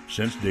company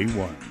since day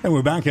one. And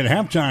we're back at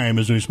halftime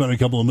as we spent a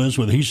couple of minutes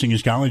with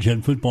Hastings College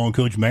head football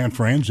coach Matt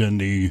Franzen.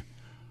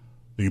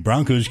 The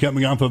Broncos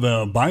coming off of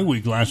a bye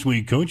week last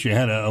week. Coach, you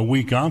had a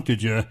week off.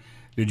 Did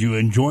you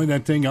enjoy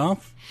that thing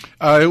off?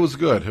 It was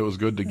good. It was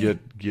good to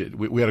get.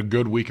 We had a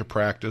good week of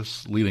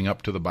practice leading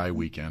up to the bye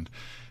weekend,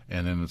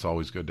 And then it's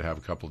always good to have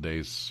a couple of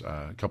days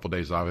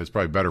off. It's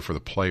probably better for the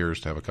players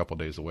to have a couple of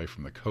days away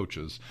from the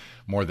coaches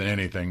more than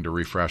anything to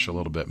refresh a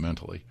little bit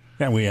mentally.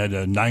 Yeah, we had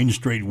 9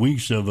 straight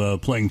weeks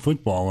of playing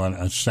football on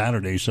a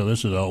Saturday, so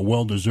this is a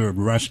well-deserved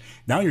rest.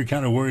 Now you're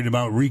kind of worried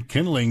about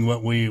rekindling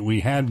what we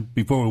had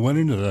before we went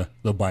into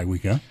the bye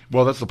week, huh?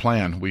 Well, that's the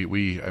plan. I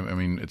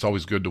mean, it's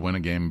always good to win a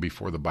game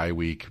before the bye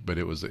week, but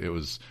it was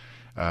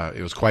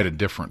quite a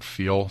different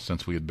feel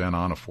since we had been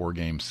on a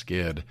 4-game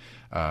skid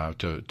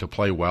to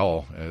play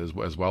well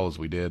as well as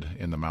we did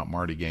in the Mount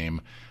Marty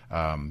game,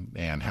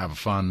 and have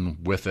fun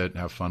with it,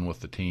 have fun with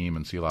the team,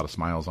 and see a lot of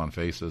smiles on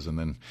faces,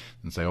 and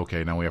say,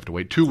 okay, now we have to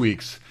wait 2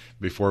 weeks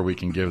before we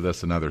can give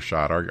this another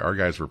shot. Our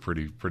guys were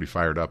pretty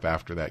fired up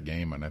after that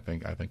game, and I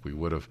think we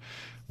would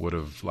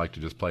have liked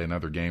to just play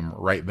another game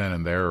right then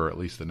and there, or at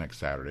least the next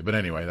Saturday. But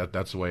anyway,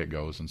 that's the way it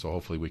goes, and so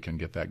hopefully we can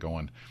get that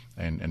going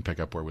and pick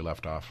up where we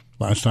left off.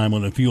 Last time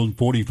on the field,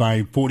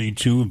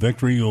 45-42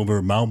 victory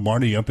over Mount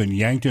Marty up in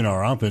Yankton.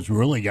 Our offense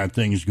really got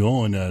things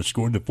going,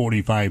 scored the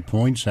 45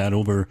 points, had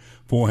over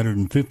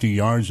 450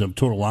 yards of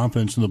total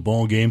offense in the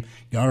ball game,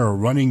 got our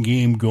running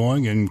game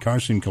going, and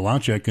Carson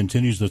Kalachek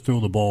continues to throw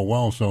the ball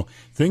well. So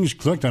things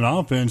clicked on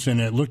offense, and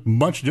it looked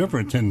much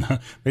different than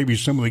maybe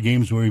some of the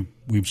games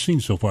we've seen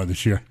so far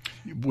this year.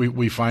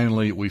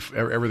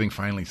 Everything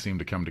finally seemed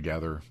to come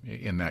together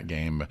in that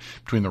game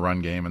between the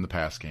run game and the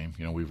pass game.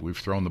 You know, we've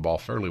thrown the ball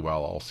fairly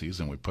well all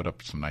season. We put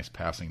up some nice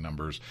passing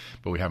numbers,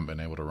 but we haven't been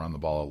able to run the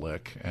ball a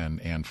lick.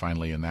 And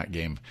finally in that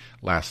game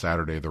last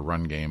Saturday, the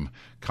run game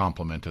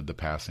complemented the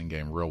passing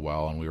game real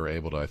well, and we were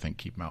able to, I think,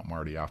 keep Mount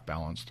Marty off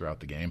balance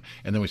throughout the game.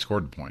 And then we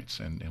scored the points,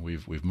 and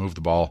we've moved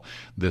the ball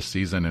this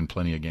season in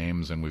plenty of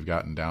games, and we've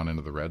gotten down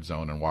into the red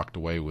zone and walked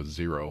away with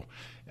 0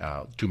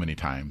 too many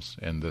times.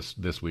 And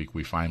this week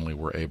we finally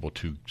were able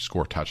to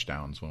score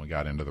touchdowns when we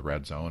got into the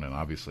red zone. And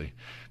obviously,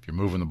 if you're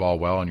moving the ball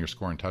well and you're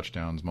scoring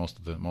touchdowns, most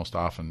of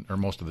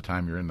the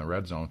time you're in the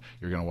red zone,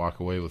 you're going to walk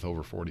away with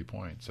over 40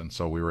 points. And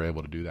so we were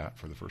able to do that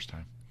for the first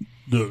time.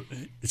 The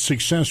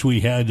success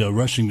we had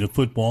rushing the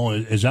football,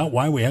 is that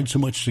why we had so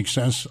much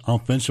success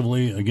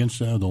offensively against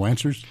the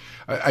Lancers?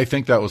 I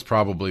think that was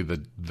probably the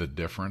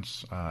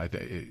difference.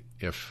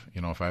 If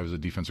I was a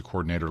defensive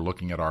coordinator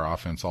looking at our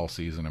offense all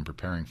season and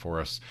preparing for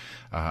us,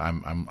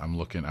 I'm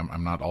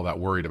not all that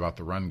worried about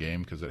the run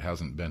game because it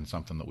hasn't been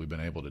something that we've been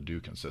able to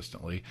do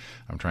consistently.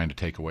 I'm trying to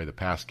take away the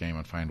pass game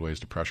and find ways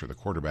to pressure the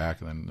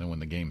quarterback. And then when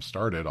the game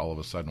started, all of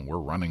a sudden we're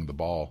running the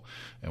ball,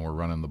 and we're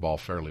running the ball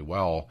fairly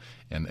well.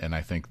 And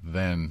I think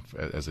then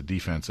as a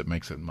defense, it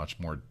makes it much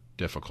more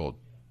difficult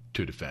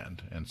to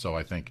defend. And so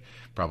I think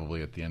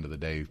probably at the end of the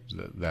day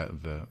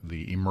that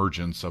the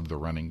emergence of the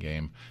running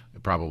game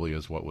probably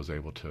is what was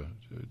able to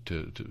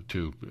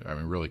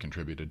really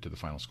contributed to the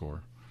final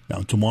score.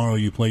 Now tomorrow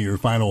you play your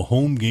final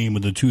home game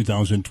of the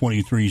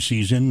 2023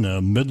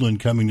 season.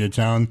 Midland coming to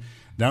town.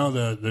 Now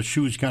the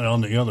shoe's kind of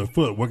on the other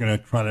foot. We're going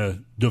to try to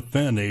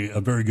defend a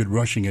very good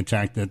rushing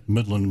attack that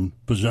Midland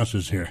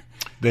possesses here.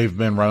 They've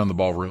been running the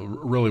ball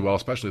really well,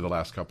 especially the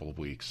last couple of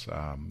weeks.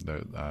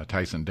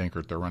 Tyson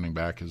Dinkert, their running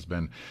back,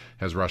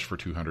 has rushed for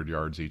 200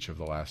 yards each of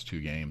the last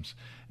 2 games,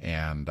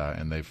 and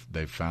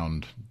they've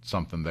found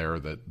something there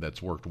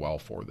that's worked well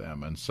for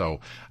them. And so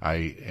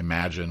I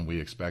imagine we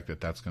expect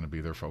that's going to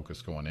be their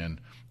focus going in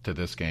to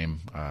this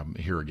game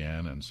here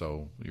again. And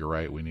so you're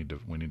right, we need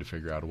to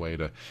figure out a way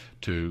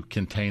to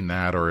contain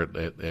that, or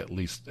at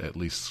least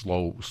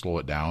slow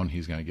it down.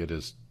 He's going to get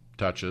his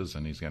touches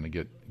and he's going to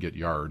get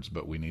yards,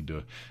 but we need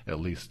to at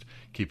least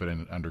keep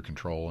it under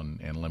control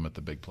and limit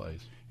the big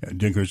plays. Yeah,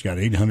 Dinker's got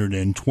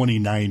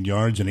 829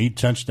 yards and 8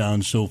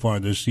 touchdowns so far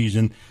this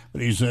season,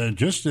 but he's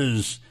just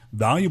as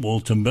valuable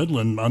to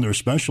Midland on their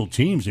special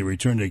teams. He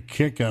returned a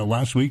kick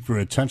last week for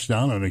a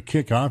touchdown on a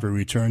kickoff. He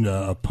returned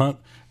a punt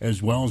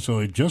as well,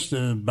 so just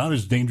about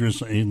as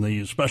dangerous in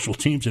the special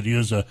teams that he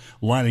is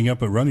lining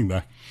up a running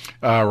back.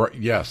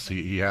 Yes,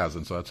 he has,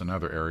 and so that's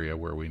another area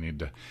where we need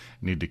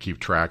to keep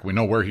track. We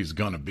know where he's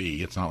going to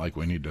be. It's not like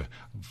we need to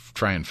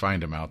try and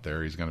find him out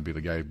there. He's going to be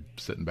the guy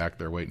sitting back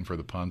there waiting for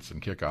the punts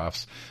and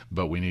kickoffs.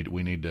 But we need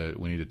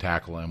to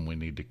tackle him. We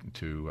need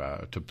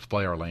to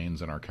play our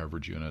lanes and our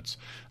coverage units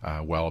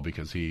well,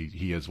 because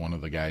he is one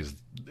of the guys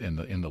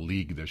in the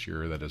league this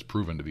year that has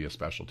proven to be a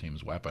special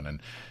teams weapon. And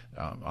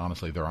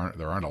honestly, there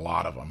aren't a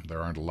lot of them. There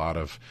aren't a lot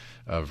of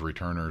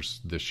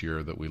returners this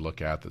year that we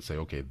look at that say,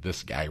 okay,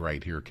 this guy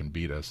right here can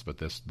beat us. But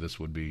this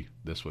would be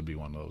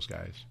one of those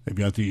guys. They've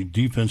got the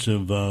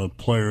defensive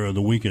player of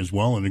the week as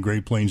well in the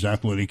Great Plains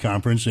Athletic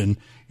Conference, and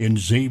in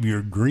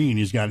Xavier Green,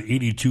 he's got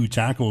 82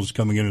 tackles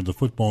coming into the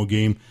football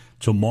game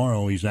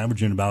tomorrow. He's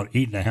averaging about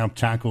 8.5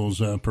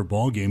 tackles per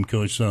ball game.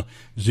 Coach,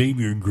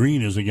 Xavier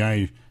Green is a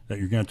guy that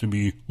you're going to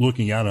be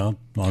looking at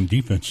on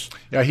defense.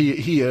 Yeah,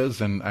 he is,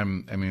 and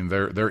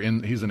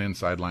he's an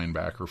inside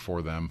linebacker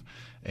for them.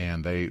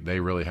 And they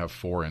really have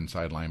 4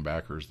 inside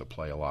linebackers that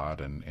play a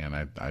lot, and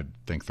I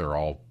think they're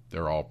all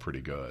they're all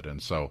pretty good.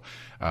 And so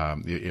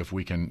if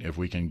we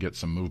can get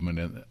some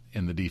movement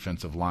in the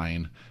defensive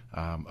line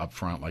up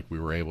front, like we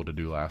were able to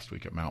do last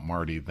week at Mount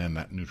Marty, then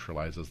that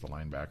neutralizes the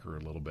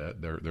linebacker a little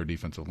bit. Their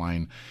defensive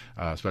line,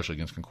 especially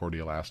against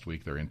Concordia last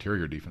week, their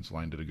interior defensive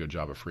line did a good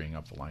job of freeing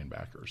up the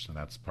linebackers, and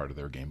that's part of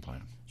their game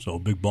plan. So a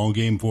big ball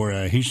game for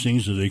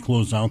Hastings as they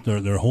close out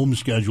their home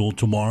schedule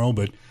tomorrow.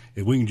 But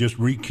if we can just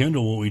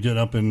rekindle what we did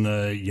up in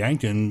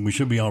Yankton, we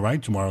should be all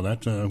right tomorrow.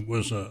 That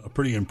was a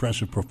pretty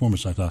impressive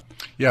performance, I thought.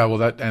 Yeah, well,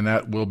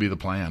 that will be the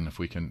plan. If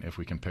we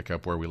can pick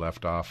up where we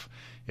left off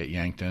at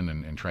Yankton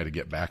and try to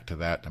get back to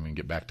that. I mean,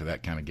 get back to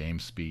that kind of game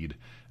speed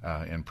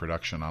in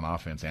production on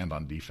offense and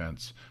on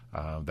defense.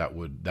 That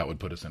would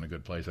put us in a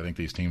good place. I think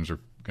these teams are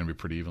going to be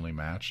pretty evenly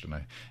matched, and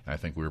I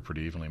think we were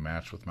pretty evenly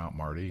matched with Mount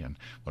Marty. And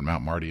when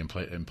Mount Marty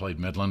played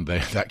Midland,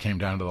 that came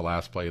down to the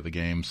last play of the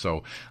game.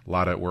 So a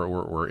lot of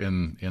we're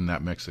in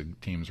that mix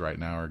of teams right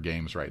now, or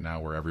games right now,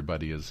 where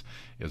everybody is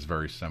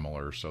very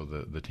similar. So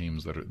the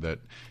teams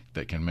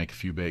that can make a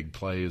few big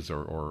plays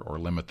or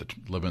limit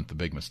the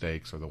big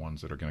mistakes are the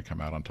ones that are going to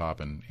come out on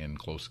top in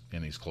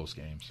these close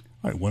games.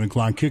 All right, 1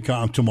 o'clock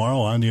kickoff tomorrow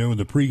on the air with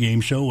the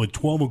pregame show at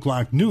 12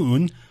 o'clock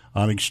noon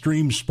on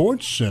Extreme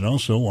Sports and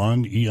also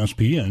on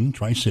ESPN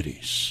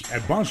Tri-Cities.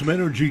 At Boston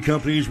Energy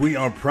Companies, we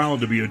are proud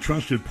to be a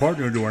trusted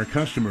partner to our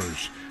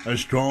customers, a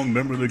strong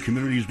member of the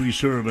communities we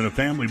serve, and a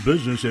family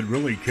business that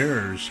really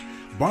cares.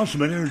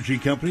 Boston Energy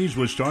Companies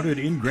was started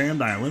in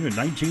Grand Island in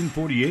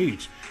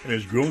 1948 and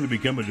has grown to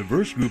become a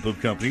diverse group of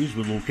companies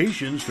with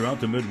locations throughout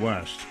the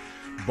Midwest.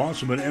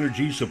 Boston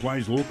Energy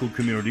supplies local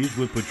communities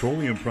with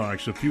petroleum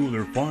products to fuel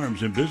their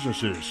farms and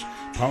businesses,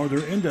 power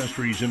their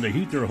industries, and to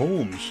heat their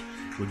homes.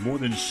 With more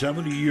than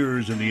 70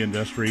 years in the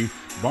industry,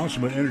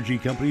 Boston Energy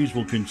Companies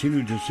will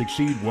continue to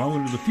succeed well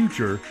into the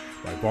future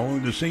by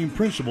following the same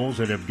principles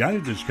that have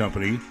guided this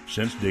company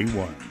since day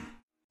one.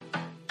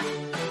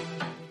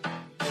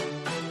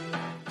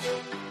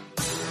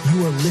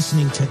 You are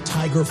listening to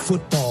Tiger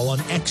Football on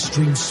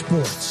Extreme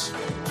Sports.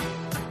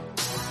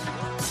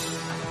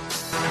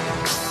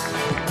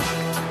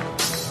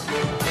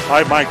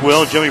 Hi, Mike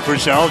Will, Jimmy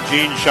Purcell,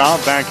 Gene Shaw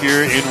back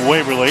here in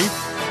Waverly.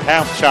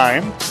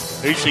 Halftime.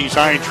 Hastings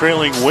High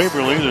trailing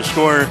Waverly. The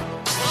score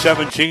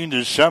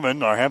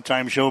 17-7. Our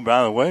halftime show,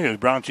 by the way, is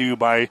brought to you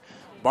by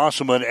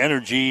Boston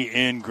Energy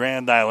in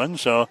Grand Island.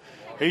 So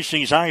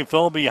Hastings High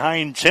fell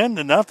behind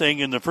 10-0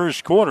 in the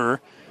first quarter.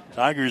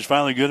 Tigers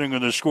finally getting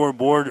on the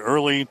scoreboard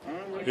early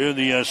in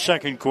the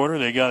second quarter.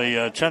 They got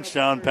a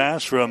touchdown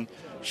pass from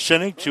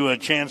Sinek to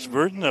Chance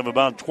Burton of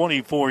about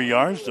 24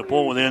 yards to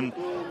pull within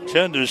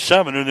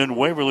 10-7, and then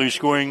Waverly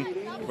scoring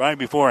right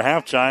before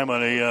halftime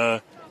on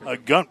a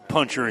gut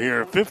puncher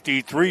here.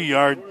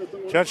 53-yard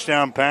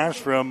touchdown pass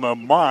from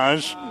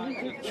Moz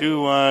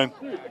to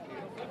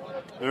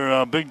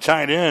their big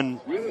tight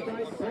end,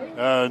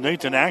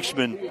 Nathan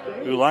Axman,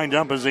 who lined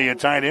up as a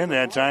tight end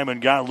that time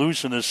and got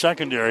loose in the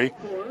secondary.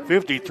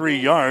 53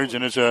 yards,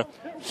 and it's a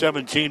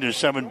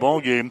 17-7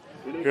 ball game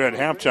here at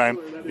halftime.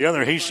 The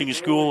other Hastings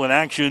school in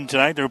action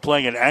tonight, they're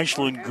playing at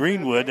Ashland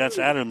Greenwood. That's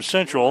Adams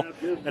Central.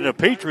 And the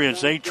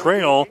Patriots, they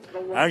trail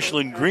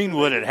Ashland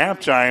Greenwood at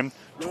halftime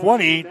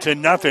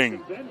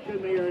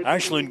 20-0.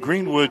 Ashland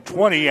Greenwood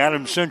 20,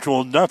 Adams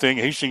Central nothing.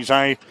 Hastings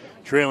High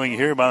trailing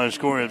here by the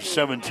score of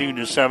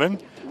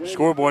 17-7.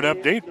 Scoreboard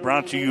update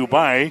brought to you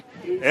by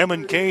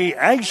M&K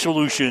Ag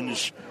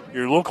Solutions,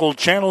 your local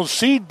channel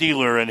seed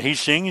dealer in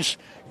Hastings.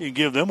 You can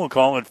give them a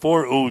call at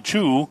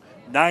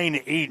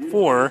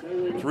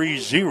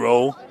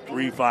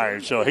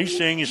 402-984-3035. So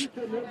Hastings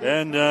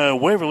and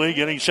Waverly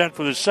getting set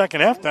for the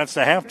second half. That's the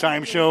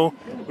halftime show.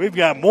 We've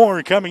got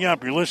more coming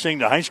up. You're listening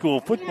to high school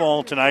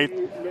football tonight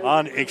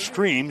on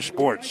Extreme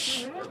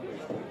Sports.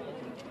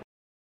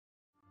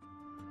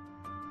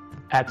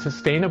 At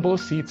Sustainable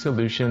Seed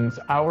Solutions,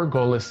 our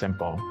goal is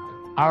simple.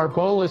 Our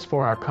goal is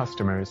for our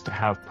customers to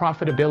have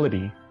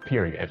profitability,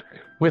 period.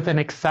 With an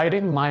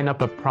exciting lineup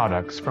of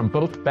products from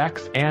both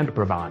Beck's and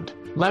Brevant,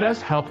 let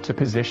us help to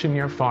position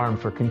your farm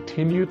for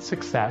continued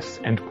success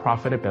and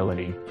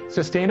profitability.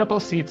 Sustainable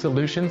Seed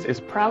Solutions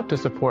is proud to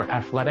support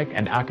athletic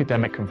and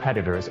academic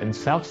competitors in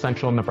South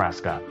Central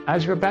Nebraska.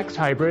 As your Beck's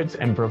Hybrids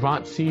and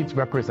Brevant Seeds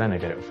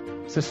representative,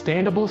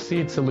 Sustainable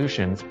Seed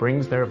Solutions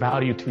brings their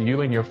value to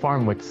you and your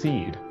farm with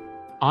seed.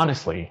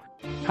 Honestly,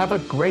 have a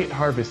great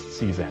harvest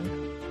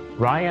season.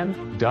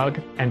 Ryan,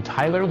 Doug, and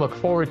Tyler look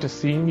forward to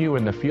seeing you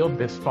in the field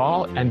this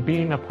fall and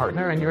being a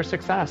partner in your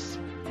success.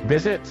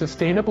 Visit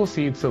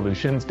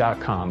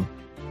sustainableseedsolutions.com.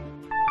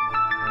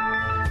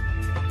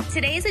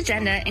 Today's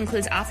agenda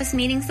includes office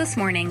meetings this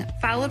morning,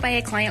 followed by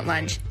a client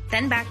lunch,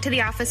 then back to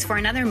the office for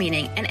another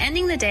meeting, and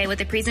ending the day with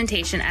a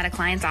presentation at a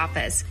client's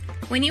office.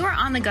 When you are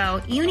on the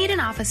go, you need an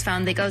office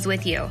phone that goes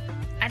with you.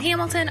 At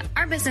Hamilton,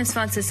 our business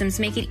phone systems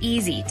make it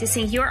easy to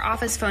sync your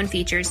office phone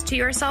features to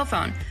your cell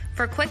phone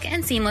for quick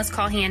and seamless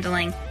call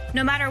handling,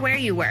 no matter where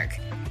you work.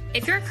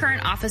 If your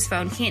current office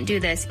phone can't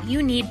do this,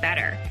 you need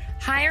better.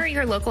 Hire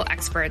your local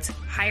experts.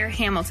 Hire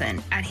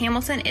Hamilton at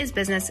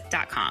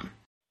hamiltonisbusiness.com.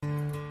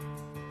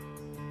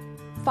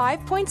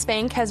 5 Points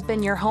Bank has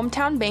been your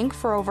hometown bank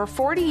for over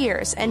 40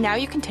 years, and now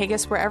you can take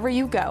us wherever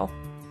you go.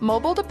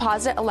 Mobile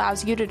Deposit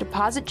allows you to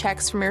deposit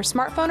checks from your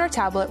smartphone or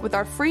tablet with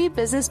our free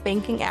business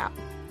banking app.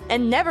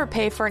 And never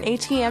pay for an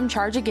ATM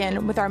charge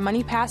again with our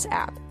MoneyPass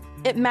app.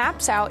 It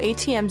maps out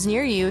ATMs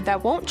near you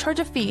that won't charge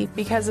a fee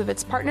because of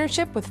its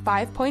partnership with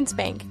 5 Points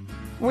Bank.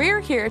 We're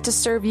here to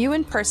serve you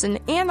in person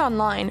and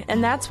online,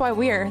 and that's why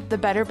we're the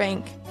better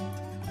bank.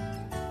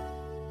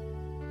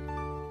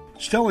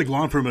 Stellig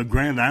Law Firm of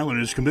Grand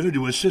Island is committed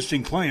to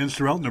assisting clients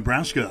throughout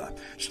Nebraska.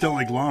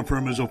 Stellig Law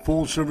Firm is a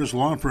full-service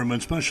law firm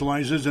and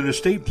specializes in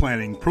estate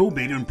planning,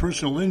 probate, and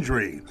personal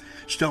injury.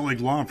 Stellig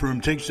Law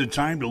Firm takes the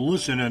time to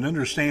listen and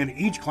understand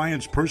each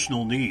client's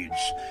personal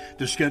needs.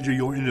 To schedule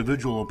your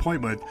individual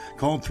appointment,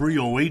 call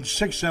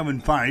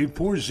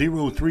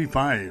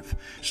 308-675-4035.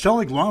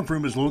 Stellig Law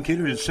Firm is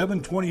located at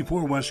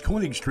 724 West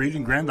Koenig Street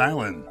in Grand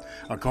Island.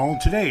 A call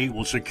today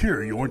will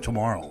secure your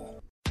tomorrow.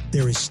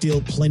 There is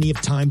still plenty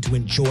of time to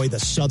enjoy the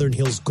Southern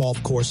Hills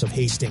Golf Course of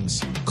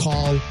Hastings.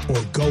 Call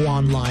or go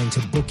online to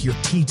book your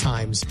tee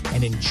times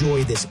and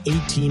enjoy this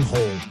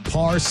 18-hole,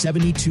 par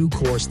 72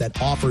 course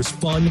that offers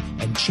fun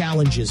and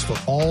challenges for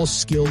all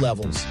skill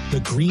levels.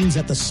 The greens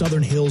at the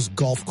Southern Hills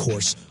Golf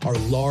Course are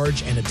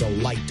large and a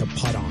delight to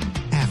putt on.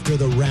 After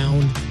the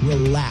round,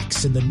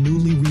 relax in the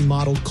newly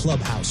remodeled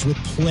clubhouse with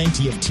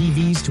plenty of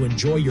TVs to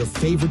enjoy your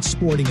favorite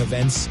sporting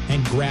events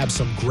and grab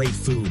some great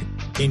food,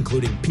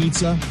 including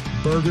pizza,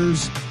 burgers,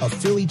 a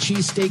Philly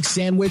cheesesteak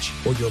sandwich,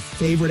 or your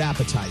favorite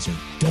appetizer.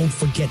 Don't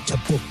forget to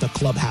book the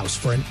clubhouse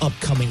for an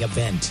upcoming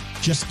event.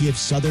 Just give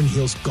Southern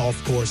Hills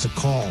Golf Course a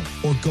call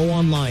or go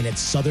online at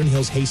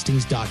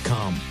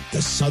southernhillshastings.com.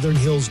 The Southern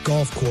Hills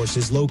Golf Course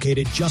is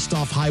located just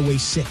off Highway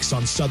 6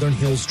 on Southern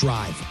Hills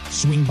Drive.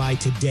 Swing by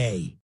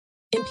today.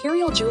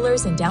 Imperial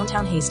Jewelers in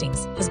downtown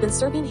Hastings has been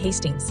serving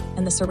Hastings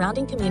and the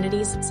surrounding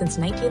communities since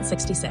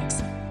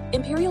 1966.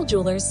 Imperial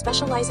Jewelers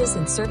specializes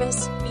in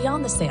service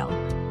beyond the sale,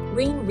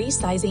 ring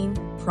resizing,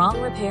 prong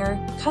repair,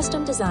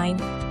 custom design,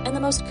 and the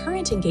most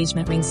current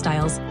engagement ring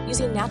styles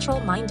using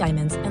natural mined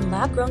diamonds and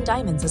lab-grown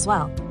diamonds as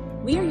well.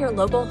 We are your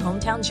local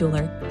hometown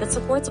jeweler that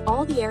supports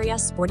all the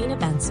area's sporting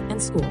events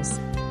and schools.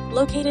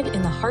 Located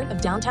in the heart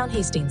of downtown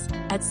Hastings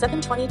at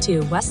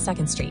 722 West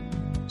 2nd Street.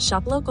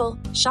 Shop local,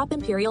 shop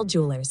Imperial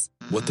Jewelers.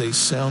 What they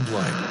sound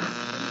like.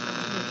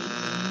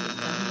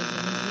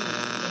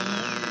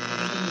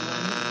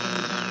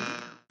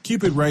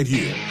 Keep it right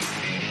here.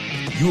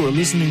 You are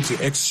listening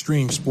to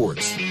Extreme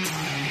Sports.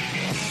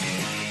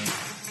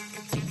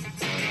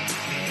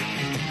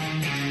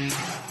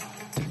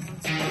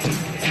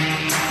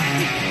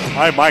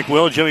 Hi, Mike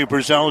Will, Jimmy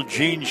Purcell,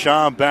 Gene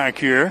Shaw back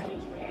here.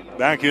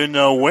 Back in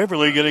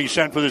Waverly, getting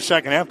set for the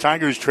second half.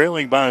 Tigers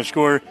trailing by a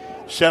score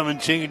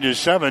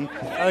 17-7.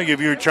 I think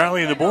if you're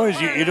Charlie and the boys,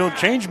 you don't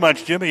change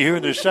much, Jimmy, here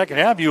in the second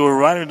half. You were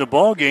right in the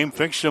ball game,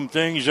 fixed some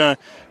things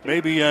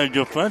maybe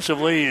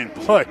defensively, and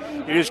boy,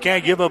 you just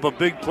can't give up a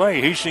big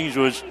play. Hastings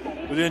was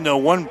within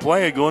one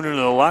play of going into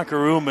the locker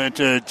room at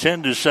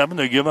 10-7.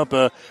 They give up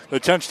a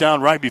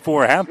touchdown right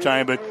before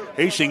halftime, but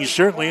Hastings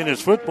certainly in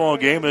this football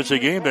game. It's a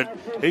game that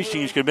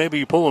Hastings could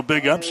maybe pull a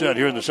big upset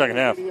here in the second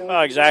half.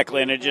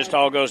 Exactly, and it just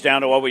all goes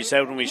down to what we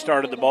said when we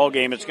started the ball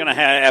game. It's going to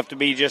have to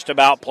be just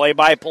about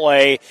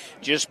play-by-play,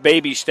 just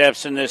baby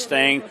steps in this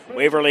thing.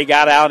 Waverly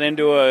got out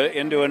into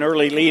an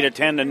early lead at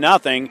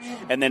 10-0,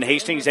 and then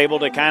Hastings able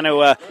to kind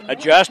of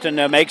adjust and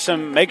make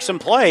some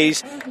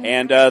plays,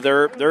 and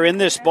they're in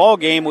this ball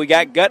game. We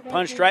got gut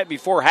punched right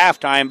before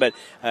halftime, but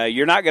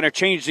you're not going to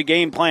change the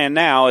game plan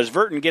now as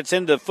Verton gets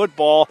into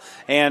football,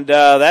 and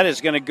that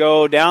is going to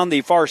go down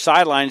the far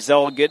sidelines.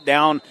 They'll get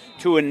down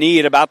to a knee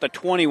at about the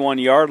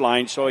 21-yard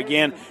line. So,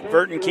 again,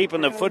 Verton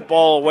keeping the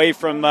football away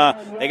from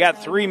they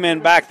got three men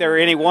back there.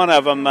 Any one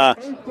of them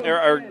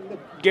are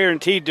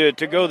guaranteed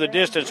to go the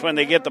distance when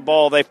they get the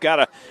ball. They've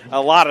got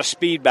a lot of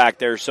speed back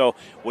there. So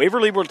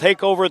Waverly will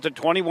take over at the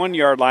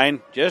 21-yard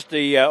line. Just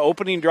the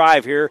opening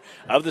drive here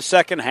of the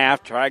second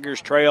half.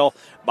 Tigers trail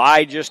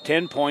by just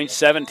 10 points,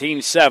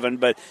 17-7.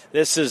 But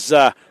this is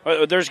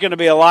there's going to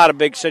be a lot of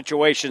big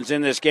situations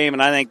in this game,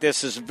 and I think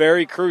this is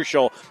very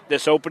crucial,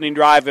 this opening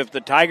drive. If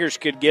the Tigers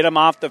could get them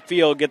off the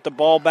field, get the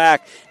ball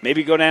back,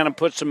 maybe go down and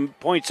put some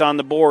points on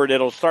the board,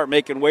 it'll start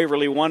making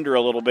Waverly wonder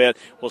a little bit.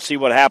 We'll see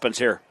what happens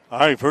here. All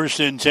right,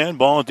 1st and 10,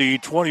 ball at the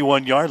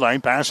 21-yard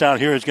line. Pass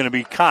out here is going to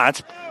be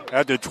caught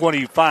at the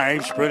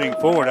 25, spreading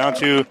forward out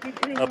to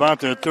about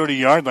the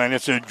 30-yard line.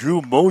 It's a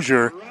Drew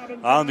Mosier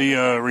on the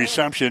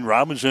reception.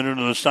 Robinson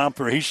into the stop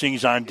for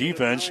Hastings on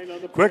defense.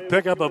 Quick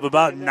pickup of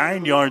about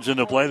 9 yards in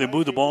the play. They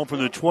move the ball from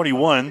the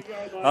 21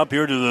 up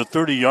here to the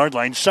 30-yard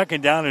line.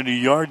 Second down and a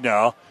yard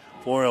now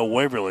for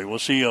Waverly. We'll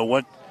see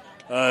what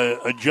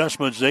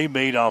adjustments they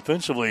made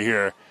offensively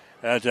here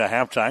at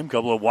halftime. A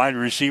couple of wide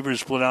receivers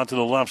split out to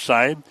the left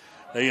side.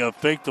 They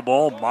fake the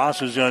ball. Moss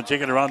is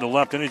taking it around the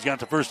left, and he's got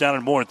the first down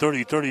and more.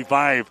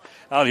 30-35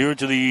 out here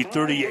to the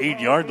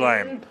 38-yard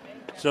line.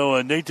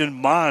 So Nathan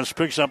Moss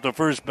picks up the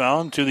first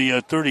down to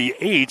the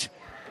 38,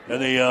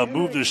 and they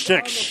move the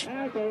sticks.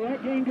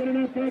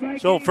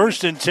 So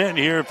 1st and 10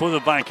 here for the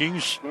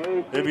Vikings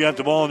They've got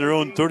the ball on their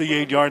own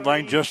 38-yard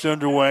line, just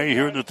underway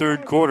here in the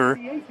third quarter.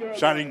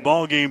 Exciting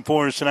ball game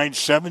for us tonight,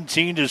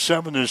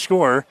 17-7 the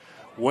score.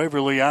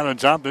 Waverly out on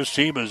top. This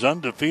team is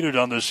undefeated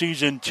on the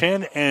season,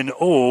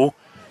 10-0.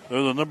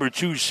 They're the number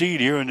 2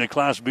 seed here in the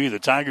Class B. The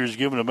Tigers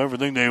giving them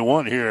everything they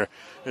want here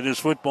in this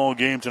football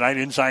game tonight.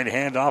 Inside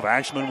handoff.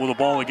 Axman with the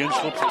ball again.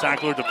 Slips the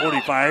tackler at the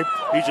 45.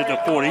 He's at the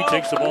 40.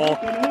 Takes the ball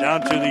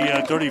down to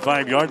the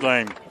 35-yard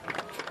line.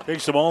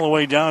 Takes the ball all the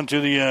way down to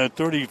the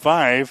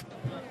 35.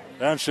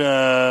 That's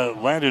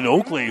Landon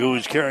Oakley who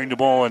is carrying the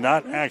ball and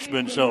not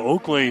Axman. So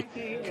Oakley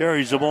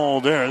carries the ball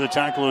there. The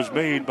tackle is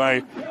made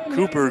by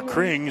Keithan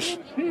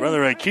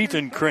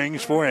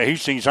Krings for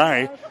Hastings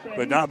High.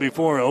 But not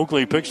before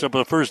Oakley picks up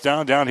a first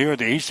down here at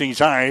the Hastings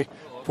High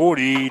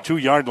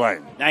 42-yard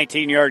line.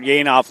 19-yard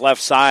gain off left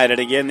side. And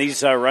again,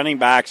 these running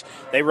backs,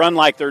 they run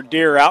like they're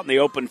deer out in the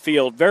open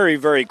field. Very,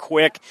 very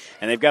quick.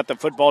 And they've got the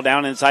football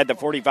down inside the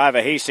 45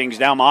 of Hastings.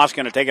 Now Moss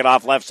going to take it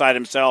off left side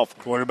himself.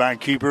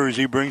 Quarterback keeper as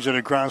he brings it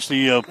across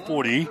the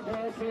 40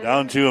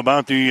 down to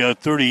about the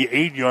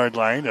 38-yard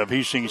line of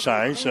Hastings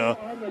High. So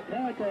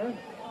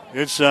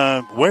it's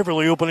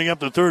Waverly opening up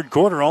the third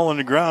quarter all on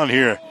the ground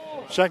here.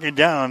 Second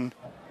down.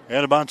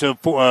 At about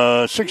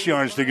 6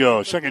 yards to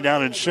go. Second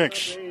down and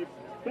 6.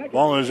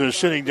 Ball is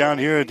sitting down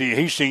here at the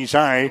Hastings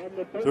High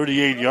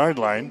 38-yard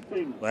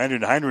line.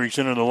 Landon Heinrichs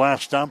into the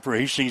last stop for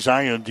Hastings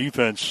High on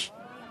defense.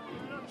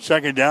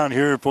 Second down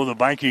here for the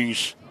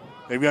Vikings.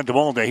 They've got the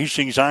ball at the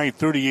Hastings High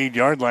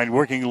 38-yard line,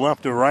 working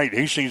left to right.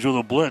 Hastings with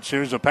a blitz.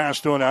 Here's a pass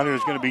thrown out here.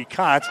 It's going to be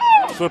caught.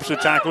 Slips the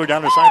tackler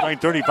down the sideline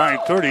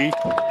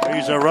 35-30.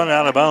 He's run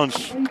out of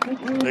bounds.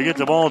 They get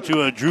the ball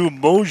to Drew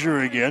Mosier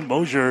again.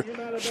 Mosier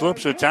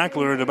slips the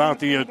tackler at about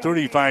the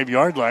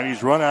 35-yard line.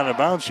 He's run out of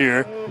bounds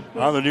here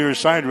on the near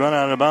side. Run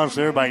out of bounds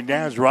there by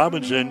Naz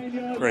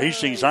Robinson for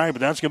Hastings High,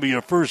 but that's going to be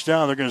a first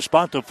down. They're going to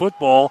spot the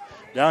football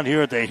down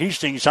here at the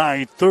Hastings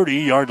High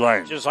 30-yard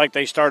line. Just like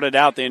they started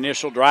out the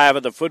initial drive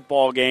of the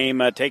football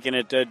game, taking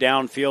it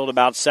downfield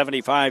about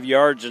 75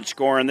 yards and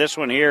scoring. This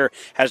one here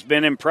has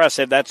been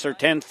impressive. That's their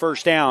 10th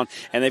first down,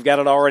 and they've got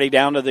it already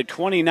down to the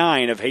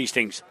 29 of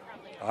Hastings.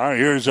 All right,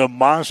 here's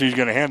Moss. He's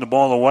going to hand the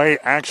ball away.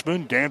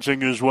 Axman dancing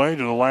his way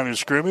to the line of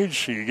scrimmage.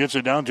 He gets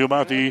it down to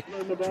about the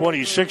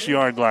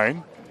 26-yard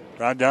line.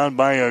 Brought down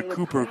by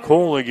Cooper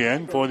Cole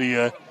again for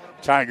the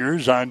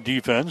Tigers on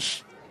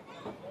defense.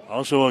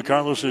 Also,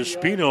 Carlos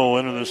Espino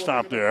into the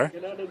stop there.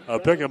 A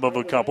pickup of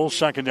a couple.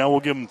 Second down,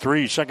 we'll give him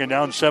 3. Second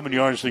down, 7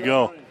 yards to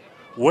go.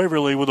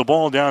 Waverly with the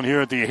ball down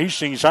here at the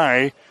Hastings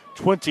High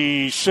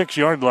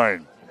 26-yard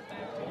line.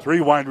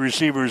 3 wide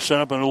receivers set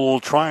up in a little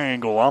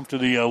triangle off to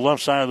the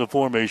left side of the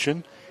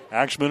formation.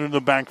 Axman in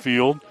the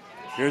backfield.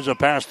 Here's a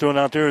pass thrown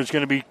out there. It's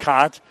going to be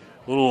caught.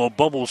 A little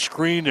bubble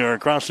screen there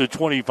across the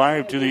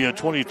 25 to the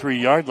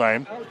 23-yard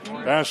line.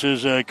 Pass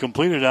is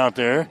completed out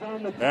there.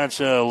 That's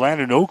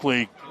Landon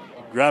Oakley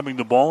grabbing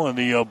the ball in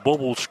the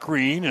bubble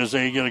screen as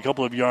they get a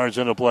couple of yards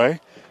into play.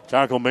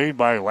 Tackle made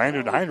by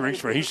Landon Heinrichs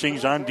for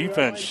Hastings on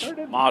defense.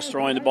 Moss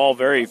throwing the ball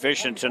very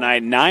efficient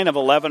tonight. 9 of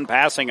 11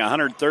 passing,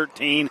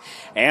 113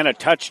 and a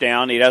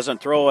touchdown. He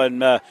doesn't throw in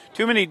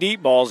too many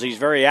deep balls. He's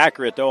very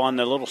accurate, though, on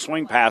the little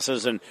swing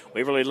passes. And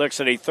Waverly looks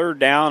at a third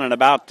down and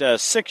about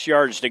 6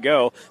 yards to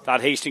go.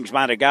 Thought Hastings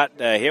might have got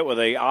hit with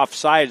a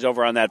offsides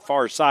over on that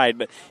far side,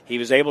 but he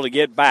was able to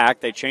get back.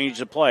 They changed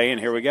the play, and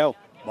here we go.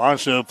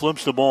 Moss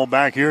flips the ball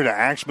back here to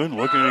Axman,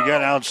 looking to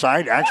get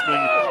outside.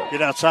 Axman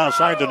get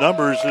outside the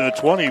numbers,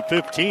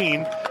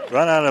 20-15.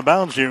 Run out of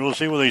bounds here. We'll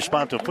see where they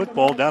spot the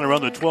football down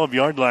around the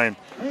 12-yard line.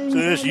 So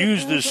they just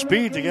use the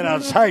speed to get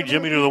outside,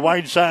 Jimmy, to the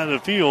wide side of the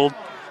field.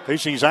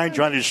 Hastings High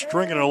trying to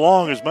string it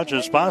along as much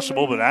as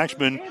possible, but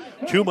Axman,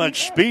 too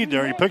much speed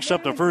there. He picks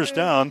up the first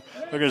down.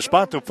 They're going to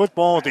spot the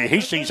football at the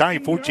Hastings High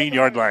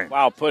 14-yard line.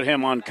 Wow, put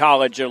him on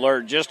college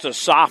alert. Just a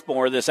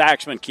sophomore, this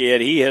Axman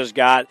kid. He's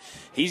got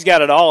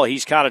it all.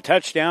 He's caught a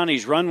touchdown.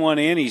 He's run one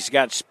in. He's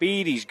got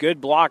speed. He's good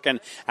blocking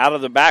out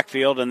of the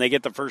backfield, and they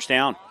get the first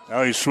down.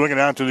 Now he's swinging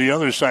out to the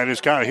other side.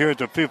 It's caught here at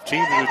the 15 to the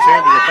 10 to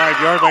the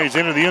 5-yard line. He's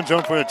into the end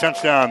zone for a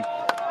touchdown.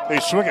 They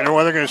swing it,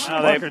 or they're going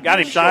to they've got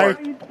him shy.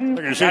 They're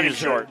going to say he's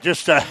short.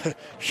 Just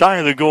shy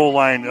of the goal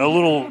line. A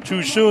little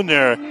too soon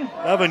there.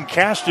 Evan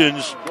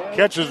Castens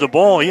catches the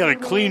ball. He had a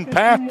clean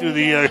path to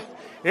the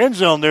end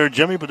zone there,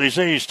 Jimmy, but they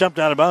say he stepped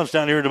out of bounds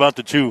down here at about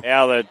the 2.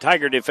 Yeah, the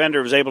Tiger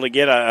defender was able to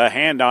get a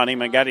hand on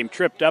him and got him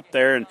tripped up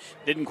there and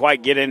didn't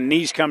quite get in.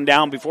 Knees come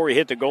down before he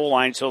hit the goal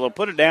line, so they'll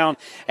put it down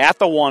at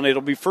the 1.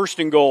 It'll be first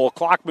and goal.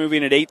 Clock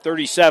moving at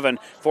 8:37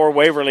 for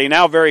Waverly.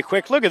 Now very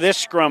quick. Look at this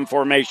scrum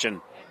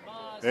formation.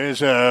 They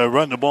just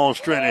run the ball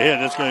straight ahead.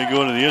 That's going to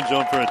go into the end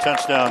zone for a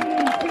touchdown.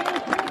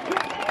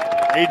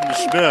 Aiden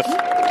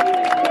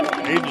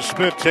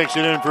Smith takes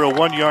it in for a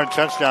 1-yard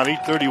touchdown.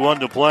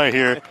 8:31 to play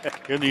here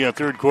in the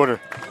third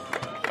quarter.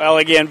 Well,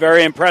 again,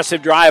 very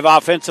impressive drive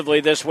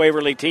offensively. This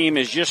Waverly team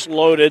is just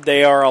loaded.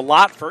 They are a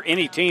lot for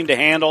any team to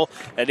handle,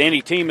 and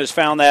any team has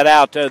found that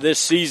out this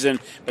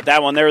season. But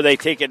that one there, they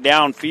take it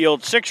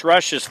downfield. 6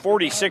 rushes,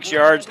 46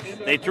 yards.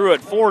 They threw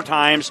it 4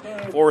 times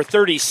for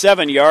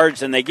 37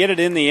 yards, and they get it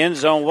in the end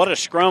zone. What a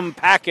scrum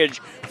package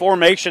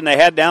formation they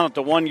had down at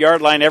the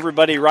 1-yard line.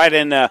 Everybody right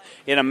in a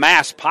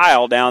mass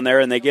pile down there,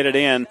 and they get it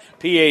in.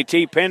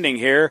 PAT pending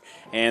here,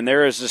 and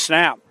there is the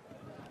snap.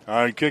 All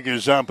right, kick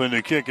is up, and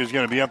the kick is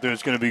going to be up there.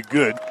 It's going to be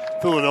good.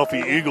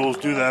 Philadelphia Eagles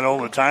do that all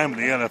the time in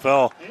the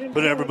NFL.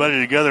 Put everybody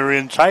together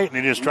in tight, and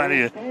they just try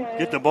to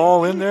get the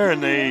ball in there,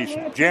 and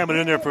they jam it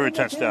in there for a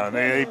touchdown.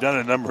 They've done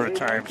it a number of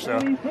times. So,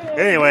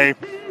 anyway,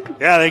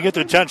 yeah, they get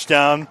the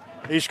touchdown.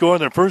 They score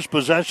their first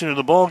possession of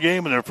the ball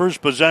game and their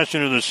first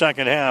possession of the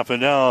second half, and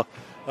now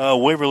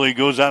Waverly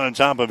goes out on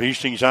top of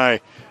Hastings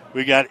High.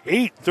 We got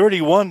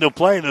 8:31 to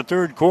play in the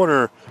third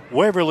quarter.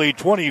 Waverly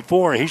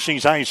 24,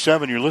 Hastings High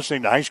 7. You're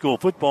listening to high school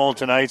football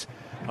tonight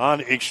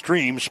on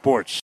Extreme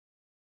Sports.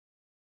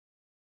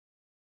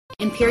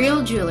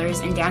 Imperial Jewelers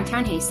in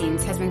downtown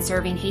Hastings has been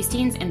serving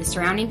Hastings and the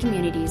surrounding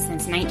communities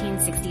since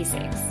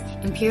 1966.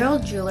 Imperial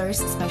Jewelers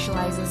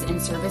specializes in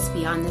service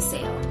beyond the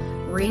sale.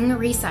 Ring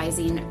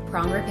resizing,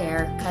 prong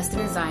repair, custom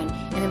design,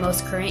 and the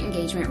most current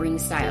engagement ring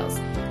styles,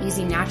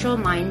 using natural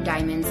mined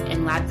diamonds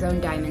and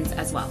lab-grown diamonds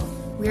as well.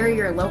 We are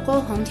your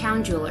local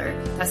hometown jeweler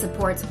that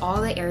supports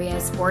all the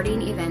area's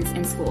sporting events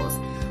and schools,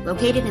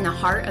 located in the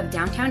heart of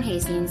downtown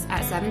Hastings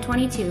at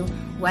 722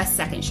 West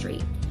 2nd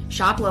Street.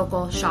 Shop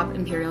local, shop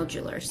Imperial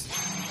Jewelers.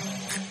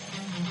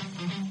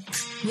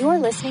 You are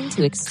listening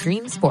to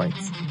Extreme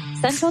Sports,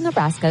 Central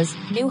Nebraska's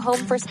new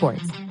home for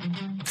sports.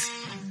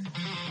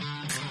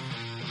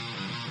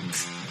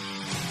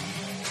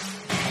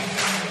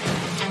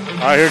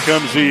 All right, here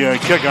comes the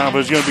kickoff.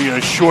 It's going to be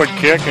a short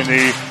kick, and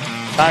the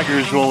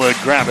Tigers will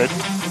grab it.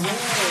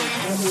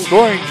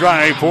 Scoring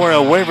drive for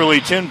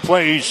Waverly, 10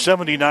 plays,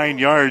 79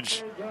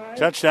 yards.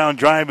 Touchdown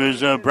drive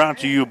is brought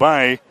to you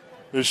by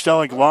the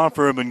Stellick Law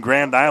Firm in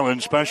Grand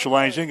Island,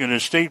 specializing in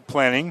estate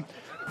planning,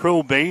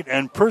 probate,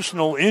 and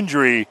personal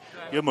injury.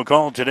 Give them a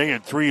call today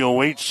at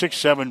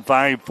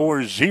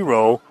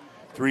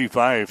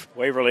 308-675-4035.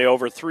 Waverly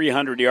over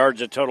 300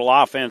 yards of total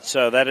offense.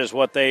 That is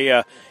what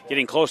they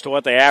getting close to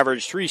what they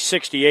averaged.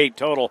 368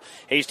 total.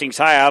 Hastings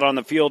High out on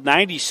the field,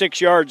 96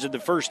 yards in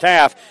the first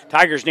half.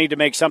 Tigers need to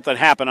make something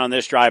happen on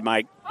this drive,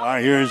 Mike. All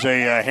right, here's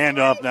a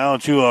handoff now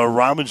to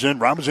Robinson.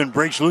 Robinson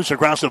breaks loose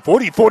across the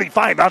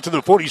 40-45 out to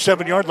the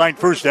 47-yard line.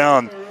 First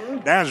down.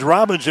 As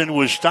Robinson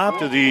was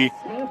stopped at the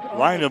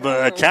line of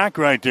attack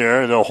right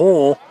there, the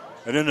hole.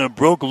 And then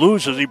broke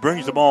loose as he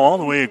brings the ball all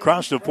the way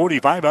across the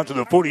 45 out to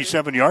the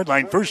 47-yard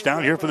line. First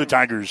down here for the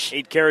Tigers.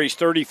 8 carries,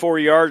 34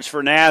 yards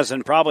for Naz,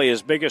 and probably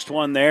his biggest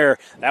one there.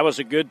 That was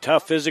a good,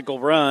 tough, physical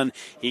run.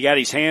 He got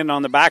his hand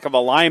on the back of a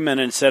lineman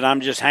and said,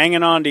 I'm just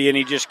hanging on to you, and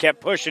he just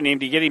kept pushing him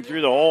to get him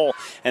through the hole.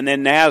 And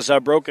then Naz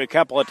broke a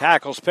couple of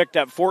tackles, picked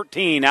up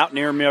 14 out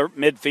near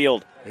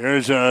midfield.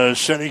 Here's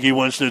Sennig. He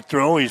wants to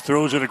throw. He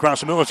throws it across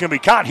the middle. It's going to be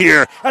caught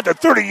here at the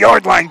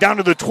 30-yard line down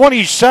to the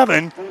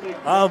 27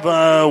 of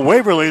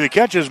Waverly. The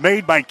catch is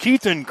made by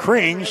Keithan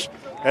Krings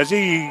as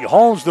he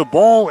hauls the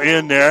ball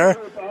in there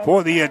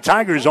for the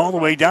Tigers all the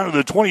way down to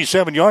the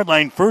 27-yard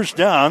line. First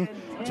down.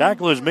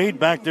 Tackle is made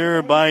back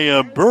there by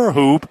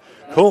Burhoop,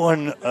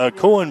 Cohen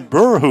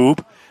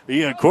Burhoop,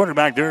 the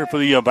quarterback there for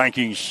the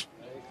Vikings.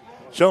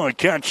 So a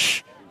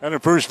catch and a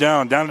first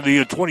down to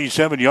the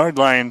 27-yard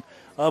line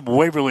of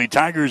Waverly.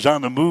 Tigers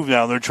on the move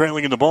now. They're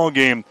trailing in the ball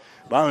game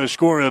by a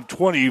score of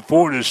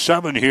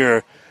 24-7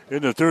 here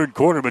in the third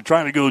quarter, but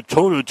trying to go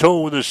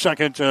toe-to-toe with the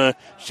second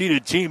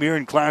seeded team here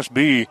in Class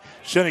B.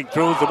 Sennig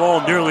throws the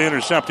ball, nearly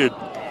intercepted.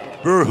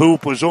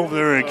 Burhoop was over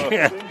there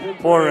again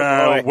for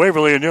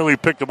Waverly and nearly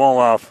picked the ball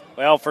off.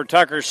 Well, for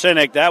Tucker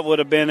Sennig, that would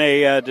have been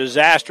a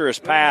disastrous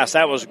pass.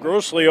 That was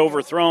grossly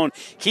overthrown.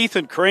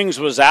 Keithan Krings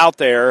was out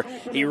there.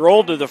 He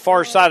rolled to the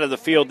far side of the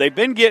field. They've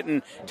been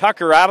getting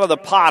Tucker out of the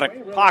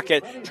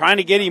pocket, trying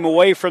to get him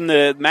away from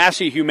the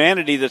massive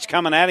humanity that's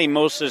coming at him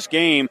most of this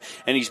game,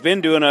 and he's been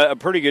doing a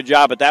pretty good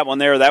job at that one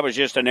there. That was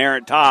just an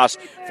errant toss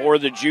for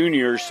the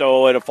juniors,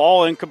 so it'll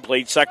fall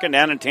incomplete. Second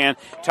down and 10.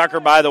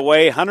 Tucker, by the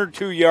way,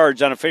 102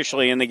 yards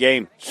unofficially in the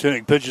game.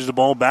 Sennig pitches the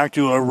ball back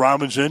to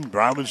Robinson.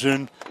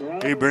 Robinson,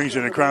 he brings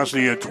it across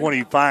the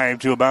 25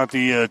 to about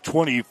the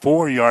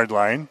 24-yard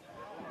line.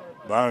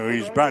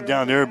 He's brought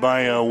down there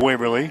by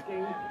Waverly.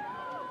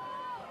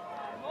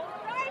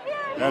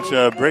 That's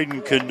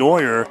Braden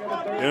Canoyer.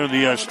 They're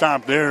the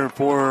stop there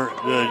for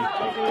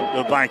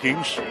the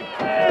Vikings.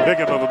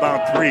 Pickup of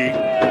about 3.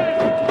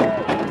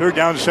 Third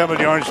down, 7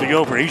 yards to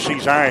go for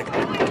Hastings High.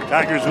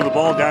 Tigers with the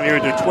ball down here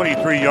at the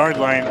 23-yard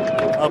line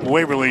of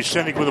Waverly.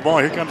 Sennig with the ball.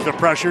 Here comes the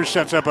pressure.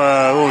 Sets up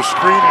a little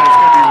screen, and it's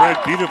going to be read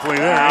beautifully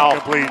there.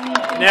 Incomplete.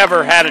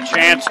 never had a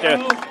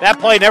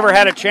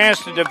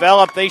chance to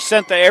develop. They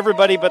sent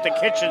everybody but the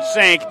kitchen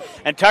sink,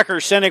 and Tucker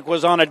Sinek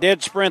was on a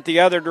dead sprint the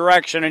other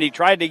direction, and he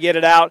tried to get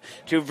it out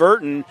to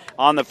Verton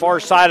on the far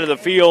side of the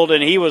field,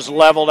 and he was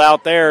leveled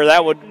out there.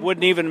 That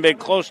wouldn't even have been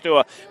close to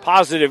a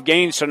positive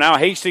gain. So now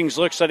Hastings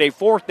looks at a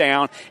 4th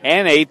down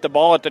and 8, the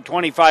ball at the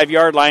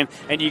 25-yard line,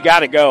 and you got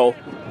to go.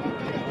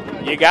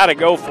 You got to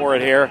go for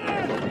it here.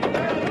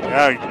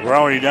 Yeah, we're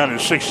already down to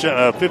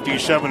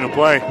 57 to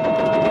play.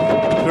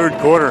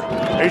 3rd quarter.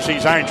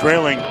 Hastings High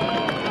trailing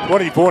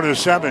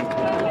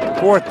 24-7.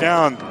 4th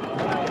down.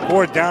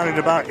 4th down and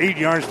about 8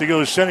 yards to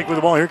go. Sinek with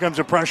the ball. Here comes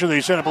the pressure.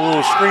 They set up a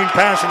little screen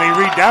pass, and they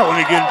read that one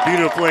again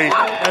beautifully.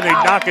 And they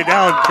knock it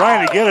down,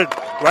 trying to get it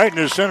right in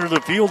the center of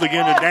the field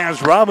again to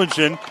Daz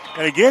Robinson.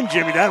 And again,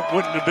 Jimmy, that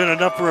wouldn't have been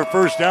enough for a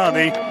first down.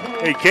 They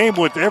came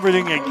with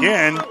everything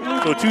again.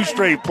 So 2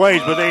 straight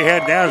plays, but they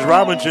had Daz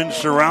Robinson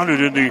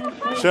surrounded in the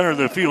center of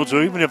the field.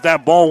 So even if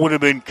that ball would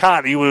have been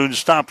caught, he would have been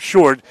stopped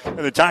short. And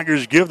the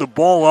Tigers give the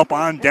ball up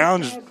on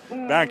downs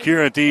back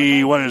here at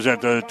the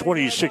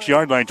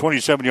 26-yard line,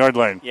 27-yard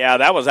line. Yeah,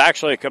 that was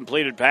actually a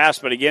completed pass,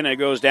 but again, it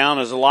goes down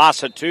as a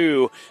loss of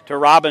 2 to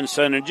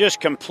Robinson, and just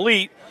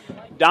complete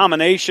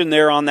domination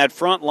there on that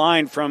front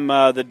line from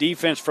the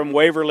defense from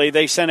Waverly.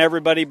 They sent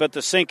everybody but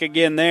the sink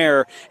again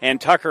there, and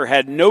Tucker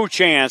had no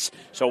chance,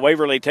 so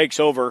Waverly takes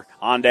over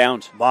on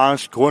downs.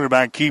 Moss,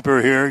 quarterback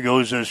keeper here,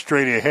 goes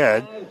straight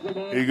ahead.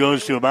 He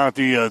goes to about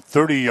the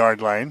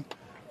 30-yard line,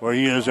 where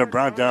he is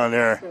brought down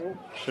there.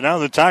 So now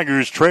the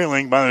Tigers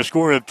trailing by the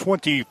score of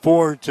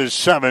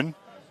 24-7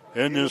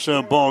 in this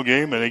ball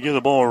game, and they give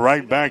the ball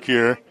right back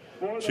here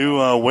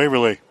to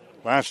Waverly.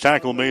 Last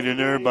tackle made in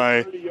there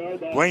by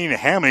Blaine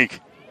Hammock,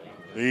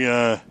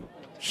 the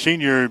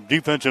senior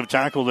defensive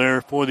tackle there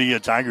for the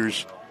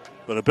Tigers.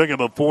 But a pickup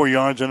of 4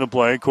 yards in the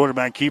play.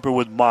 Quarterback keeper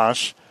with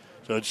Moss.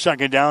 So it's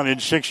 2nd down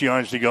and 6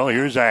 yards to go.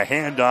 Here's a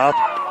handoff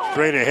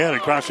straight ahead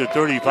across the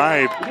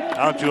 35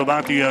 out to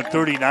about the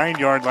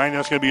 39-yard line.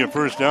 That's going to be a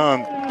first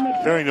down.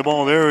 Carrying the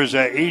ball there is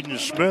Aiden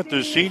Smith,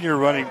 the senior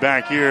running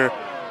back here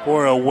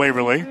for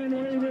Waverly. He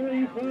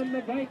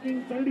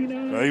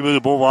moved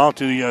the ball out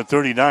to the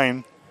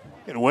 39.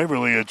 And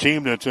Waverly, a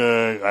team that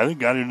I think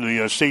got into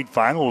the state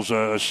finals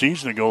a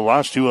season ago,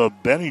 lost to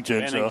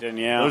Bennington.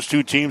 Yeah. Those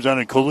 2 teams on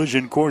a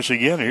collision course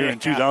again here in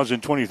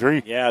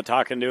 2023. Yeah,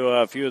 talking to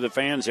a few of the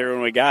fans here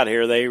when we got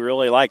here, they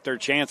really liked their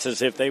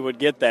chances if they would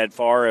get that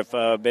far, if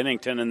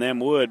Bennington and them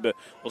would. But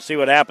we'll see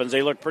what happens.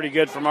 They look pretty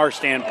good from our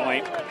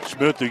standpoint.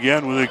 Smith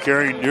again with a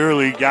carry,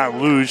 nearly got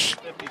loose.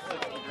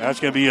 That's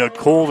going to be a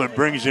Cole that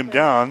brings him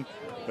down,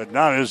 but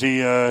not as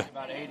he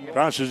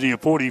crosses the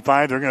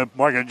 45. They're going to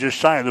mark it just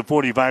shy of the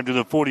 45 to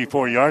the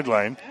 44-yard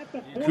line.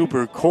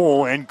 Cooper,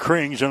 Cole, and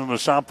Krings on the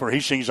stop for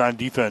Hastings on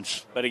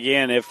defense. But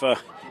again, if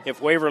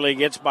Waverly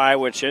gets by,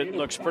 which it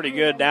looks pretty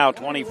good now,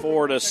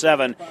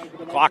 24-7,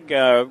 clock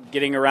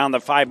getting around the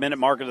 5-minute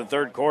mark of the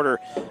 3rd quarter,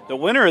 the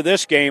winner of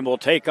this game will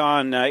take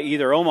on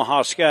either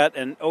Omaha Skutt,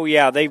 and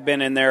they've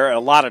been in there a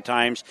lot of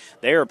times.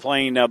 They are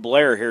playing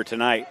Blair here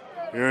tonight.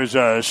 Here's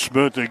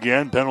Smith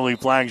again. Penalty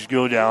flags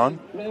go down.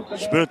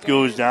 Smith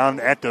goes down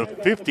at the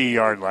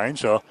 50-yard line,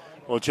 so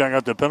we'll check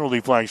out the penalty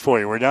flags for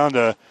you. We're down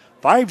to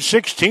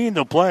 5:16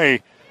 to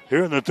play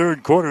here in the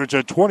 3rd quarter. It's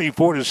a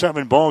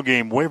 24-7 ball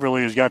game.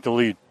 Waverly has got the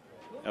lead.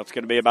 That's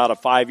going to be about a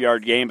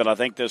 5-yard game, but I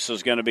think this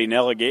is going to be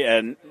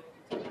negated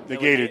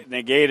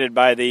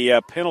by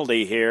the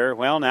penalty here.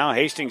 Well, now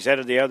Hastings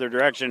headed the other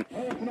direction.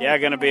 Yeah,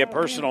 going to be a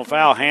personal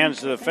foul,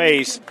 hands to the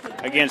face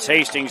against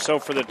Hastings. So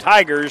for the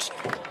Tigers,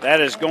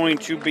 that is going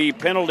to be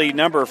penalty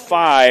number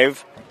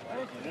 5.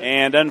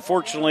 And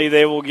unfortunately,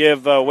 they will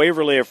give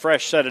Waverly a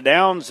fresh set of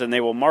downs, and they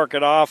will mark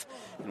it off.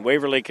 And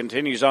Waverly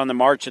continues on the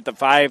march at the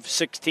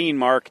 5:16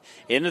 mark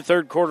in the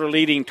 3rd quarter,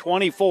 leading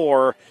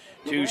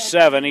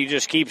 24-7. He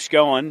just keeps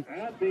going.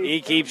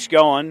 He keeps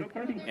going,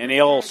 and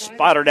he'll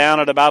spot her down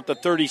at about the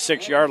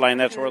 36-yard line.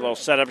 That's where they'll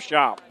set up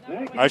shop.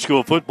 High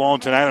school football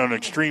tonight on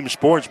Extreme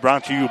Sports,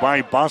 brought to you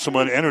by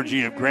Bosselman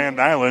Energy of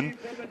Grand Island,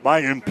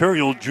 by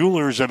Imperial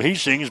Jewelers of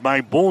Hastings,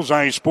 by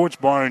Bullseye Sports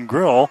Bar and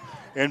Grill,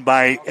 and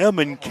by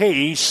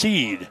M&K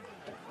Seed.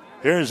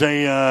 Here's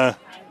a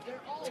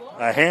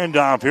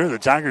handoff here. The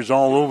Tigers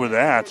all over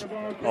that.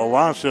 A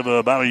loss of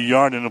about a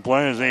yard in the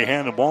play as they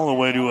hand the ball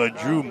away to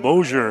Drew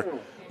Mosier. A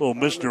little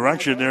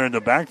misdirection there in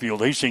the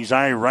backfield. Hastings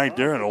High right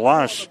there, and a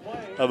loss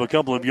of a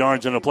couple of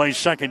yards in the play.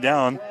 2nd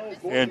down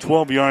and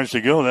 12 yards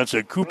to go. That's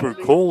a Cooper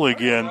Cole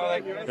again.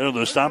 It'll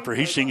the stop for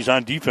Hastings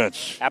on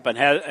defense.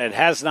 It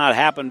has not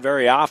happened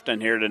very often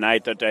here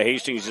tonight that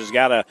Hastings has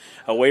got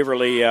a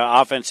Waverly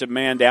offensive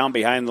man down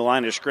behind the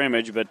line of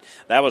scrimmage, but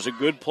that was a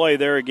good play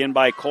there again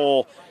by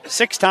Cole.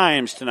 6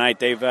 times tonight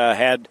they've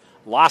had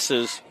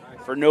losses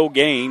for no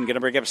gain. Going to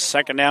bring up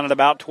 2nd down at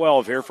about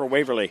 12 here for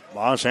Waverly.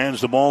 Moss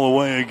hands the ball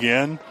away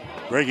again.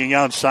 Breaking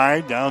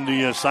outside down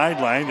the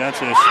sideline. That's a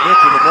Smith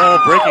with the ball,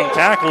 breaking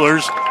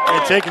tacklers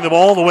and taking the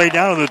ball all the way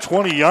down to the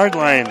 20-yard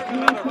line.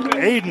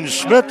 Aiden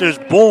Smith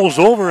just bowls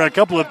over a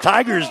couple of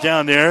Tigers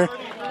down there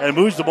and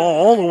moves the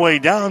ball all the way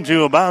down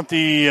to about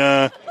the,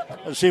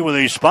 let's see where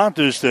they spot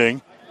this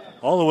thing.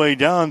 all the way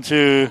down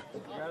to,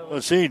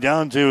 they're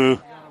going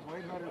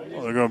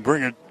to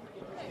bring it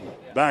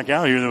back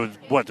out here. There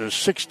was, the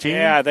 16?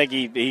 Yeah, I think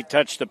he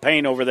touched the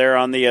paint over there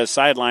on the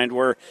sideline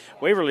where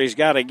Waverly's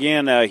got,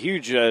 again,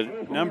 huge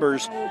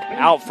numbers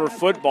out for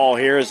football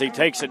here as he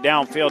takes it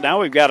downfield. Now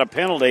we've got a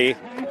penalty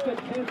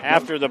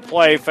after the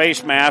play,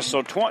 face mask.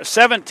 So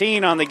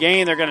 17 on the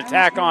game. They're going to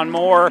tack on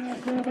more.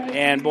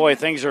 And, boy,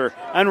 things are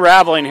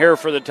unraveling here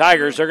for the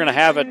Tigers. They're going to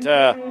have it.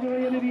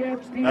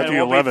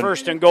 It'll be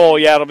first and goal.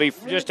 Yeah, it'll be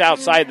just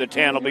outside the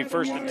 10. It'll be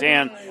first and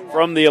 10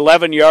 from the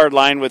 11-yard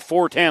line with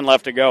 4:10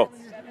 left to go.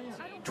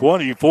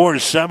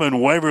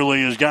 24-7,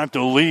 Waverly has got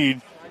the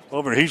lead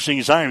over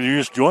Hastings High. If you're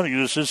just joining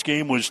us, this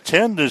game was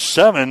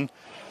 10-7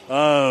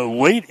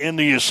 late in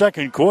the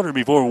second quarter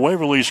before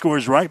Waverly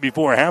scores right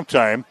before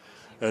halftime.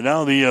 And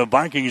now the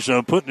Vikings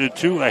putting it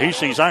to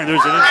Hastings High.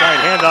 There's an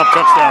inside handoff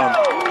touchdown.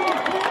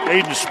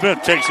 Aiden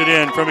Smith takes it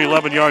in from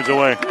 11 yards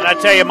away. And I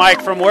tell you,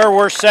 Mike, from where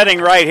we're sitting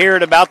right here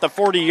at about the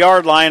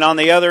 40-yard line on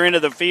the other end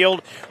of the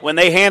field, when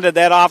they handed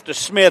that off to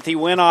Smith, he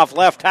went off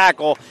left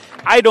tackle.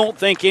 I don't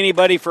think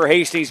anybody for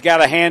Hastings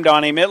got a hand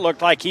on him. It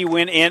looked like he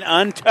went in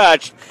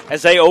untouched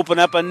as they open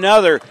up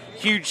another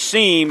huge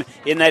seam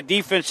in that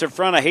defensive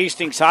front of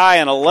Hastings High.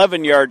 An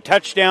 11-yard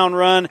touchdown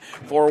run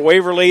for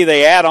Waverly.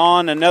 They add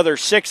on another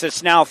 6.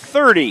 It's now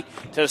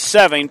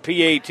 30-7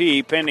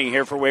 PAT pending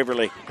here for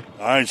Waverly.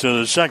 All right, so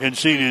the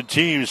second-seeded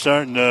team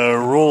starting to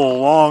roll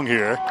along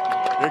here.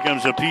 Here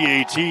comes the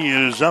PAT.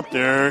 It is up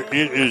there.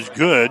 It is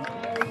good.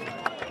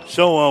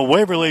 So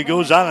Waverly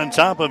goes out on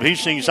top of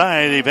Hastings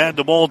High. They've had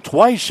the ball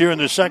twice here in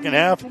the second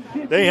half.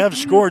 They have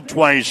scored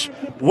twice.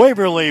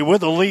 Waverly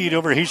with a lead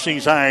over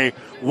Hastings High.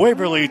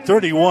 Waverly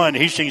 31,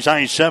 Hastings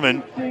High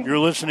 7. You're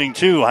listening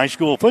to high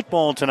school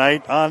football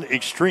tonight on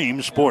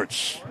Extreme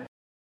Sports.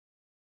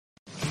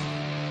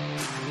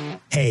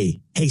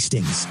 Hey,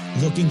 Hastings,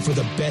 looking for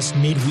the best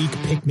midweek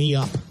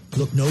pick-me-up?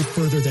 Look no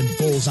further than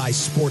Bullseye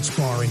Sports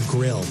Bar and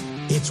Grill.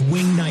 It's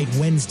Wing Night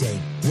Wednesday,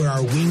 where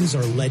our wings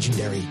are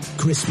legendary,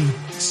 crispy,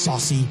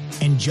 saucy,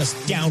 and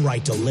just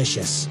downright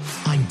delicious.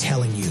 I'm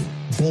telling you,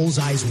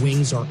 Bullseye's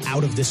wings are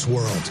out of this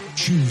world.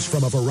 Choose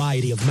from a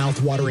variety of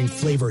mouth-watering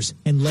flavors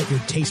and let your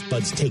taste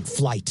buds take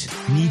flight.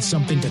 Need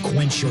something to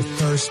quench your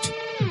thirst?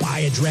 Buy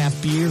a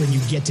draft beer and you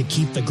get to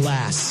keep the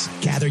glass.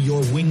 Gather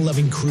your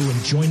wing-loving crew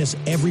and join us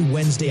every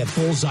Wednesday at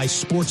Bullseye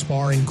Sports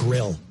Bar and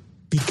Grill.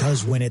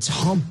 Because when it's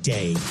hump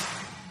day,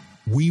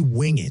 we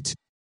wing it.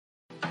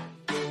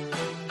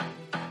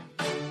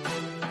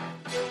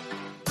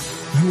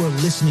 You are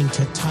listening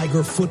to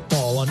Tiger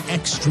Football on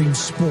Extreme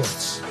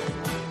Sports.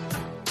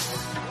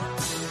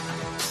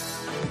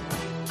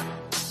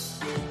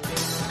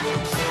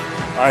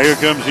 All right, here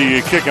comes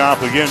the kickoff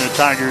again. The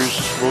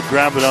Tigers will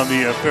grab it on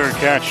the fair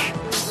catch.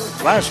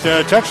 Last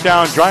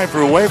touchdown drive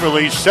for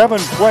Waverly, 7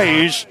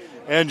 plays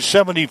and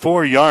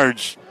 74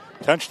 yards.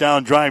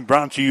 Touchdown drive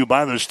brought to you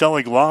by the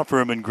Stellig Law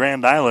Firm in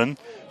Grand Island,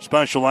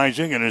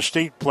 specializing in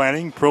estate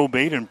planning,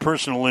 probate, and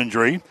personal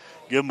injury.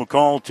 Give them a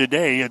call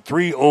today at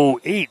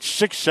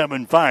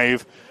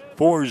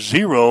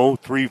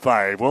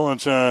 308-675-4035. Well,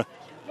 it's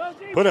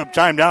put up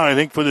time down, I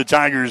think, for the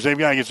Tigers. They've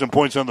got to get some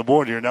points on the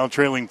board here, now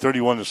trailing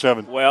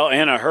 31-7. Well,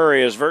 in a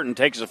hurry as Verton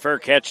takes a fair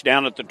catch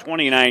down at the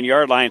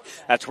 29-yard line.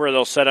 That's where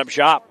they'll set up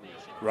shop.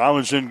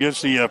 Robinson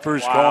gets the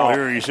first call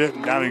here. He's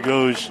hitting. Down he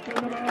goes.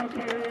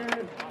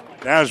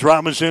 As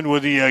Robinson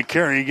with the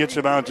carry gets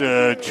about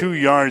 2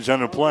 yards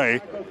on the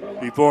play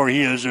before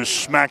he is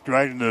just smacked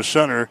right in the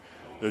center.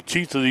 The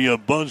teeth of the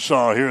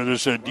buzzsaw here,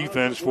 this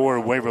defense for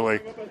Waverly.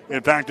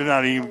 In fact, they're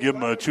not even give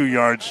him 2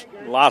 yards.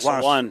 Loss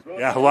of 1.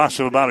 Yeah, loss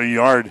of about a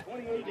yard.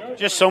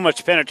 Just so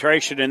much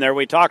penetration in there.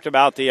 We talked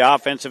about the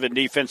offensive and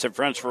defensive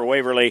fronts for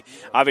Waverly.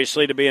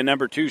 Obviously, to be a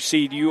number 2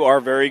 seed, you are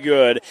very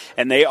good,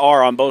 and they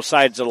are on both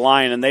sides of the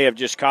line, and they have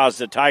just caused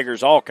the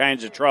Tigers all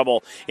kinds of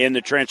trouble in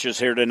the trenches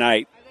here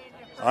tonight.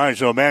 All right,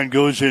 so a man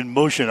goes in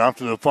motion off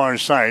to the far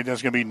side.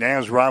 That's going to be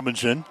Naz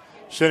Robinson.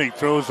 Siddick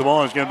throws the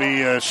ball. It's going to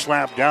be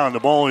slapped down. The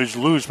ball is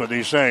loose, but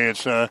they say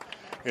it's an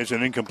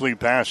incomplete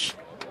pass.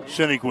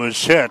 Siddick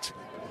was hit,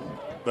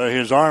 but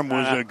his arm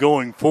was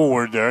going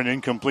forward there. An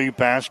incomplete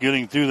pass.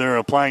 Getting through there,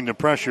 applying the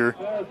pressure,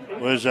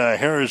 was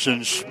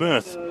Harrison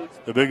Smith,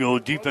 the big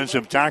old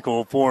defensive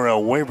tackle for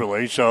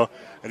Waverly. So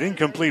an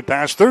incomplete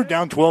pass. 3rd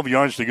down, 12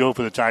 yards to go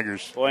for the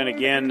Tigers. Boy, and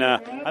again,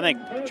 I think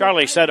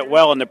Charlie said it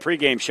well in the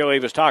pregame show. He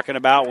was talking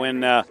about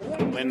when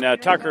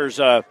Tucker's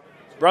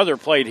brother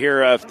played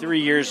here 3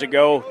 years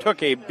ago,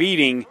 took a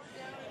beating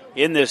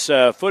in this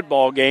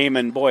football game,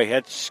 and boy,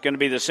 it's going to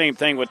be the same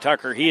thing with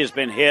Tucker. He has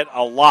been hit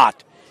a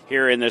lot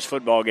here in this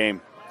football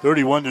game.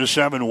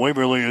 31-7,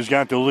 Waverly has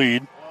got the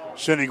lead.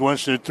 Siddick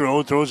wants to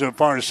throws it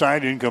far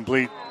side,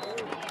 incomplete.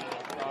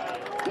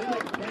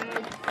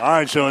 All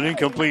right, so an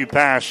incomplete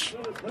pass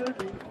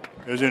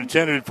is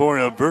intended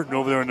for Burton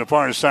over there on the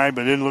far side,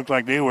 but it didn't look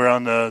like they were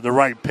on the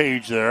right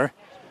page there.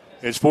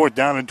 It's 4th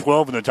down and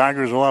 12, and the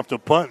Tigers will have to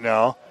punt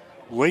now.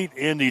 Late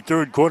in the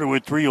third quarter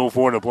with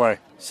 3:04 to play.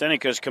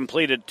 Seneca's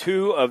completed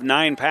 2 of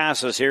 9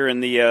 passes here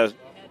in the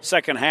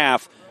second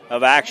half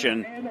of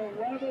action.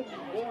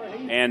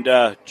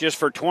 And just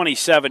for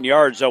 27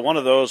 yards, one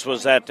of those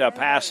was that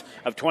pass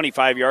of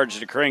 25 yards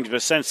to Krings.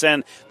 But since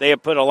then, they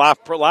have put a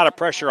lot of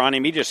pressure on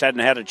him. He just hadn't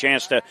had a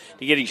chance to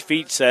get his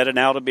feet set, and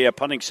now it'll be a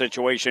punting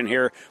situation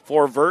here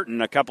for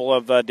Verton. A couple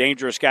of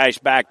dangerous guys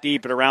back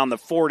deep at around the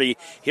 40.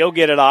 He'll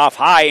get it off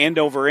high, end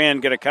over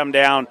end, going to come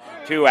down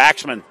to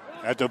Axman.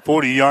 At the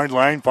 40-yard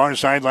line, far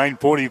sideline,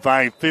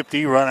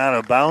 45-50, run out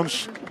of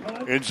bounds.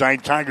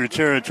 Inside Tiger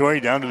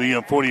territory, down to the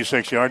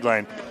 46-yard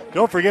line.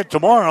 Don't forget,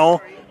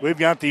 tomorrow, we've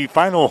got the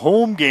final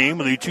home game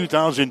of the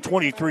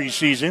 2023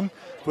 season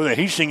for the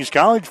Hastings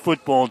College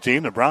football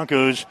team. The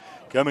Broncos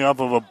coming off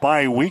of a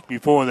bye week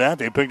before that.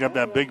 They picked up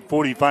that big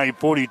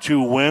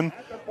 45-42 win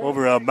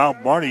over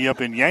Mount Marty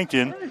up in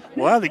Yankton.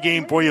 We'll have the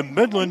game for you.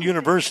 Midland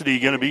University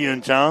going to be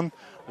in town,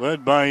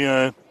 led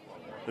by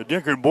the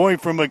Dicker boy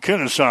from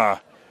Kennesaw.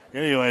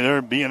 Anyway,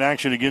 they'll be in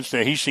action against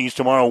the Hastings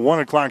tomorrow,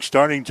 1 o'clock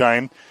starting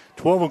time,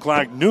 12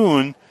 o'clock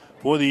noon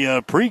for the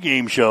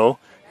pregame show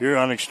here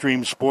on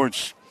Extreme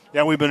Sports.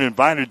 Yeah, we've been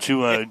invited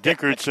to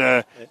Dickert's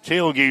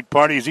tailgate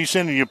party. Is he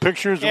sending you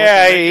pictures?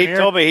 Yeah, he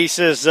told me. He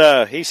says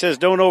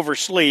don't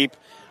oversleep.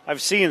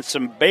 I've seen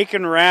some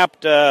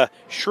bacon-wrapped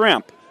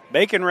shrimp.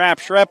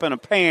 Bacon-wrapped shrimp in a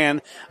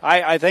pan.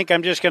 I think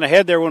I'm just going to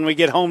head there when we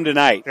get home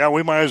tonight. Yeah,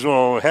 we might as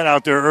well head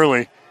out there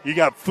early. You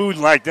got food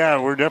like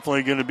that, we're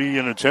definitely going to be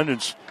in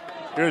attendance.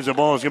 Here's the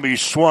ball. It's going to be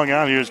swung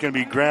out here. It's going to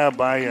be grabbed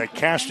by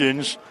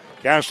Castins.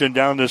 Caston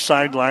down the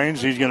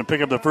sidelines. He's going to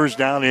pick up the first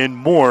down and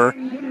more.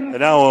 And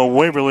now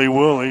Waverly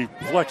will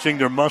flexing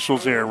their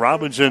muscles there.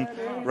 Robinson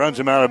runs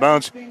him out of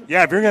bounds.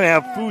 Yeah, if you're going to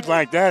have food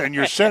like that and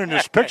you're sending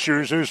us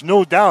pictures, there's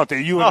no doubt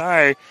that you and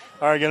I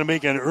are going to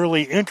make an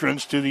early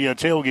entrance to the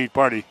tailgate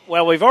party.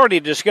 Well, we've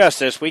already discussed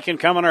this. We can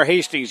come in our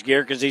Hastings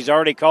gear because he's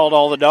already called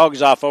all the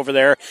dogs off over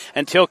there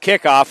until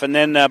kickoff, and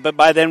then but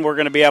by then we're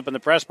going to be up in the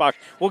press box.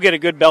 We'll get a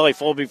good belly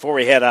full before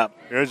we head up.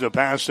 There's a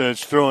pass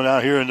that's thrown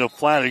out here in the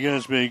flat. Again,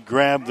 it's been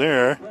grabbed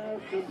there.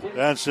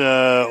 That's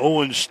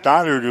Owen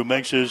Stoddard who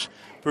makes his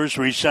first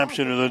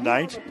reception of the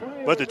night.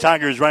 But the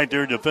Tigers right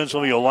there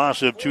defensively, a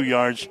loss of 2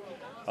 yards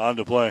on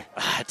the play.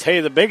 I tell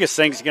you, the biggest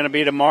thing is going to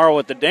be tomorrow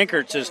with the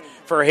Dinkerts is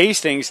for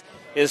Hastings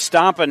is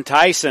Stompin'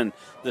 Tyson,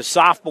 the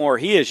sophomore.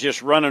 He is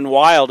just running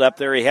wild up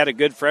there. He had a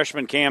good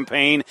freshman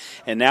campaign,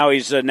 and now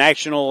he's a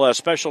National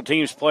Special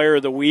Teams Player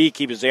of the Week.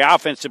 He was the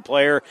Offensive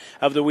Player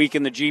of the Week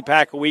in the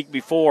GPAC a week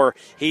before.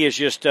 He is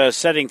just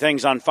setting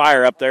things on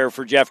fire up there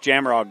for Jeff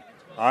Jamrog.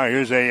 All right,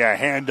 here's a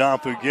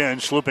handoff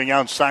again. Slipping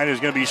outside is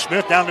going to be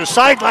Smith down the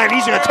sideline.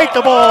 He's going to take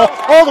the ball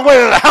all the way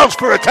to the house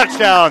for a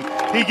touchdown.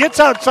 He gets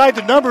outside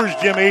the numbers,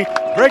 Jimmy.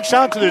 Breaks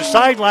out to the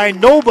sideline.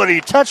 Nobody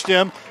touched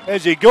him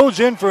as he goes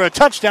in for a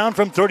touchdown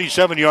from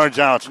 37 yards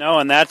out. No,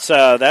 and that's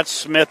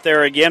Smith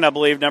there again, I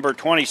believe, number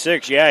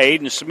 26. Yeah,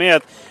 Aiden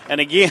Smith.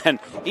 And again,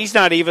 he's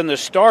not even the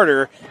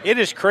starter. It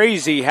is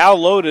crazy how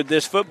loaded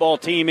this football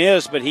team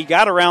is, but he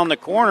got around the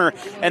corner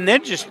and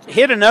then just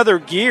hit another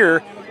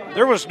gear.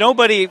 There was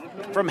nobody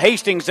from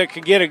Hastings that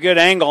could get a good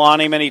angle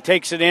on him, and he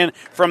takes it in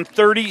from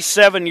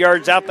 37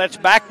 yards out. That's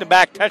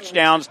back-to-back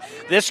touchdowns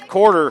this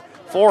quarter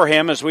for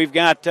him, as we've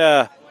got,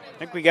 I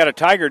think we got a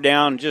Tiger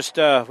down.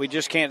 We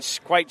just can't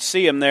quite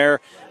see him there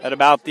at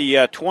about the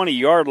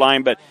 20-yard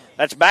line, but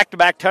that's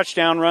back-to-back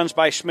touchdown runs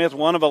by Smith,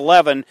 1 of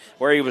 11,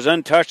 where he was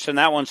untouched, and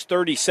that one's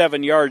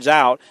 37 yards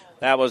out.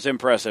 That was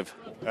impressive.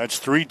 That's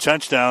 3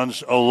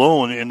 touchdowns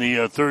alone in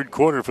the third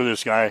quarter for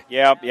this guy.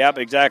 Yep,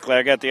 exactly.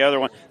 I got the other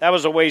one. That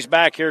was a ways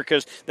back here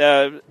because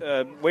the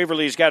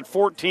Waverly's got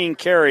 14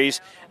 carries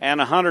and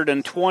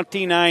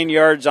 129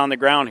 yards on the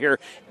ground here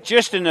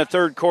just in the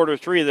third quarter.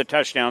 3 of the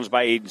touchdowns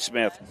by Aiden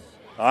Smith.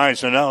 All right,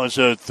 so now it's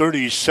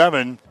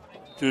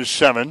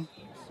 37-7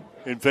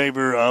 in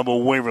favor of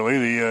Waverly.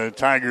 The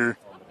Tiger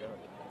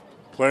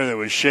player that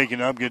was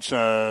shaken up gets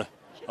up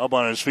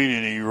on his feet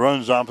and he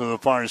runs off to the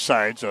far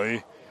side,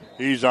 so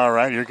he's all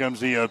right. Here comes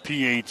the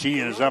PAT,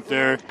 and it's up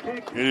there.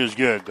 It is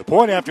good. The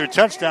point after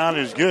touchdown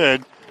is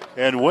good,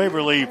 and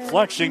Waverly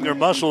flexing their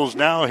muscles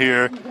now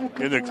here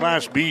in the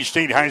Class B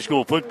State High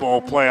School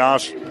football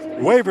playoffs.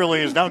 Waverly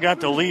has now got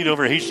the lead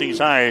over Hastings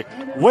High.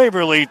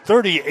 Waverly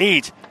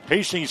 38,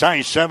 Hastings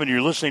High 7.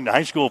 You're listening to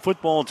high school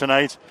football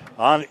tonight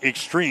on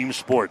Extreme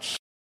Sports.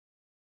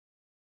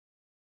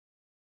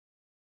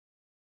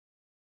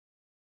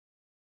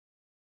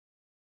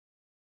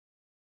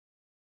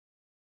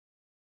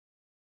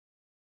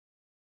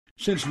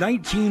 Since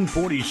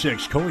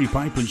 1946, Cully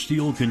Pipe &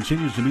 Steel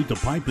continues to meet the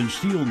pipe and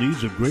steel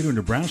needs of greater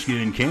Nebraska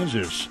and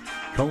Kansas.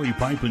 Cully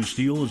Pipe &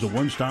 Steel is a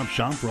one-stop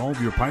shop for all of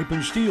your pipe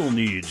and steel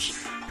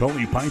needs.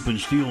 Cully Pipe &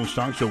 Steel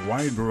stocks a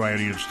wide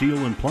variety of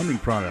steel and plumbing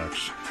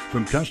products.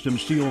 From custom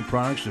steel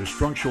products to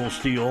structural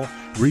steel,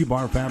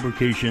 rebar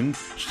fabrication,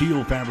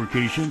 steel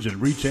fabrications,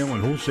 and retail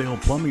and wholesale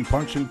plumbing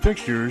parts and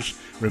fixtures,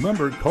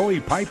 remember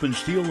Cully Pipe &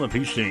 Steel of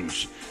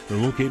Hastings. They're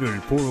located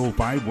at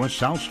 405 West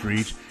South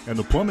Street and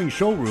the plumbing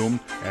showroom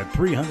at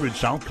 300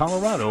 South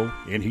Colorado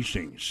in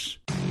Hastings.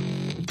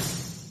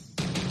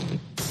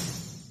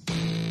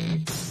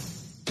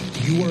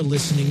 You are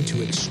listening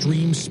to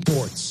Extreme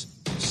Sports,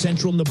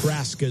 Central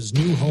Nebraska's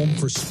new home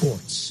for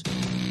sports.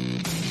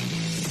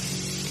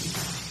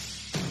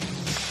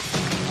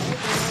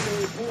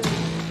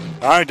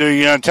 All right,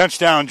 the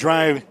touchdown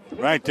drive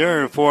right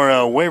there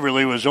for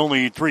Waverly was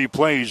only 3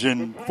 plays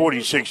in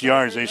 46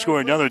 yards. They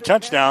scored another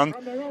touchdown,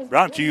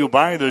 brought to you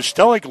by the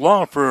Stellick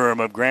Law Firm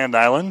of Grand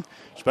Island,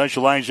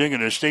 specializing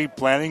in estate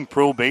planning,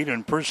 probate,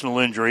 and personal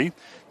injury.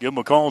 Give them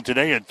a call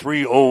today at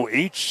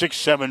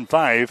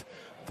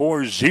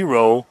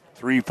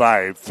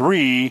 308-675-4035.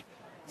 3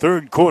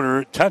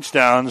 third-quarter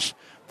touchdowns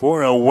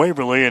for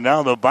Waverly, and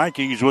now the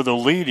Vikings with a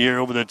lead here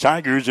over the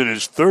Tigers. It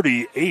is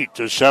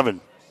 38-7.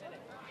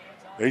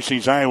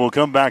 Hastings High will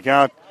come back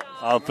out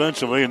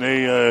offensively, and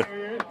they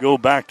go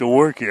back to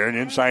work here. An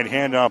inside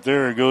handoff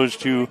there goes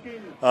to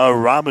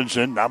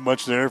Robinson. Not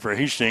much there for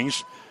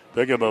Hastings.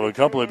 Pickup of a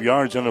couple of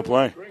yards on the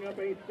play.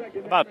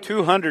 About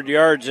 200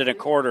 yards in a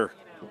quarter.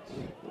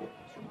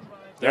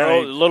 They're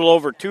a little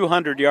over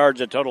 200 yards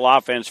of total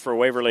offense for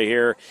Waverly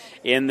here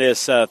in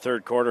this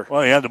third quarter.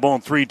 Well, he had the ball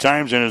 3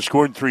 times and has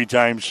scored 3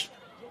 times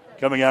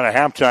coming out of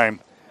halftime.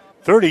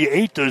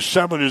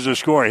 38-7 is the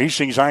score.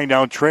 Hastings High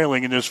now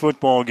trailing in this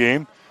football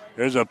game.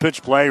 There's a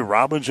pitch play.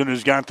 Robinson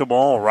has got the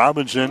ball.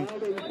 Robinson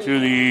to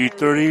the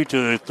 30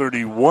 to the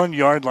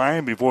 31-yard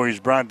line before he's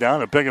brought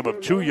down. A pickup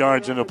of 2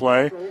 yards in the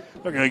play.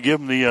 They're going to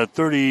give him the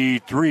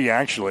 33,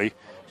 actually.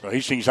 So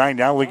Hastings High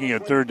now looking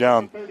at third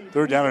down.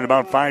 Third down at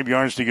about 5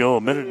 yards to go.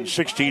 1 minute and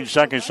 16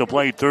 seconds to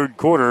play third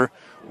quarter.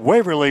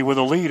 Waverly with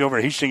a lead over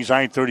Hastings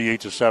High,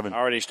 38-7.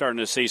 Already starting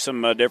to see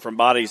some different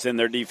bodies in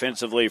there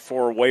defensively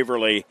for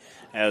Waverly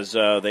as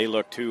they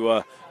look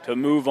to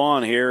move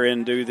on here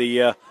into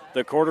the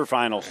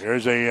quarterfinals.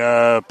 Here's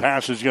a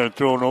pass that's going to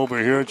throw it over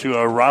here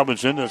to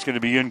Robinson. That's going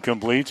to be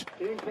incomplete.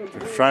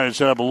 They're trying to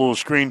set up a little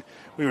screen.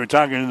 We were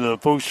talking to the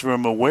folks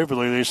from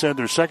Waverly. They said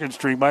their second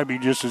string might be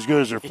just as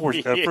good as their first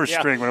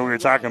string when we were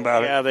talking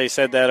about it. Yeah, they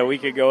said that a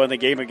week ago in the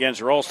game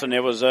against Ralston.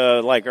 It was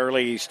like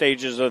early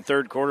stages of the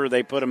third quarter.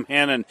 They put them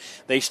in, and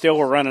they still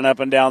were running up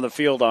and down the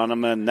field on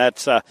them, and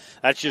that's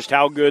just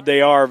how good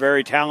they are.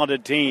 Very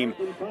talented team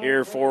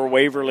here for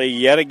Waverly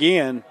yet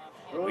again.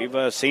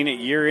 We've seen it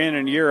year in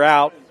and year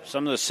out.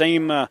 Some of the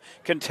same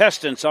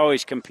contestants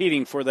always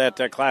competing for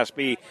that Class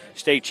B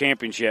state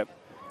championship.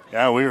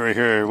 Yeah, we were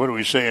here. What did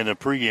we say in the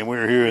pregame? We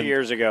were here 3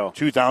 years ago.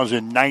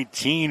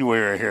 2019 we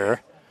were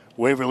here.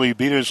 Waverly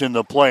beat us in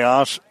the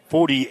playoffs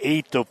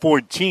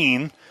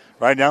 48-14.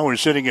 Right now we're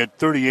sitting at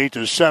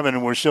 38-7,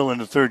 and we're still in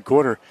the third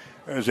quarter.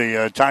 There's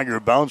a Tiger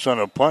bounce on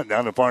a punt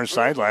down the far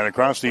sideline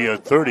across the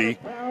 30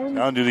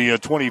 down to the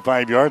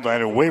 25-yard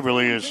line, and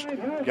Waverly has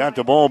got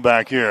the ball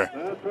back here.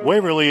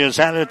 Waverly has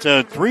had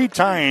it 3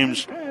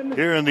 times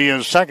here in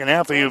the second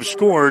half. They have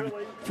scored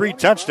 3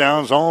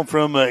 touchdowns, all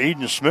from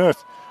Aiden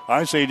Smith.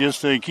 I say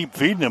just keep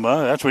feeding him,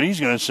 huh? That's what he's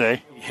going to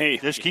say. Hey,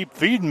 just keep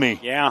feeding me.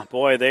 Yeah,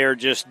 boy, they are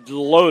just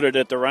loaded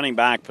at the running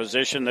back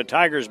position. The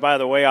Tigers, by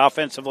the way,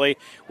 offensively,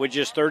 with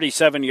just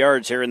 37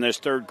 yards here in this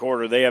third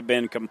quarter, they have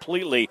been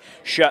completely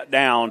shut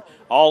down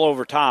all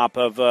over top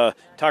of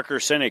Tucker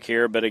Sinek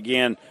here. But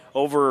again,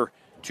 over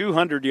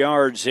 200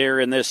 yards here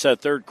in this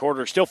third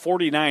quarter. Still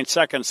 49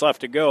 seconds left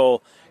to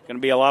go. Going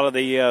to be a lot of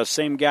the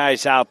same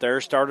guys out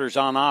there, starters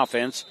on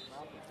offense.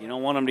 You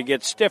don't want them to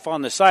get stiff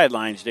on the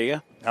sidelines, do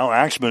you? Now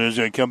Axman is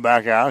going to come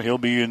back out. He'll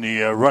be in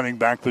the running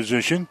back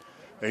position.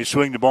 They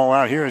swing the ball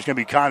out here. It's going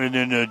to be caught and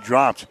then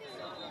dropped.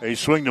 They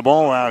swing the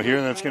ball out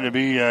here. That's going to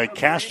be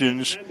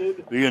Castens,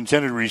 the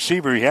intended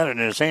receiver. He had it in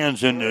his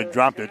hands and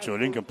dropped it, so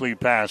an incomplete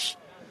pass.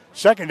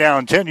 Second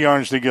down, 10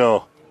 yards to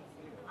go.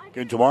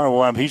 Again, tomorrow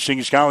we'll have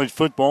Hastings College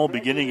football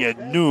beginning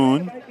at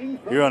noon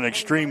here on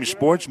Extreme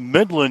Sports.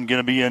 Midland going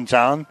to be in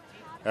town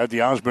at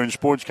the Osborne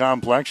Sports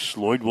Complex.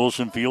 Lloyd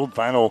Wilson Field,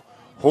 final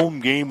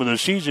home game of the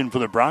season for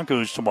the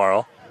Broncos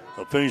tomorrow.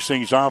 They'll finish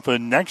things off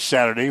next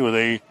Saturday with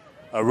a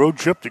road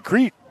trip to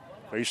Crete.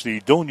 Face the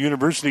Doane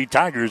University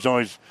Tigers,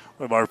 always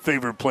one of our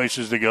favorite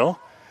places to go.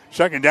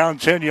 Second down,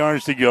 10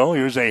 yards to go.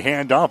 Here's a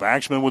handoff.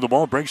 Axman with the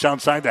ball, breaks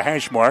outside the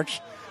hash marks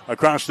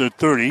across the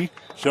 30.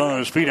 Still on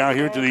his feet out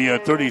here to the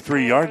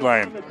 33-yard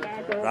line.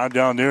 Brought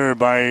down there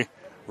by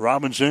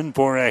Robinson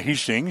for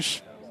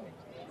Hastings.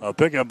 A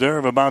pickup there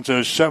of about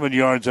 7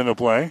 yards in the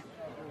play.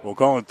 We'll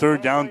call it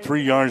third down,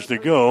 3 yards to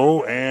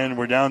go, and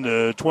we're down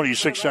to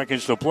 26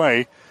 seconds to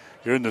play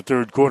here in the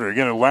third quarter.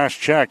 Again, at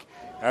last check,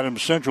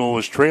 Adams Central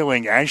was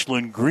trailing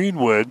Ashland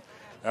Greenwood.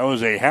 That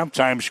was a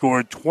halftime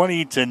score,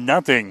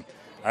 20-0.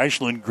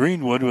 Ashland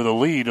Greenwood with a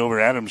lead over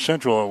Adams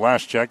Central at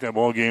last check. That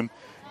ball game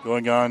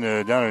going on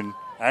down in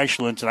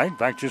Ashland tonight. In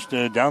fact, just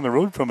down the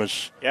road from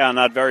us. Yeah,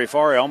 not very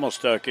far. I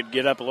almost could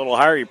get up a little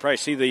higher. You probably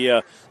see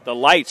the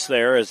lights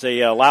there as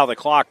they allow the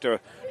clock to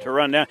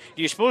run down.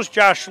 Do you suppose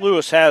Josh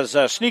Lewis has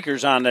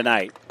sneakers on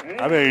tonight?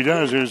 I bet he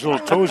does. His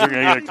little toes are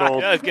going to get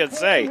cold. I was going to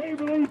say.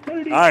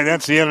 All right,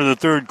 that's the end of the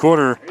third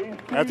quarter.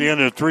 At the end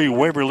of 3,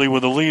 Waverly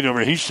with a lead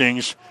over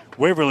Hastings.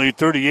 Waverly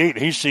 38,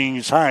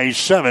 Hastings High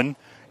 7.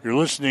 You're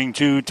listening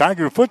to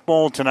Tiger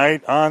Football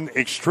tonight on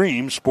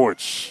Extreme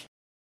Sports.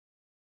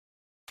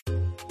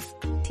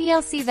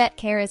 TLC Vet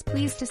Care is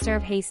pleased to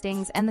serve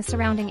Hastings and the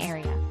surrounding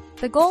area.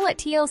 The goal at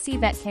TLC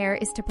Vet Care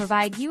is to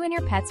provide you and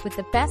your pets with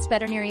the best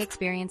veterinary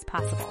experience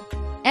possible.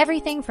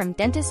 Everything from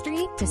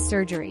dentistry to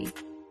surgery.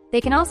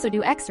 They can also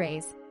do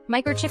x-rays,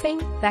 microchipping,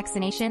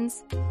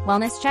 vaccinations,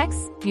 wellness checks,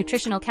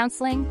 nutritional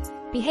counseling,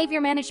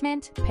 behavior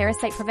management,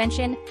 parasite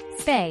prevention,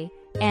 spay,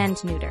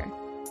 and neuter.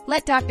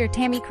 Let Dr.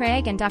 Tammy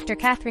Craig and Dr.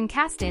 Catherine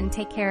Caston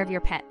take care of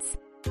your pets.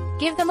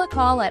 Give them a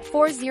call at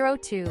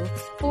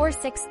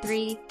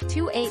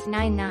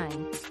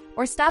 402-463-2899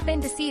 or stop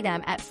in to see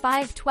them at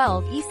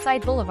 512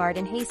 Eastside Boulevard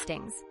in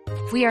Hastings.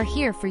 We are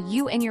here for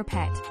you and your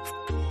pet.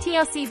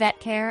 TLC Vet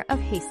Care of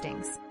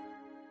Hastings.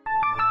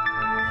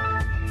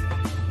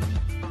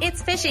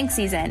 It's fishing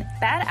season.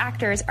 Bad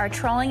actors are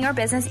trolling your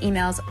business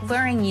emails,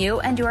 luring you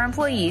and your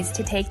employees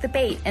to take the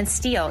bait and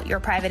steal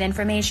your private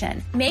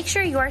information. Make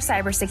sure your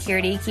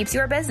cybersecurity keeps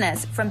your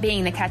business from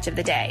being the catch of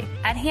the day.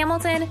 At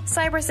Hamilton,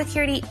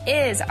 cybersecurity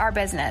is our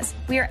business.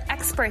 We are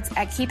experts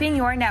at keeping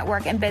your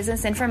network and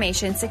business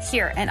information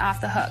secure and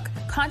off the hook.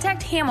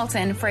 Contact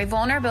Hamilton for a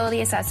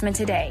vulnerability assessment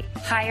today.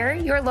 Hire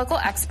your local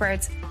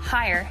experts.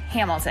 Hire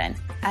Hamilton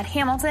at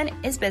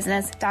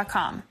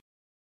hamiltonisbusiness.com.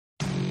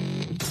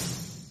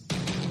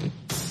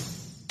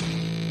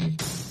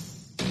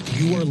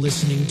 You are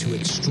listening to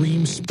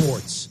Extreme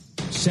Sports,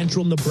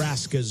 Central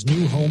Nebraska's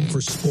new home for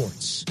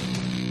sports.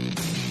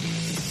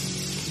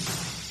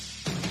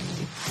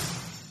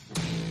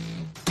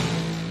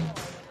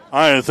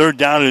 All right, 3rd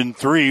down and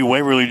 3.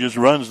 Waverly just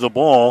runs the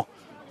ball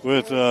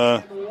with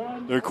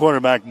their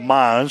quarterback,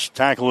 Maz.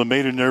 Tackle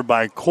made in there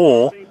by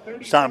Cole.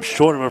 Stops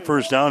short of a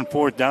first down,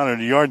 4th down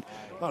and a yard.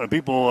 A lot of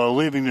people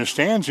leaving the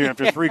stands here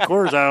after 3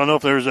 quarters. I don't know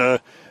if there's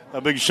a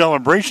big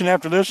celebration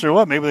after this or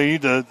what. Maybe they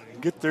need to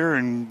get there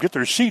and get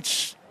their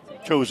seats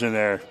chosen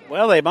there.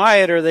 Well, they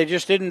might, or they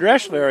just didn't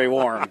dress very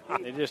warm.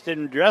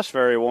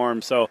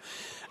 So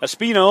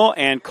Espino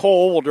and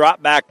Cole will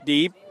drop back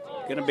deep.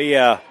 Going to be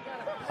a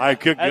high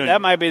kick. That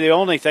might be the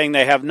only thing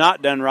they have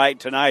not done right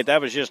tonight.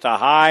 That was just a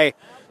high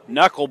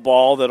knuckle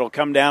ball that'll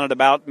come down at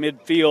about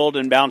midfield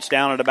and bounce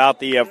down at about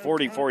the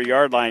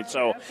 44-yard line.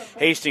 So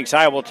Hastings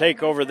High will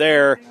take over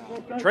there,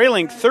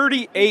 trailing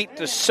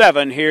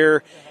 38-7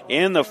 here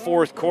in the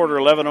 4th quarter.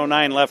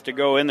 11:09 left to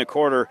go in the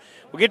quarter.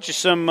 We'll get you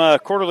some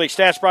quarterly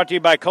stats brought to you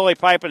by Cully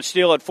Pipe and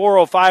Steel at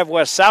 405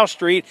 West South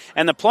Street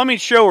and the Plumbing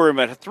Showroom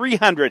at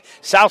 300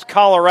 South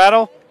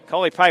Colorado.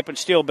 Cully Pipe and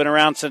Steel been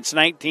around since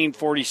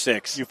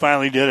 1946. You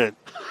finally did it.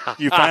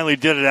 You finally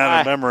did it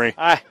out of memory.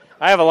 I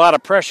have a lot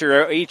of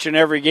pressure each and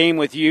every game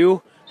with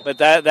you, but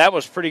that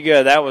was pretty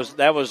good. That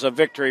was a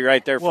victory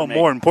right there for me.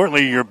 Well, more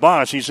importantly, your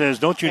boss, he says,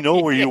 don't you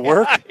know where you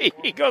work?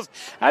 He goes,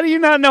 how do you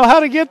not know how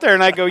to get there?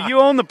 And I go,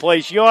 you own the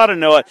place. You ought to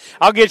know it.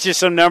 I'll get you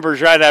some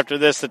numbers right after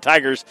this. The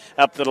Tigers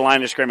up to the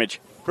line of scrimmage.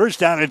 1st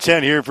down and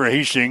 10 here for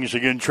Hastings.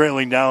 Again,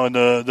 trailing now in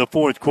the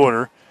 4th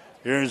quarter.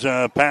 Here's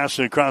a pass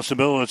across the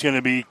middle. It's going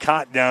to be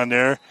caught down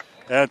there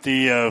at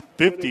the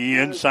 50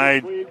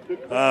 inside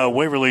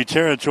Waverly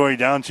territory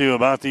down to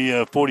about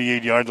the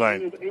 48-yard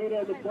line.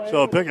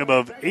 So a pickup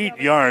of 8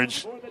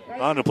 yards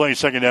on to play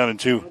 2nd down and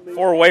 2.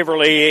 For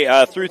Waverly,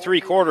 through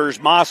 3 quarters,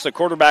 Moss, the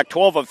quarterback,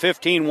 12 of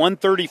 15,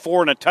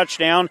 134 and a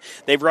touchdown.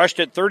 They've rushed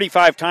it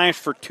 35 times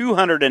for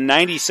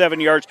 297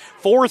 yards,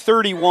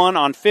 431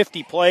 on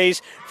 50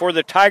 plays. For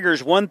the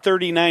Tigers,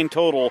 139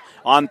 total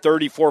on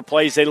 34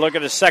 plays. They look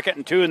at a 2nd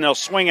and 2, and they'll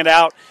swing it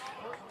out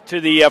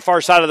to the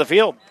far side of the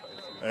field.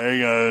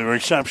 A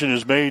reception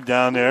is made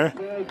down there.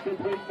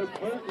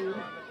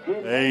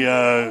 They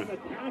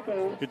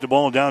get the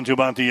ball down to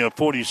about the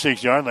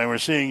 46-yard line. We're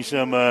seeing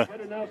some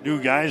new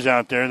guys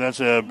out there. That's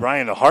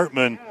Brian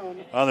Hartman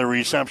on the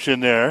reception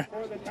there.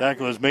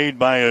 Tackle is made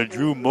by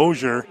Drew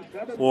Mosier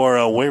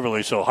for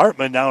Waverly. So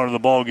Hartman now into the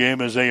ball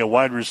game as a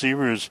wide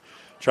receiver. As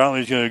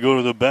Charlie's going to go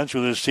to the bench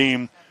with his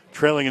team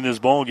trailing in this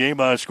ball game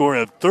by a score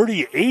of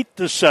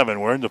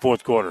 38-7. We're in the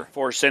 4th quarter.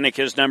 For Cynic,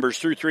 his numbers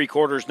through 3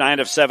 quarters, 9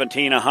 of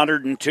 17,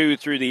 102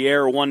 through the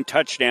air, 1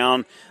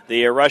 touchdown.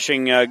 The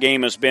rushing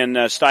game has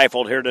been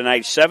stifled here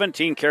tonight.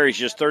 17 carries,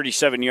 just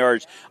 37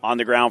 yards on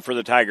the ground for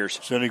the Tigers.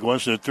 Cynic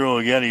wants to throw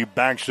again. He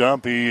backs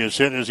up. He is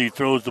hit as he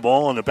throws the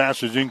ball, and the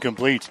pass is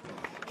incomplete.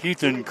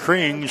 Ethan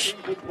Krings,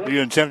 the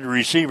intended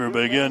receiver,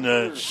 but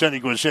again,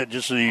 Cynic was hit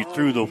just as he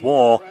threw the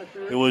ball.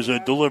 It was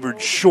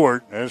delivered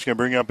short. That's going to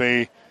bring up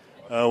a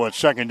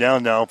 2nd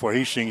down now for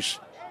Hastings.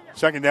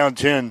 2nd down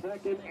 10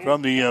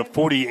 from the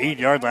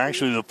 48-yard line,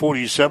 actually the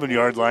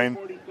 47-yard line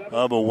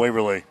of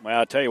Waverly. Well,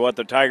 I'll tell you what,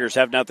 the Tigers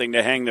have nothing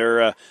to hang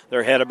their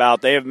head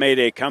about. They have made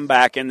a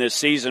comeback in this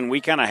season.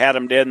 We kind of had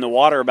them dead in the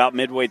water about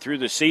midway through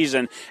the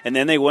season, and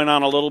then they went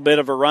on a little bit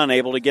of a run,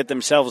 able to get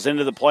themselves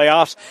into the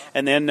playoffs,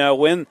 and then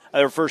win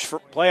their first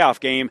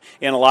playoff game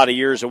in a lot of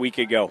years a week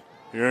ago.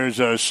 Here's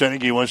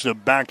Senig. He wants to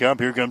back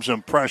up. Here comes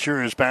some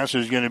pressure. His pass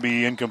is going to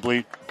be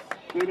incomplete.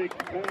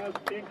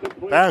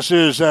 Pass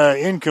is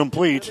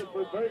incomplete.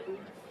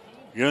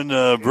 Again,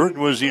 Burton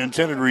was the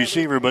intended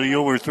receiver, but he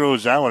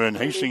overthrows that one. And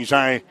Hastings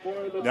High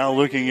now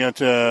looking at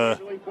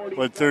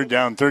 3rd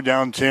down? 3rd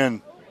down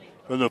 10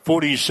 for the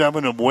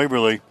 47 of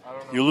Waverly.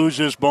 You lose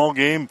this ball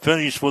game,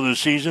 finish for the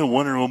season.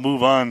 Winner will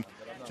move on,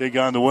 take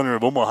on the winner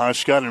of Omaha,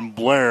 Scott and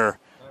Blair.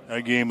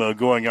 That game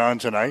going on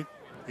tonight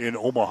in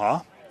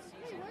Omaha.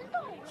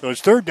 So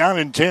it's 3rd down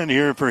and 10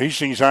 here for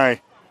Hastings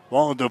High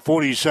Ball at the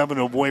 47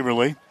 of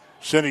Waverly.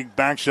 Sinning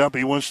backs up.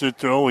 He wants to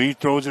throw. He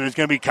throws it. It's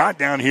going to be caught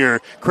down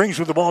here. Krings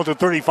with the ball at the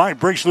 35.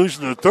 Breaks loose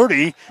to the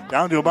 30.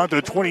 Down to about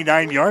the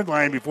 29-yard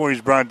line before he's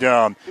brought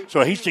down.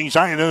 So Hastings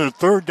High, another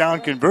third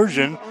down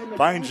conversion.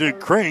 Finds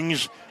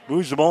Krings.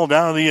 Moves the ball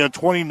down to the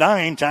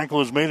 29.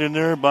 Tackle is made in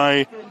there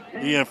by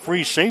the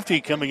free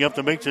safety coming up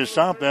to make the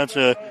stop. That's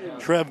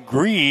Trev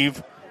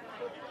Grieve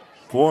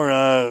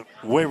for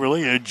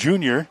Waverly, a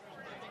junior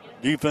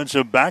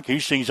defensive back.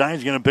 Hastings High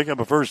is going to pick up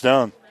a first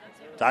down.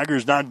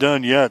 Tigers not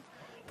done yet.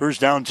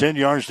 First down, 10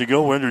 yards to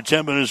go. We're under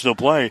 10 minutes to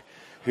play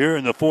here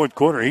in the fourth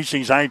quarter.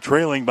 Hastings High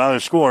trailing by the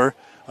score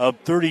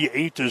of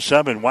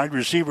 38-7. Wide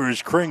receiver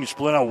is Kring,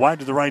 split out wide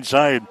to the right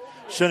side.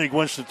 Sinek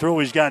wants to throw.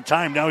 He's got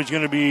time. Now he's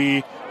going to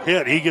be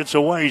hit. He gets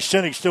away.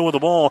 Sinek still with the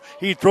ball.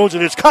 He throws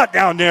it. It's caught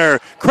down there.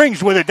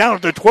 Kring's with it down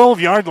at the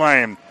 12-yard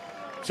line.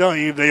 So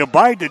they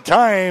abide the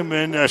time,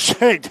 and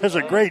Sinek does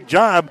a great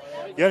job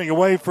getting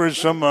away for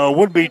some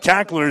would-be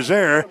tacklers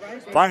there.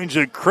 Finds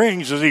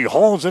Krings as he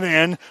hauls it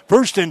in.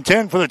 First and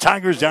 10 for the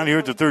Tigers down here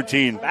at the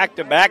 13.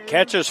 Back-to-back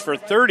catches for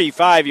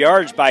 35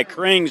 yards by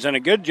Krings, and a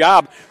good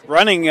job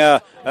running,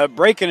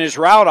 breaking his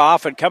route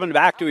off and coming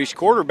back to his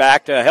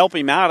quarterback to help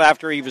him out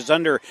after he was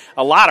under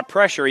a lot of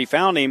pressure. He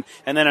found him,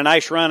 and then a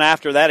nice run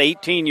after that,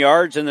 18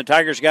 yards, and the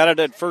Tigers got it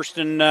at first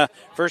and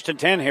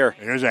 10 here.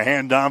 Here's a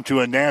handoff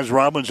to Naz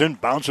Robinson.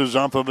 Bounces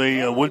off of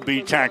a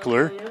would-be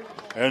tackler.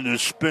 And it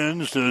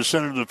spins to the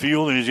center of the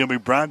field, and he's going to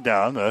be brought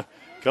down. A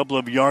couple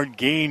of yard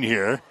gain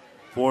here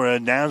for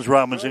Naz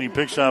Robinson. He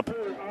picks up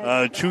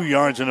 2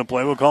 yards in the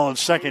play. We'll call it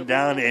second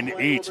down and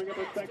 8.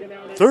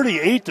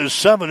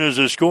 38-7 is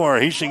the score.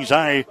 Hastings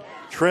High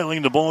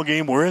trailing the ball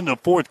game. We're in the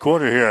fourth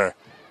quarter here.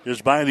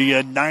 Just by the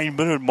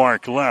 9-minute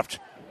mark left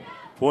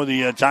for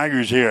the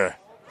Tigers here.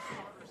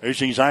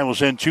 Hastings High will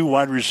send 2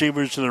 wide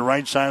receivers to the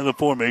right side of the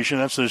formation.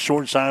 That's the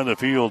short side of the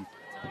field.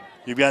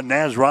 You've got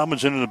Naz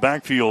Robinson in the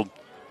backfield.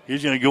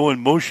 He's going to go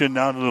in motion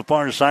now to the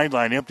far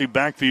sideline. Empty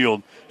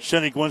backfield.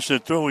 Sinek wants to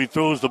throw. He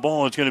throws the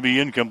ball. It's going to be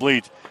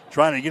incomplete.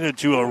 Trying to get it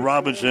to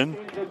Robinson.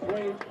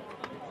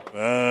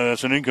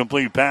 That's an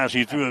incomplete pass.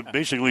 He threw it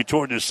basically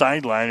toward the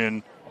sideline,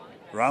 and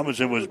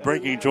Robinson was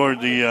breaking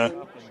toward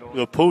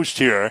the post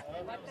here.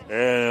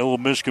 And a little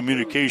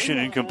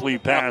miscommunication,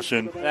 incomplete pass,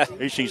 and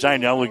Hastings High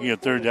now looking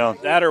at third down.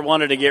 Datter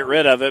wanted to get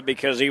rid of it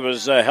because he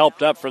was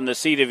helped up from the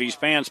seat of his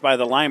pants by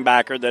the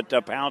linebacker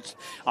that pounced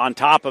on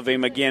top of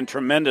him. Again,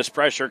 tremendous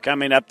pressure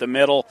coming up the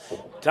middle.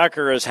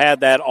 Tucker has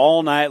had that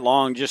all night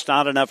long, just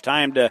not enough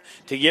time to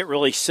get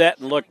really set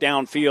and look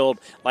downfield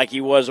like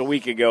he was a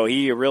week ago.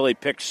 He really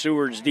picked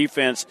Seward's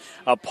defense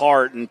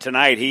apart, and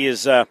tonight he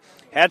has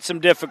had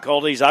some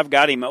difficulties. I've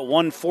got him at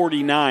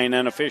 149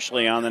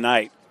 unofficially on the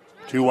night.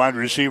 2 wide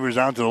receivers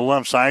out to the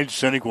left side.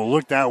 Sinek will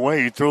look that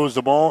way. He throws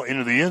the ball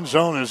into the end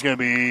zone. It's going to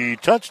be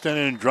touched and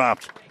then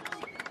dropped.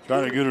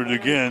 Trying to get it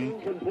again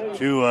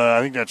to,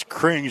 I think that's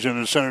Krings in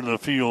the center of the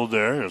field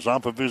there. It's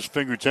off of his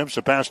fingertips.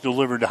 The pass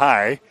delivered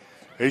high.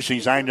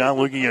 Hastings High now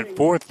looking at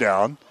fourth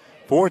down.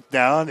 4th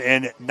down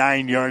and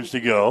 9 yards to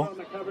go.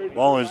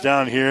 Ball is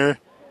down here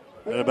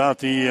at about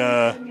the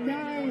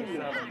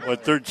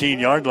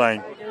 13-yard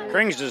line.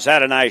 Krings has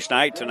had a nice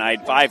night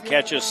tonight. 5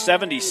 catches,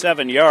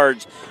 77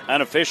 yards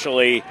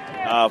unofficially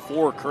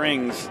for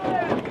Krings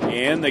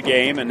in the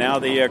game. And now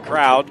the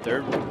crowd,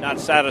 they're not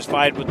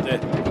satisfied with the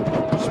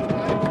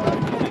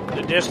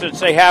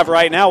distance they have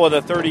right now with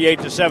a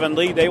 38-7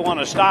 lead. They want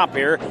to stop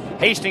here.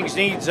 Hastings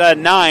needs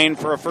 9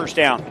 for a first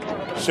down.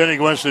 Sinek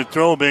wants to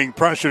throw, being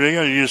pressured.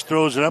 He just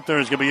throws it up there.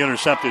 It's going to be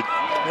intercepted.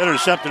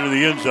 Intercepted in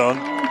the end zone.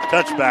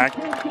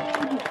 Touchback.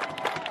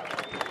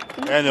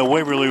 And the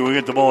Waverly will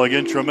get the ball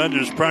again.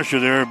 Tremendous pressure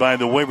there by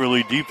the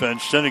Waverly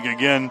defense. Sinek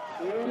again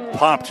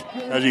popped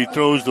as he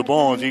throws the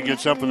ball. As he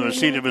gets up in the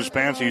seat of his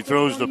pants, he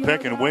throws the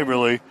pick, and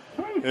Waverly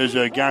has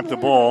got the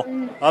ball.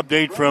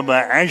 Update from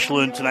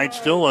Ashland tonight.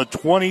 Still a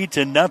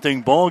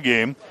 20-0 ball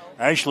game.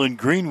 Ashland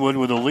Greenwood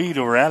with a lead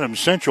over Adams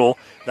Central.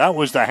 That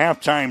was the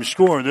halftime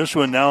score. This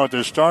one now at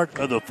the start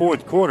of the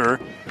fourth quarter.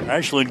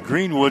 Ashland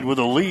Greenwood with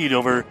a lead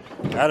over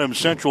Adams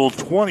Central,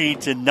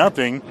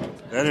 20-0.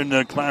 That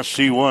in Class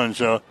C1.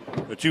 So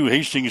the 2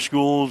 Hastings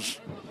schools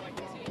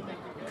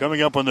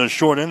coming up on the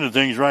short end of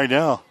things right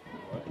now.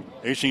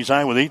 Hastings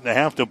High with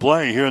 8.5 to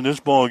play here in this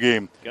ball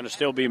game. Going to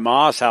still be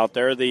Moss out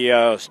there,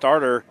 the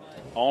starter,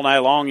 all night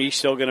long. He's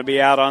still going to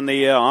be out on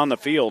the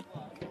field.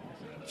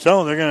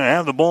 So they're going to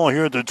have the ball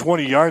here at the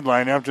 20-yard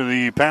line after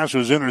the pass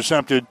was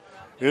intercepted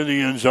in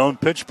the end zone.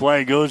 Pitch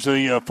play goes to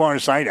the far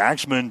side.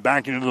 Axman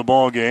back into the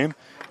ball game.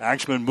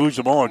 Axman moves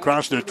the ball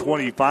across the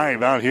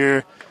 25 out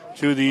here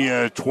to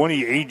the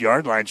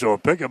 28-yard line. So a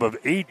pickup of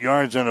 8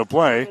 yards on a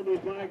play.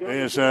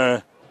 They just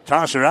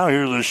toss it out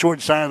here to the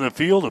short side of the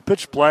field. A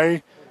pitch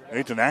play.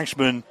 Nathan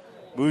Axman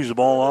moves the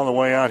ball all the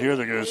way out here.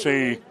 They're going to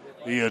say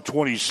the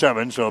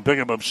 27. So a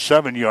pickup of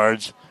 7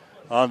 yards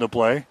on the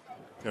play.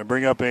 Going to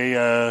bring up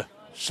a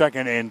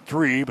 2nd and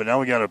 3, but now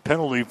we got a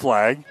penalty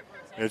flag.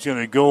 It's going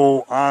to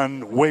go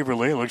on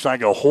Waverly. It looks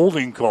like a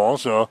holding call,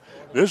 so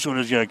this one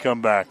is going to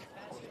come back.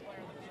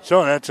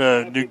 So that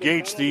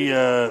negates the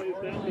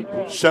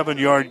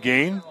 7-yard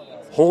gain.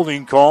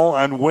 Holding call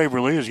on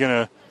Waverly is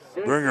going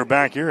to bring her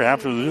back here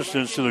after the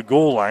distance to the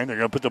goal line. They're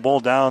going to put the ball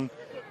down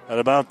at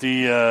about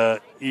the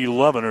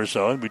 11 or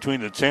so, in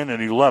between the 10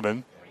 and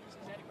 11.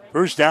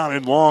 First down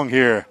and long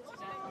here.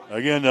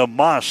 Again,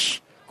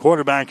 Moss,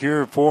 quarterback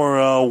here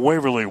for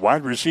Waverly.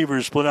 Wide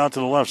receivers split out to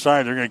the left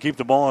side. They're going to keep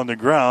the ball on the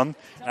ground.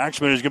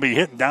 Axman is going to be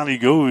hit, and down he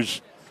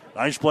goes.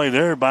 Nice play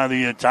there by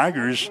the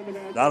Tigers,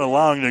 not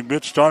allowing to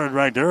get started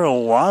right there. A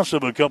loss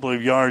of a couple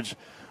of yards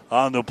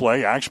on the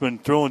play. Axman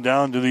throwing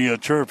down to the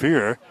turf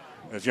here.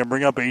 It's going to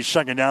bring up a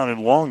second down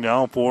and long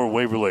now for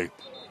Waverly.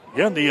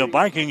 Again, the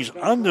Vikings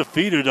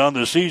undefeated on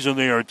the season.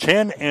 They are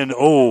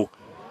 10-0.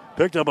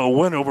 Picked up a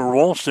win over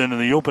Ralston in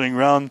the opening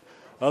round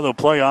of the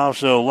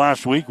playoffs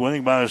last week,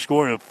 winning by a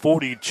score of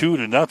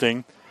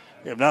 42-0.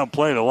 They have not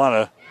played a lot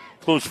of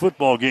close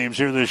football games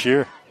here this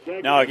year.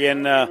 Now,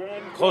 again,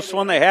 close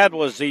one they had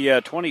was the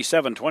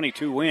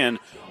 27-22 win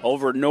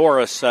over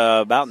Norris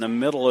about in the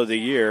middle of the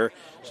year.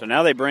 So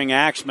now they bring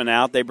Axman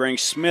out. They bring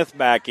Smith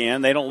back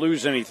in. They don't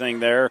lose anything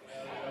there.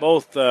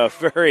 Both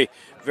very,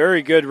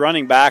 very good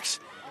running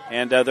backs.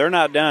 And they're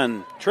not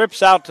done.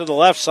 Trips out to the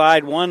left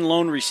side, one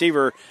lone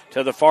receiver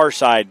to the far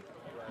side.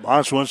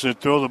 Moss wants to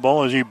throw the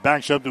ball as he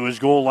backs up to his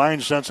goal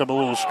line, sets up a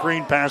little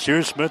screen pass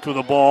here. Smith with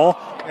the ball,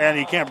 and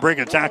he can't break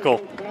a tackle.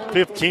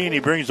 15, he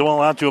brings the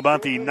ball out to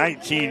about the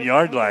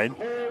 19-yard line.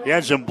 He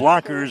had some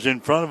blockers in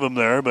front of him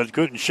there, but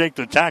couldn't shake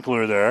the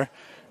tackler there.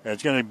 And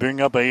it's going to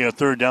bring up a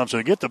third down, so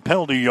they get the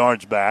penalty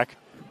yards back.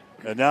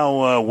 And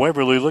now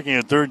Waverly looking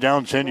at third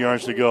down, 10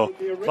 yards to go.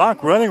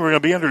 Clock running. We're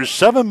going to be under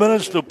 7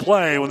 minutes to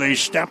play when they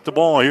snap the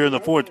ball here in the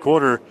fourth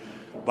quarter.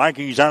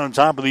 Vikings out on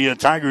top of the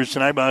Tigers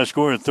tonight by a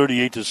score of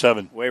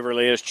 38-7.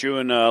 Waverly is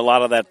chewing a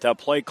lot of that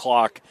play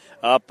clock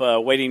up,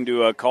 waiting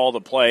to call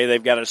the play.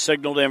 They've got it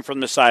signaled in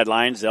from the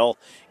sidelines. They'll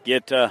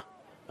get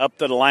up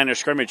to the line of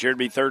scrimmage here to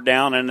be third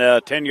down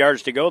and 10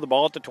 yards to go. The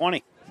ball at the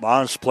 20.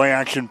 Moss play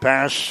action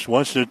pass,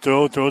 wants to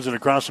throw, throws it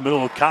across the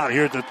middle. Caught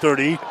here at the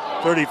 30,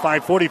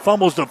 35, 40,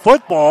 fumbles the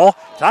football.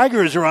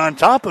 Tigers are on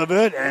top of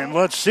it, and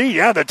let's see.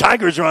 Yeah, the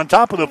Tigers are on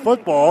top of the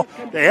football.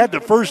 They had the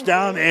first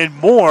down and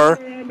more,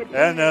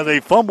 and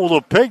they fumbled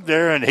a pig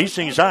there, and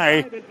Hastings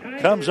High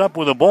comes up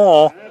with a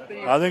ball.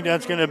 I think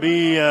that's going to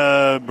be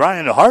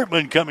Brian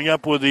Hartman coming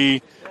up with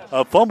the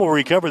fumble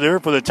recover there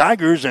for the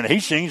Tigers, and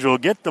Hastings will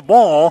get the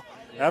ball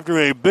after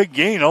a big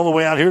gain all the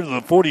way out here to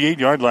the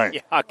 48-yard line.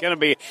 Yeah, going to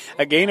be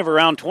a gain of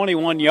around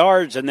 21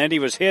 yards, and then he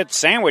was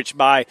sandwiched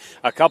by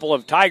a couple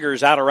of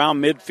Tigers out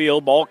around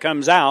midfield. Ball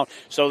comes out,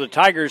 so the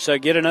Tigers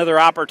get another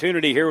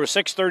opportunity here with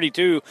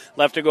 6:32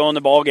 left to go in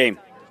the ball game.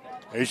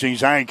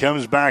 Hastings High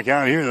comes back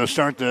out here to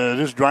start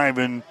this drive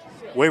in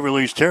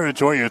Waverly's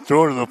territory. A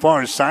throw to the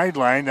far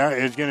sideline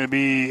is going to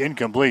be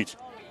incomplete.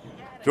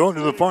 Thrown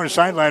to the far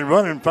sideline,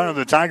 run in front of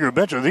the Tiger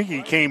bench. I think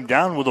he came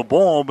down with the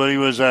ball, but he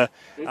was out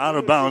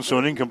of bounds, so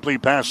an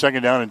incomplete pass,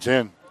 second down and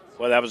 10.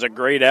 Well, that was a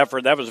great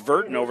effort. That was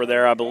Verton over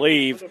there, I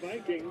believe.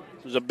 It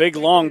was a big,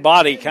 long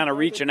body kind of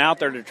reaching out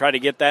there to try to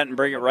get that and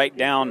bring it right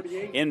down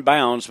in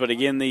bounds. But,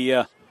 again,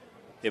 the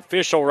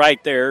official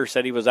right there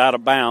said he was out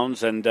of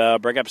bounds and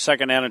bring up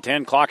second down and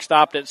 10. Clock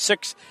stopped at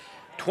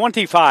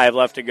 6:25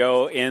 left to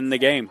go in the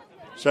game.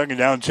 Second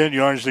down, 10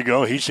 yards to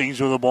go. Hastings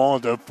with the ball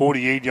at the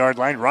 48-yard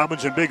line.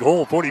 Robinson, big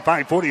hole,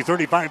 45, 40,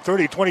 35,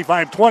 30,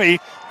 25, 20,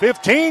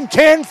 15,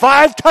 10,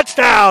 5,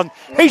 touchdown.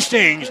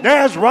 Hastings,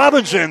 Naz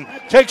Robinson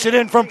takes it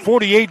in from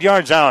 48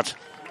 yards out.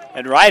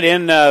 And right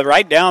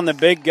down the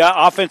big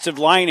offensive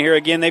line here.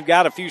 Again, they've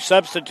got a few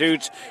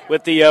substitutes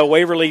with the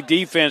Waverly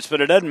defense, but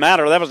it doesn't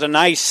matter. That was a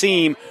nice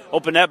seam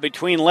opened up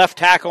between left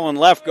tackle and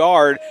left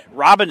guard.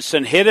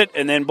 Robinson hit it,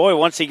 and then, boy,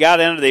 once he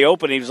got into the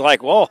open, he was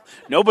like, whoa,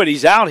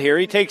 nobody's out here.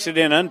 He takes it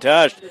in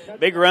untouched.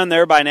 Big run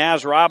there by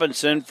Naz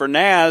Robinson. For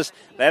Naz,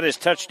 that is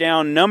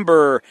touchdown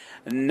number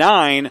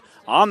 9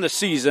 on the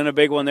season. A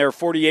big one there,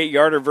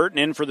 48-yarder. Verton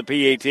in for the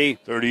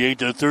PAT.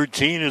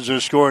 38-13 is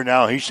the score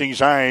now. Hastings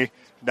High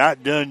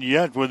not done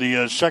yet with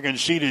the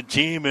second-seeded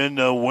team in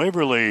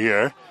Waverly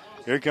here.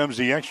 Here comes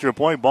the extra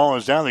point. Ball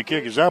is down. The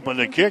kick is up, and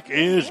the kick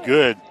is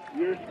good.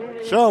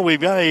 So we've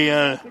got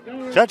a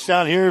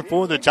touchdown here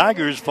for the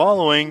Tigers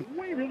following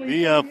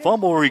the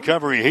fumble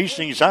recovery.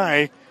 Hastings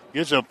High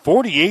gets a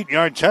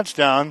 48-yard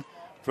touchdown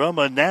from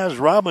Naz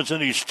Robinson.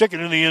 He's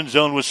sticking in the end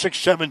zone with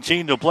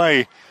 6:17 to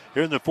play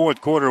here in the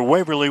fourth quarter.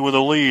 Waverly with a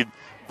lead.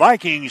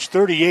 Vikings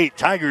 38,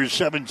 Tigers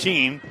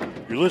 17.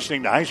 You're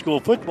listening to high school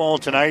football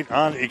tonight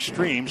on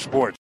Extreme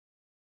Sports.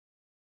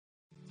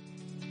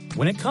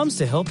 When it comes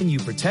to helping you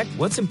protect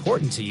what's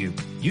important to you,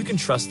 you can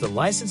trust the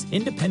licensed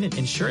independent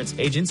insurance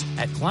agents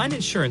at Klein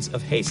Insurance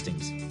of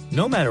Hastings.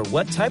 No matter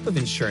what type of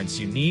insurance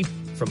you need,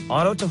 from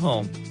auto to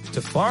home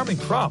to farm and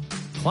crop,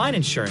 Klein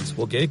Insurance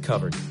will get it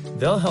covered.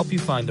 They'll help you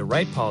find the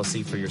right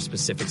policy for your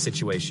specific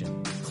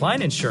situation.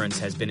 Klein Insurance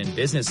has been in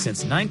business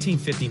since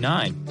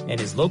 1959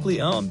 and is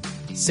locally owned.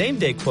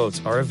 Same-day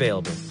quotes are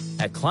available.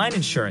 At Klein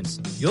Insurance,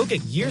 you'll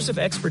get years of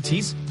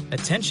expertise,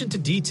 attention to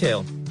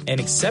detail, and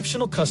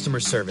exceptional customer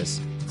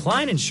service.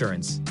 Klein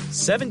Insurance,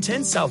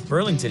 710 South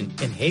Burlington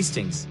in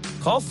Hastings.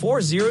 Call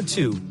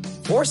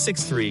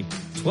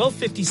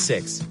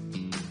 402-463-1256.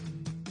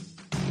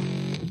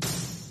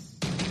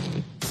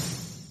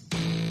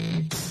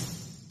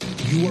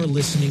 You are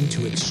listening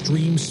to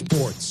Extreme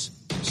Sports,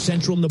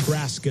 Central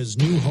Nebraska's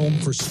new home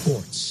for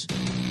sports.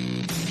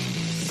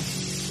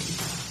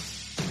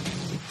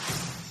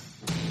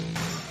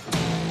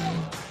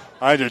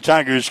 All right, the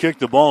Tigers kick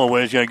the ball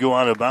away. It's going to go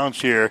out of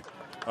bounds here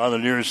on the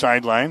near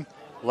sideline.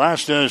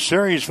 Last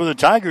series for the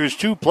Tigers,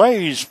 2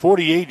 plays,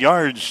 48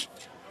 yards.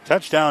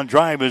 Touchdown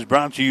drive is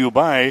brought to you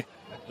by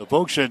the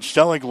folks at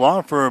Stellick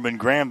Law Firm in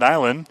Grand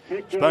Island,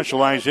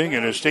 specializing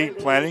in estate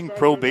planning,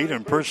 probate,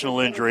 and personal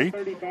injury.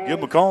 Give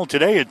them a call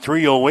today at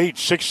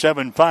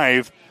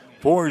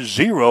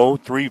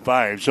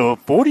 308-675-4035. So a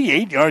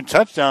 48-yard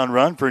touchdown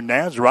run for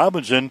Naz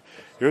Robinson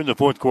here in the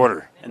fourth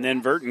quarter. And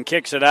then Burton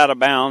kicks it out of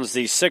bounds,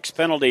 the 6th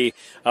penalty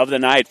of the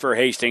night for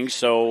Hastings.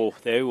 So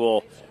they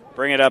will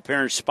bring it up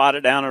here and spot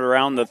it down at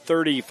around the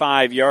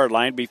 35-yard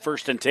line. Be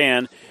 1st and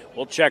 10.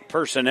 We'll check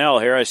personnel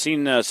here. I've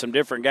seen some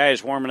different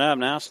guys warming up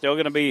now. Still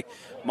going to be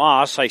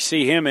Moss. I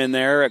see him in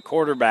there at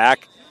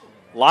quarterback.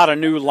 A lot of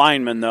new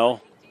linemen,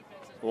 though.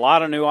 A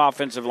lot of new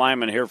offensive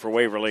linemen here for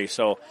Waverly.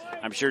 So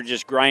I'm sure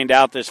just grind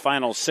out this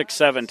final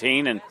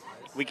 6:17, and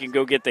we can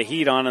go get the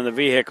heat on in the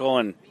vehicle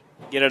and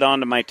get it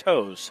onto my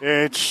toes.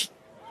 It's,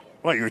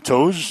 what, your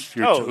toes?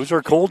 Your toes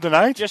are cold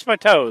tonight? Just my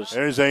toes.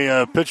 There's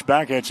a pitch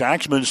back. It's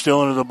Axman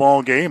still into the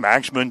ball game.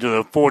 Axman to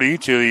the 40,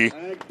 to the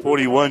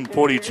 41,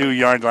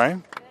 42-yard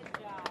line.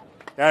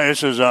 Yeah,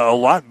 this is a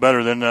lot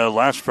better than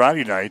last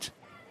Friday night.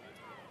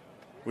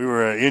 We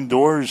were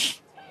indoors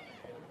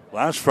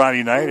last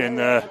Friday night, and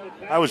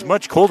I was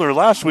much colder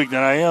last week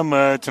than I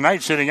am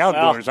tonight sitting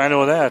outdoors. Well, I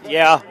know that.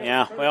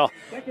 Yeah. Well,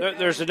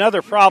 there's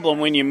another problem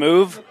when you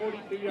move.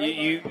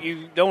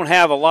 You don't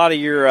have a lot of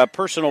your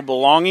personal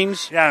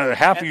belongings. Yeah,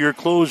 half of your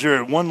clothes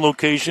are at one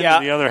location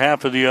and the other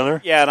half of the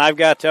other. Yeah, and I've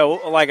got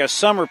like a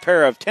summer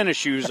pair of tennis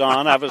shoes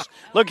on. I was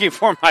looking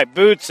for my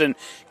boots and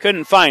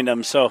couldn't find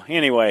them. So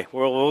anyway,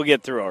 we'll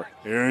get through her.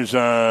 Here's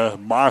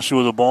Moss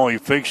with the ball. He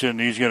fakes it, and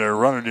he's going to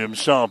run it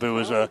himself. It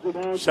was a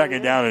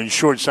second down and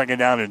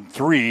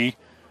 3.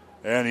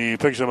 And he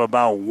picks up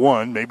about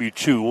 1, maybe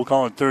 2. We'll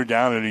call it 3rd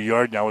down and a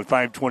yard now with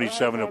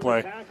 5:27 to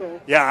play.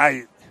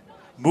 Yeah,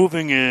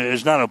 moving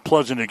is not a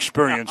pleasant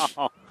experience.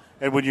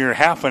 And when you're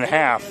half and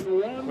half,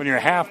 when you're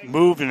half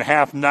moved and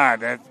half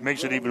not, that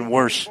makes it even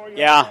worse.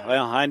 Yeah,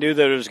 well, I knew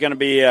that it was going to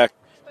be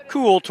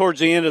cool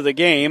towards the end of the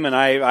game, and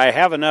I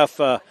have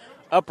enough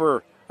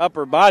upper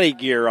body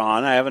gear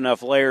on. I have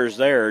enough layers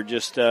there.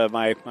 Just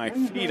my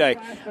feet, I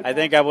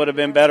think I would have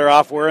been better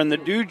off wearing the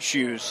dude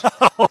shoes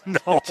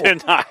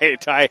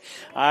tonight.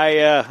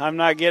 I'm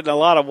not getting a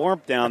lot of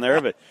warmth down there,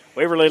 but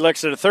Waverly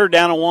looks at a 3rd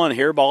down and 1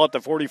 here, ball at the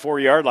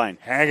 44-yard line.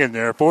 Hanging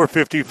there,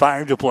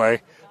 4:55 to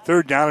play.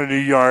 3rd down and a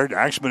yard.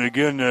 Axman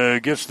again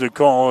gets the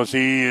call as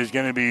he is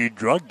going to be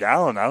drugged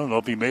down. I don't know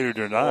if he made it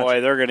or not.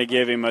 Boy, they're going to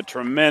give him a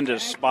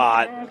tremendous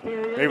spot.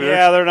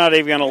 They're not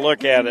even going to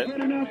look at it.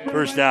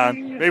 1st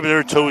down. Maybe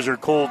their toes are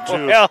cold,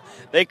 too. Well,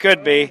 they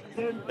could be.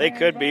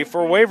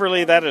 For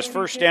Waverly, that is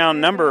 1st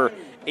down number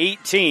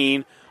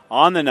 18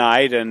 on the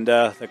night, and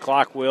the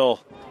clock will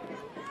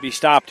be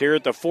stopped here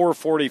at the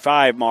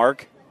 4:45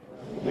 mark.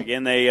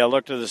 Again, they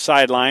look to the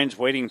sidelines,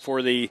 waiting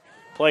for the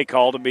play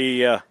call to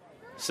be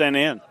sent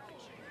in.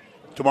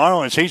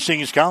 Tomorrow is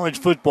Hastings College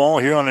football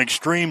here on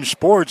Extreme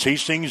Sports.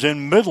 Hastings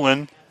in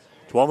Midland.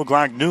 12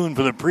 o'clock noon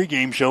for the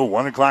pregame show.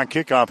 1 o'clock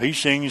kickoff.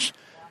 Hastings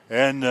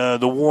and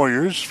the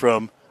Warriors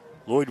from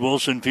Lloyd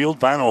Wilson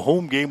Field. Final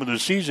home game of the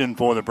season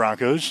for the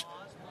Broncos.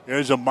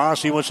 There's a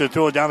Moss. He wants to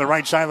throw it down the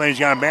right sideline. He's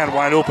got a man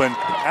wide open.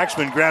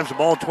 Axman grabs the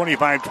ball.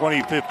 25,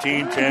 20,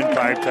 15, 10,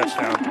 5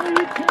 touchdown.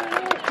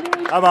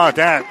 How about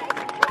that?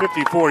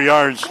 54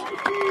 yards.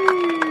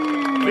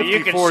 But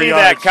you can see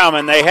that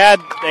coming. They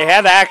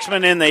had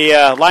Axman in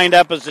the lined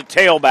up as a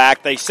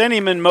tailback. They sent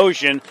him in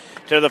motion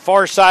to the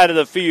far side of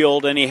the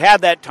field, and he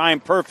had that time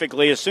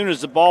perfectly. As soon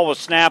as the ball was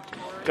snapped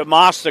to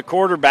Moss, the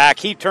quarterback,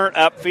 he turned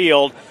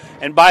upfield,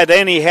 and by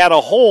then he had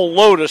a whole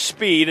load of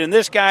speed. And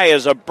this guy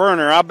is a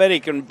burner. I bet he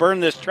can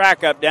burn this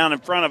track up down in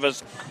front of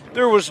us.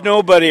 There was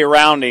nobody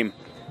around him.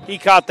 He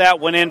caught that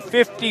one in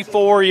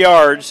 54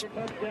 yards.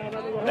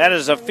 That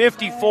is a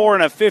 54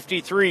 and a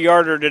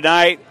 53-yarder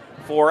tonight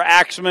for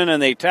Axman,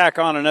 and they tack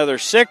on another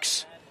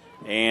 6.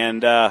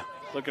 And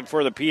looking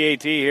for the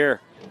PAT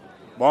here.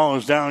 Ball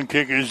is down,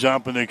 kick is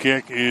up, and the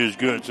kick is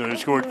good. So they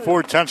scored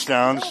 4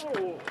 touchdowns.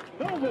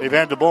 They've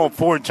had the ball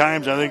 4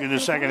 times. I think in the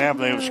second half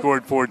they have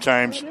scored 4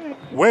 times.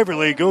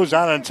 Waverly goes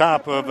out on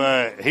top of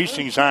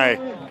Hastings High.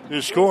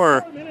 The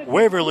score,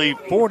 Waverly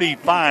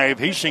 45,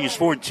 Hastings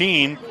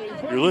 14.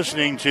 You're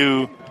listening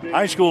to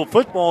high school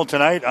football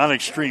tonight on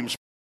Extreme Sports.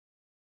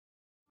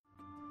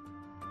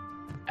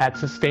 At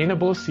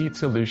Sustainable Seed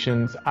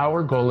Solutions,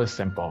 our goal is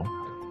simple.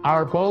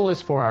 Our goal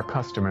is for our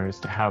customers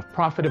to have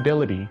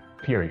profitability,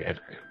 period.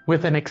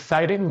 With an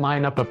exciting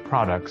lineup of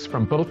products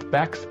from both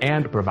Beck's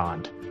and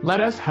Brevant, Let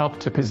us help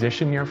to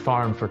position your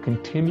farm for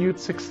continued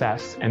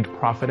success and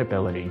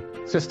profitability.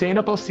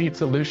 Sustainable Seed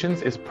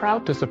Solutions is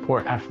proud to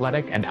support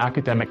athletic and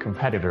academic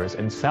competitors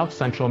in South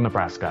Central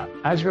Nebraska.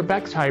 As your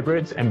Bex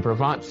Hybrids and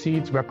Brevant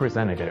Seeds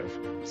representative,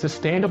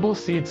 Sustainable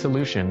Seed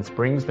Solutions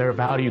brings their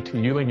value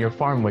to you and your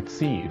farm with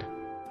seed.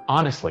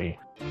 Honestly,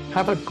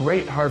 have a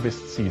great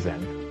harvest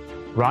season.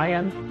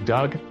 Ryan,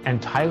 Doug,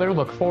 and Tyler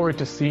look forward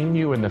to seeing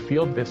you in the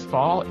field this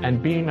fall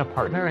and being a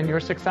partner in your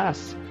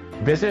success.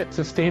 Visit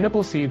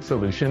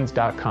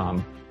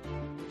sustainableseedsolutions.com.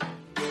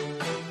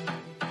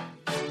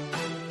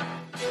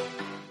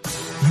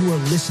 You are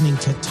listening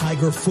to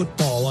Tiger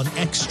Football on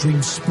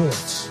Extreme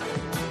Sports.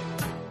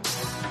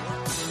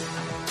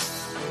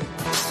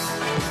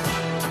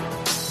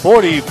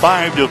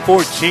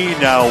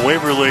 (45-14) now.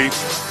 Waverly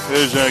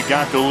has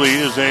got the lead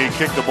as they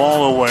kick the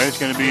ball away. It's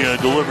going to be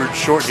delivered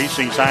short.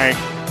 Hastings High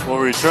will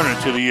return it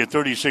to the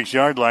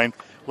 36-yard line.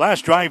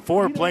 Last drive,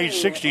 4 plays,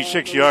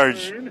 66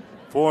 yards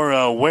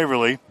for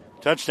Waverly.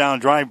 Touchdown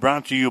drive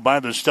brought to you by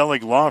the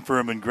Stellick Law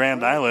Firm in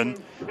Grand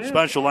Island,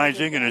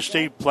 specializing in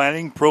estate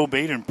planning,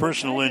 probate, and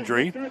personal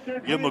injury.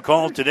 Give them a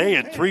call today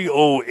at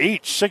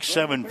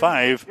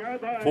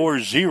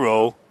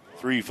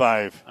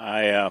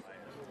 308-675-4035.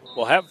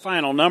 We'll have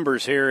final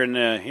numbers here in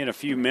a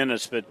few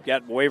minutes, but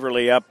got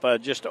Waverly up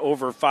just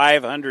over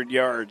 500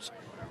 yards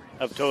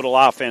of total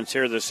offense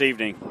here this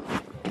evening.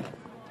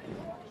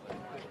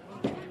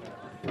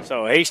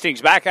 So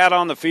Hastings back out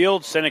on the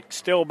field. Sinek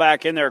still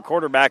back in there.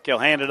 Quarterback, he'll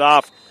hand it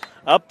off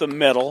up the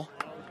middle.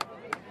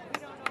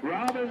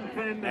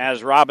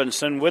 As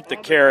Robinson with the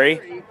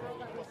carry.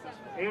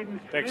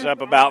 Picks up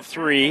about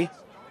 3.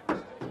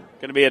 Going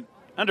to be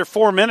under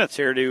 4 minutes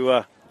here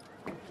to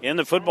end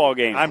the football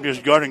game. I'm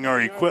just guarding our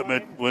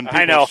equipment. When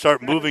people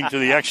start moving to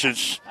the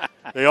exits,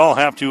 they all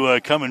have to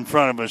come in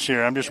front of us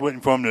here. I'm just waiting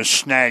for them to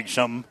snag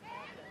something.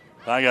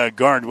 I got to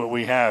guard what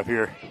we have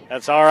here.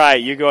 That's all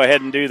right. You go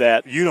ahead and do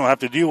that. You don't have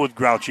to deal with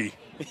Grouchy.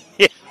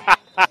 All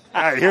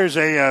right, here's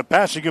a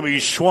pass that's going to be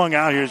swung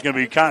out here. It's going to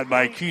be caught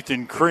by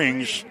Keithan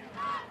Krings.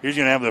 He's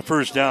going to have the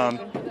first down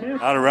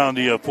out around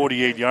the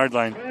 48-yard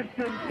line.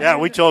 Yeah,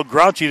 we told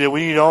Grouchy that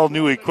we need all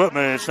new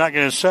equipment. It's not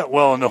going to set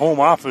well in the home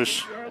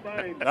office.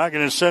 Not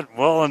going to sit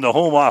well in the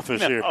home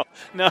office here.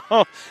 No,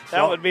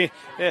 that would be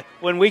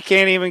when we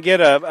can't even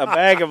get a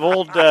bag of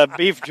old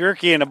beef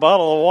jerky and a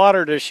bottle of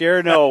water to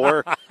share.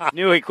 No,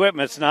 new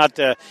equipment's not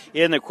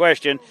in the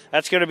question.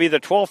 That's going to be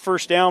the 12th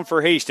first down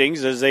for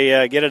Hastings as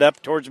they get it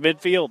up towards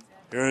midfield.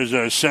 Here's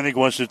Sinek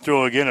wants to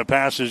throw again. A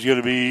pass is going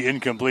to be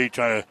incomplete.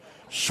 Trying to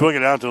swing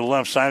it out to the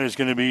left side is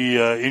going to be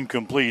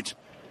incomplete.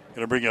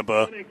 Going to bring up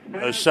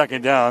a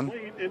second down.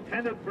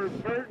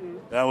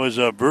 That was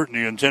Burton,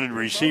 the intended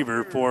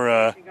receiver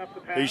for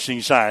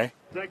Hastings High.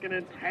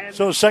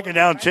 So second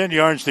down, 10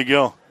 yards to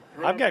go.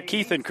 I've got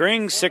Keithan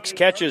Krings, 6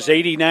 catches,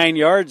 89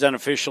 yards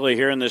unofficially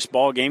here in this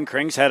ball game.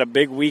 Krings had a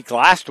big week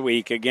last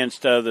week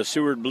against the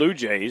Seward Blue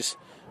Jays,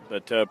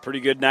 but pretty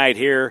good night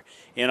here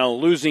in a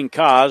losing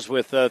cause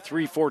with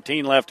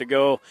 3:14 left to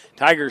go.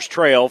 Tigers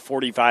trail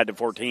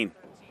 45-14.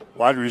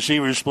 Wide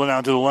receiver split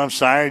out to the left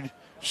side.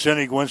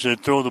 Sinek wants to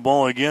throw the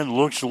ball again,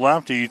 looks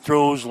left, he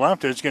throws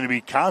left. It's going to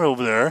be caught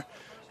over there,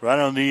 right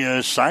on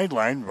the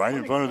sideline, right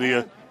in front of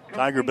the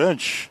Tiger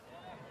bench.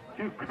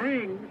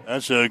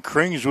 That's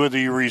Krings with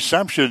the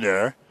reception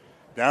there,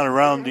 down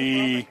around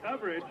the,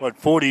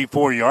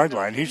 44-yard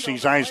line.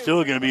 Hastings High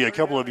still going to be a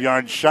couple of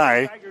yards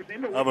shy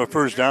of a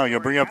first down.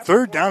 You'll bring up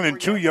third down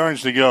and 2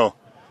 yards to go.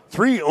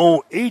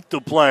 3:08 to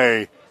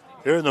play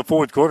here in the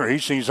fourth quarter.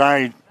 Hastings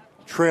High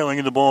trailing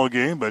in the ball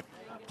game, but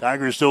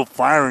Tigers still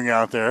firing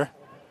out there.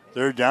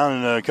 They're down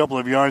and a couple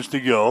of yards to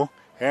go.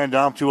 Hand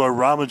off to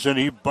Robinson.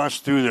 He busts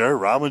through there.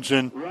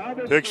 Robinson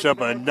picks up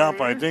enough,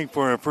 I think,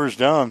 for a first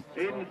down.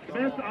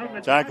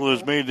 Tackle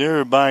is made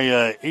there by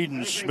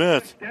Aiden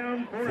Smith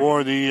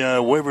for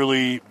the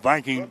Waverly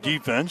Viking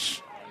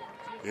defense.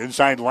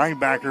 Inside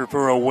linebacker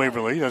for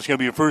Waverly. That's going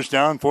to be a first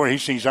down for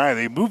Hastings High.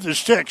 They move the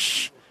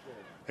sticks.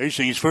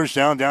 Hastings first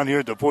down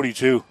here at the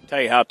 42.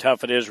 Tell you how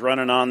tough it is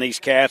running on these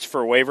cats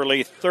for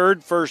Waverly.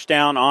 Third first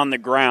down on the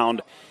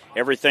ground.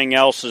 Everything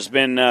else has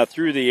been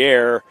through the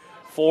air.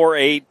 4,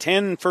 8,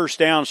 10 first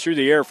downs through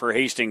the air for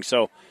Hastings.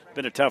 So,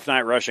 been a tough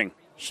night rushing.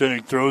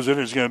 Sinek throws it.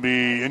 It's going to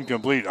be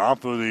incomplete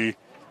off of the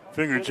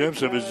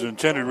fingertips of his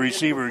intended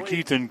receiver,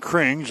 Keithan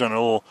Krings, on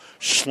a little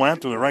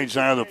slant to the right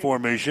side of the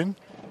formation.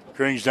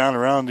 Krings down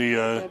around the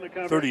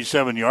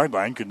 37-yard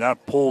line. Could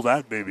not pull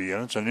that baby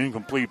in. It's an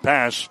incomplete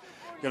pass.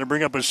 Going to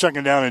bring up a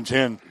second down and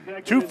 10.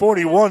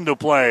 2:41 to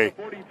play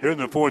here in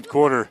the fourth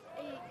quarter.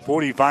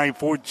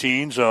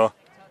 45-14. So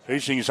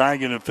Hastings High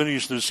going to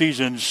finish the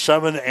season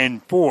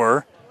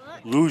 7-4,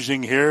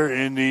 losing here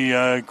in the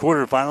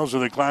quarterfinals of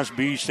the Class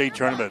B state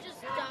tournament.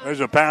 There's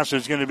a pass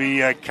that's going to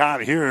be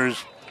caught here.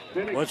 As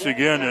once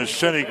again,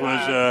 Sinek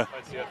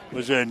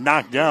was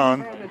knocked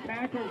down.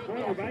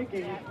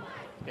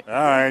 All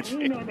right.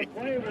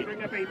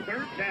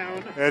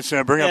 Let's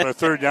bring up a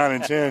third down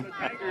and 10.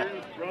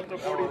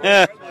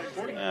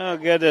 Oh,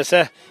 goodness.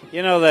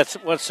 You know, that's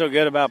what's so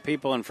good about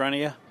people in front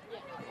of you.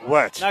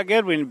 What? Not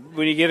good when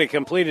you get a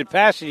completed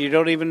pass and you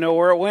don't even know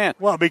where it went.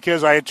 Well,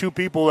 because I had two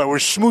people that were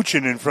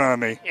smooching in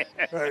front of me.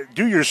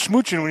 Do your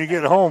smooching when you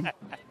get home.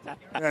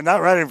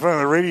 Not right in front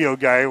of the radio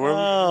guy. We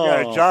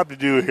got a job to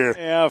do here.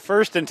 Yeah,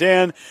 1st and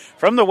 10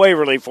 from the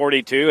Waverly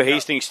 42.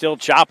 Hastings still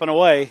chopping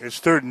away. It's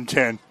 3rd and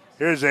 10.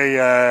 Here's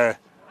a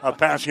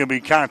pass going to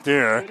be caught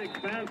there.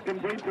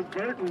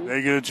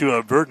 They get it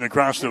to Burton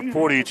across the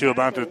 40 to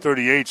about the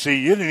 38.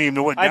 See, you didn't even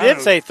know what. I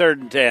did say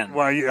 3rd and 10.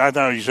 Well, I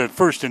thought you said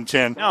 1st and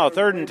 10. No,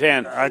 3rd and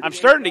 10. I'm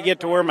starting to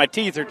get to where my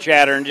teeth are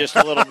chattering just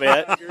a little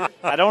bit.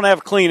 I don't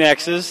have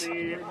Kleenexes.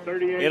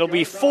 It'll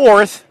be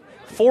 4th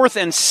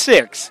and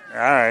 6. All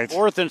right.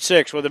 4th and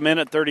 6 with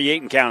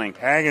 1:38 and counting.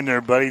 Hang in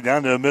there, buddy.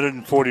 Down to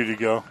 1:40 to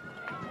go.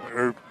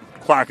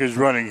 Clock is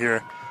running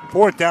here.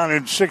 4th down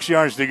and 6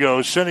 yards to go.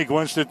 Sinek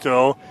wants to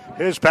throw.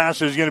 His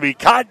pass is going to be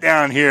caught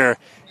down here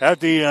at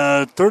the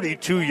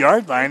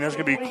 32-yard line. That's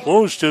going to be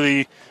close to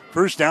the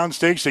first down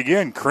stakes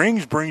again.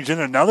 Krings brings in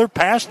another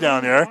pass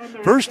down there.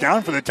 First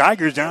down for the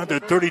Tigers down at the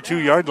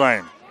 32-yard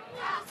line.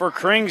 For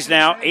Krings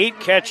now, 8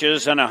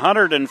 catches and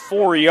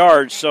 104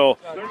 yards. So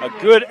a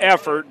good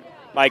effort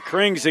by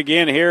Krings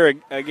again here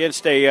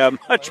against a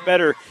much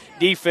better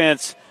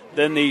defense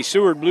than the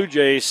Seward Blue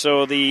Jays.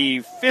 So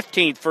the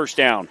 15th first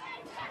down.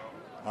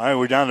 All right,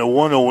 we're down to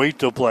 1:08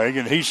 to play,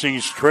 and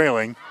Hastings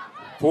trailing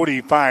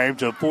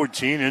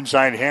 45-14.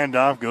 Inside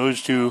handoff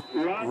goes to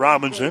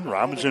Robinson.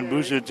 Robinson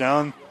moves it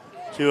down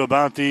to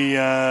about the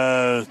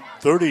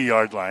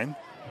 30-yard line.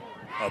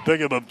 A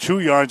pickup of 2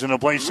 yards in the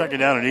play, 2nd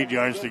down and 8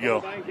 yards to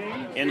go.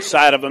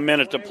 Inside of a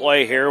minute to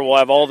play here. We'll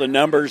have all the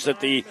numbers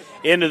at the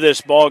end of this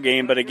ball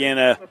game. But again,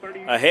 a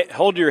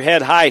hold your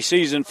head high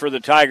season for the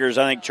Tigers.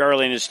 I think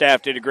Charlie and his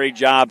staff did a great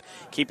job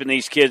keeping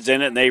these kids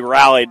in it, and they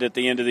rallied at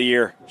the end of the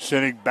year.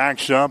 Sinek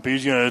backs up.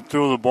 He's going to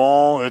throw the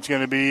ball. It's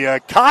going to be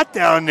caught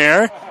down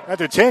there at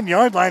the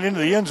 10-yard line into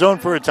the end zone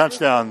for a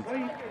touchdown.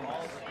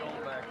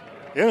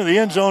 Into the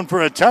end zone for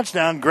a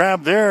touchdown.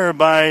 Grabbed there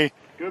by...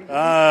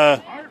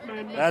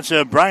 that's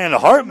Brian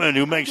Hartman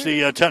who makes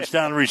the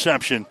touchdown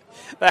reception.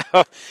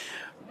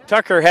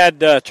 Tucker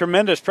had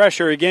tremendous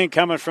pressure again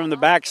coming from the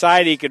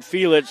backside. He could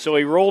feel it, so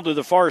he rolled to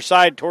the far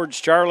side towards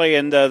Charlie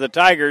and the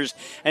Tigers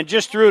and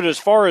just threw it as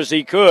far as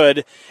he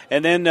could.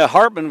 And then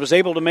Hartman was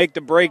able to make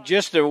the break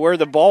just to where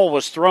the ball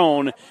was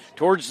thrown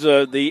towards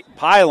the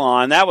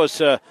pylon. That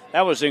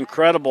was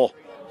incredible.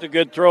 A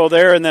good throw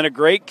there, and then a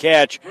great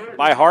catch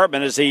by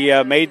Hartman as he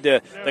made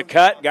the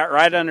cut, got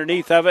right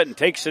underneath of it, and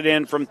takes it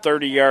in from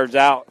 30 yards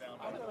out.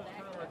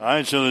 All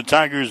right, so the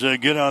Tigers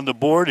get on the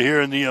board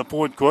here in the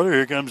fourth quarter.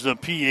 Here comes the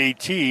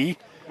PAT. It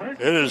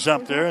is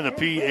up there, and the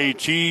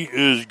PAT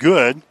is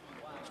good.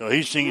 So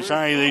Hastings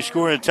High, they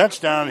score a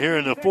touchdown here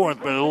in the fourth,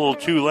 but a little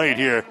too late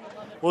here.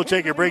 We'll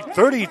take a break.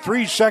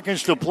 33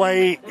 seconds to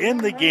play in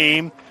the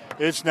game.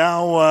 It's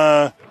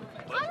now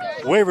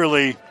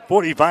Waverly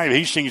 45,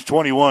 Hastings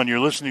 21. You're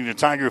listening to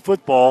Tiger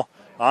Football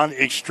on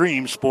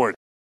Extreme Sport.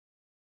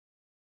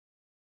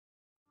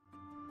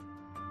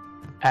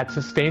 At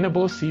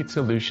Sustainable Seed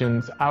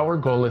Solutions, our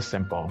goal is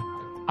simple.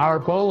 Our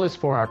goal is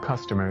for our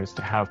customers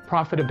to have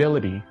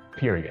profitability,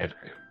 period.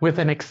 With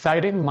an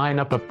exciting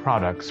lineup of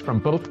products from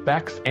both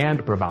Beck's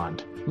and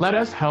Brevant, let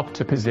us help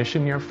to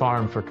position your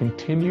farm for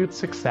continued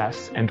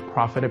success and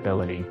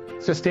profitability.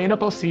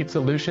 Sustainable Seed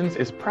Solutions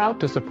is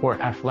proud to support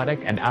athletic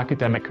and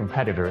academic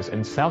competitors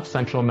in South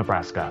Central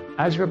Nebraska.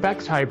 As your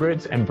Beck's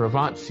Hybrids and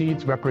Brevant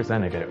Seeds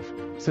representative,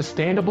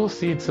 Sustainable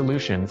Seed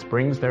Solutions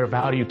brings their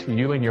value to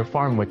you and your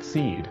farm with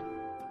seed.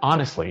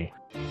 Honestly,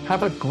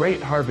 have a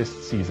great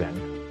harvest season.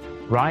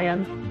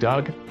 Ryan,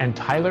 Doug, and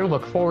Tyler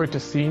look forward to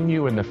seeing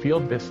you in the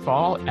field this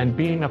fall and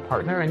being a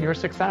partner in your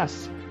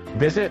success.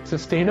 Visit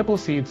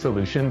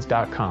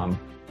sustainableseedsolutions.com.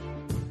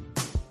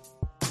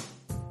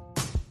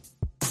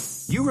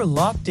 You are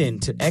locked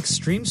in to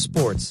Extreme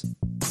Sports.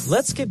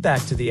 Let's get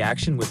back to the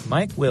action with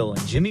Mike Will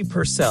and Jimmy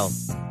Purcell.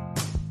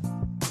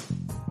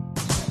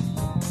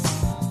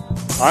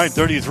 All right,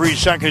 33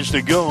 seconds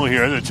to go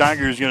here. The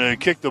Tigers going to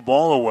kick the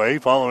ball away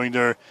following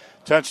their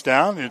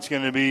touchdown. It's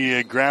going to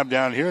be grabbed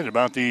down here at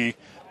about the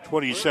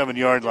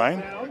 27-yard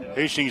line.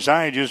 Hastings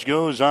High just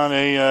goes on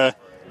a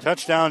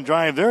touchdown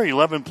drive there.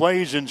 11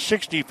 plays and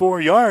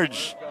 64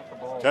 yards.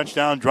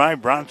 Touchdown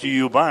drive brought to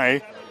you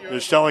by the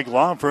Stellick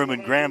Law Firm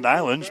in Grand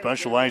Island,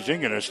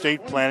 specializing in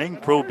estate planning,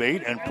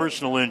 probate, and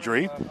personal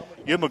injury.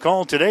 Give them a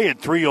call today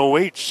at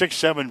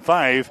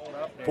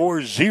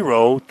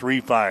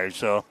 308-675-4035.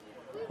 So a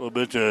little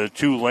bit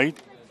too late.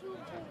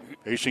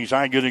 Hastings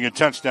High getting a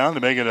touchdown to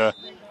make it a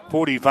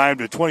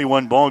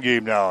 45-21 ball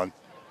game now. And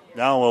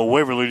now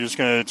Waverly just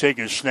going to take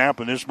a snap,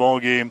 and this ball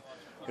game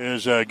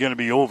is going to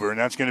be over. And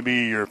that's going to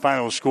be your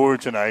final score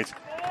tonight.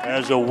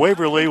 As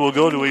Waverly will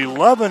go to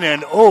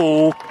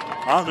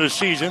 11-0 on the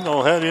season.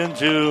 They'll head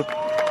into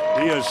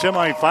the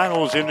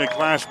semifinals into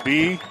Class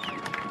B.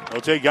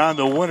 They'll take on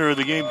the winner of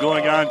the game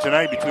going on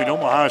tonight between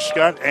Omaha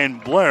Skutt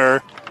and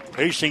Blair.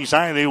 Hastings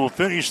High, they will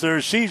finish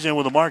their season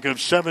with a mark of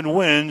 7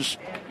 wins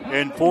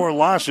and 4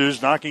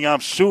 losses, knocking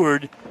off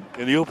Seward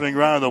in the opening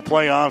round of the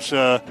playoffs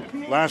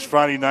last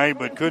Friday night,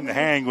 but couldn't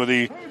hang with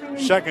the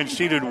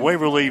second-seeded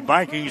Waverly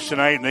Vikings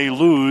tonight, and they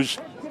lose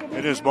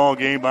in this ball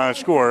game by a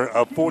score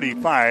of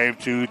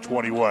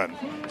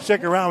 45-21.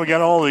 Stick around. We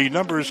got all the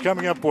numbers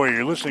coming up for you.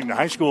 You're listening to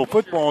high school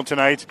football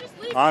tonight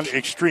on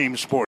Extreme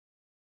Sports.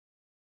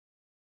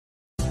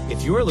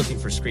 If you are looking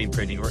for screen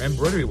printing or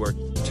embroidery work,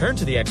 turn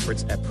to the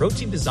experts at Pro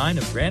Team Design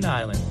of Grand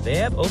Island. They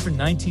have over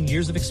 19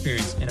 years of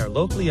experience and are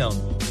locally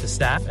owned. The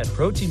staff at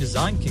Pro Team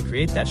Design can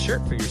create that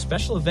shirt for your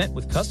special event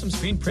with custom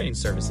screen printing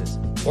services.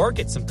 Or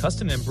get some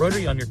custom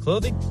embroidery on your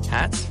clothing,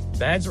 hats,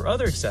 bags, or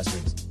other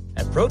accessories.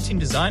 At Pro Team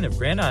Design of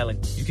Grand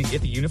Island, you can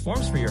get the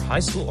uniforms for your high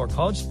school or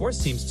college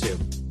sports teams too.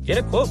 Get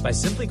a quote by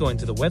simply going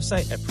to the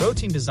website at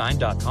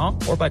proteamdesign.com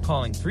or by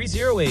calling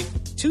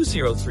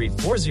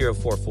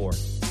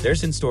 308-203-4044.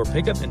 There's in-store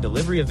pickup and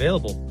delivery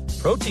available.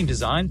 Pro Team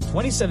Design,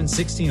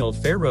 2716 Old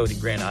Fair Road in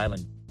Grand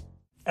Island.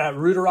 At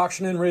Reuter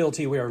Auction and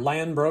Realty, we are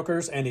land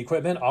brokers and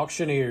equipment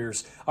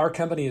auctioneers. Our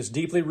company is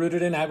deeply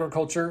rooted in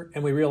agriculture,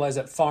 and we realize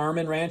that farm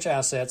and ranch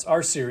assets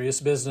are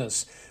serious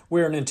business.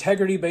 We're an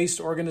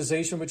integrity-based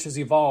organization which has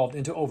evolved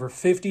into over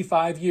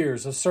 55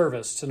 years of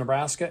service to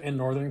Nebraska and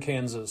northern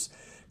Kansas.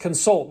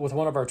 Consult with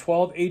one of our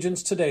 12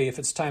 agents today if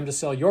it's time to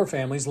sell your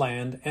family's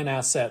land and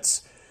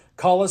assets.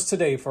 Call us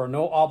today for a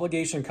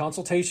no-obligation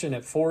consultation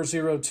at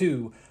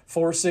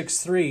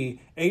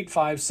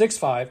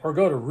 402-463-8565 or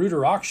go to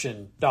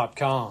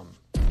reuterauction.com.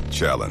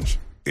 Challenge.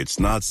 It's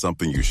not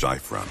something you shy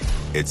from.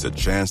 It's a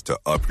chance to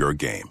up your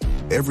game.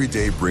 Every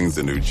day brings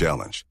a new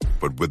challenge.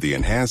 But with the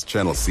enhanced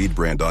Channel Seed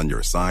brand on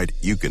your side,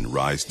 you can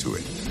rise to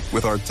it.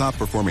 With our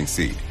top-performing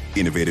seed,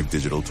 innovative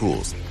digital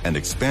tools, and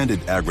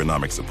expanded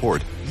agronomic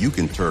support, you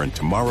can turn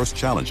tomorrow's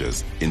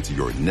challenges into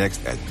your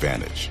next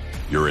advantage.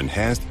 Your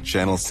enhanced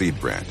Channel Seed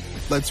brand.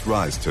 Let's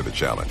rise to the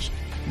challenge.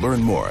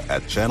 Learn more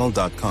at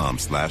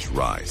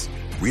channel.com/rise.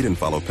 Read and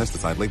follow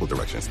pesticide label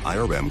directions,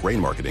 IRM,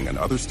 grain marketing, and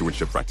other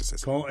stewardship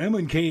practices. Call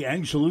M&K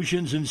Ag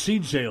Solutions and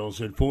Seed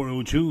Sales at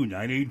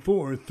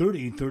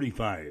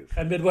 402-984-3035.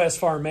 At Midwest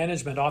Farm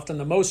Management, often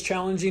the most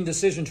challenging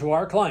decision to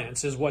our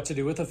clients is what to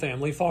do with a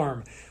family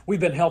farm. We've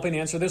been helping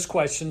answer this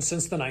question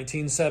since the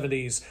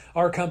 1970s.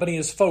 Our company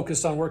is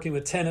focused on working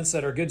with tenants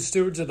that are good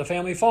stewards of the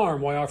family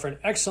farm while offering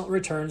excellent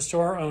returns to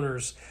our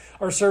owners.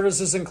 Our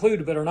services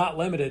include, but are not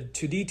limited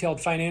to, detailed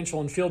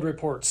financial and field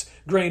reports,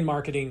 grain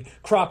marketing,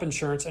 crop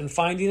insurance, and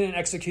finding and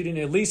executing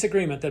a lease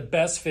agreement that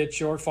best fits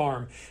your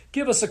farm.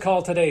 Give us a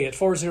call today at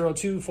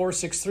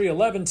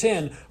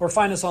 402-463-1110 or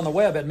find us on the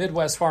web at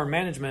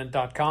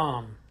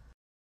midwestfarmmanagement.com.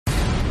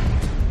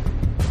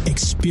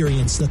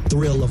 Experience the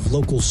thrill of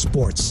local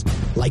sports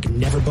like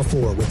never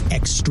before with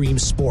Extreme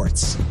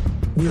Sports.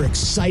 We're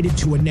excited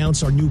to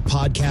announce our new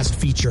podcast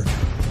feature,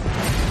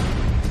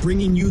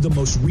 bringing you the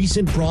most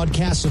recent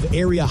broadcasts of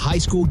area high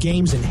school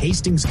games and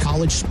Hastings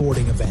college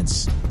sporting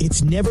events.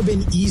 It's never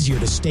been easier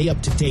to stay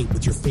up to date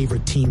with your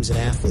favorite teams and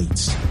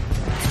athletes.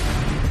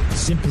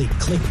 Simply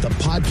click the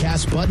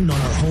podcast button on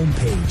our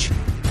homepage,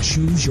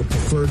 choose your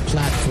preferred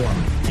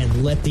platform,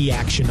 and let the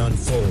action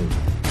unfold.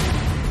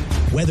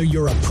 Whether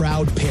you're a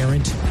proud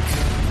parent,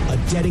 a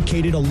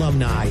dedicated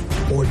alumni,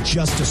 or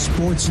just a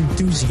sports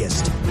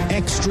enthusiast,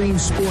 Extreme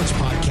Sports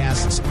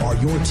Podcasts are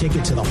your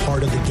ticket to the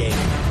heart of the game.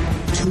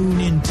 Tune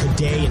in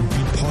today and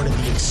be part of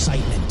the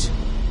excitement.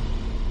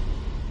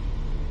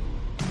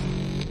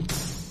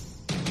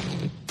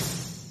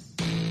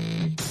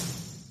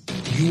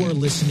 You are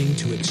listening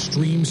to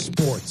Extreme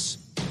Sports,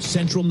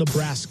 Central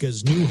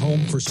Nebraska's new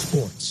home for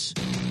sports.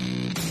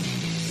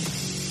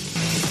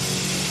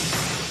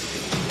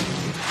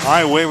 All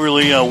right,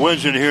 Waverly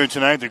wins it here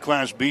tonight. The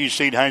Class B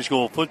State High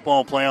School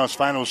Football Playoffs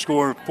final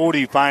score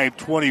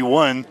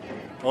 45-21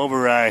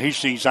 over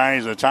Hastings High.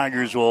 The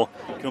Tigers will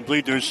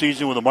complete their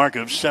season with a mark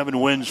of 7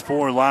 wins,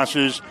 4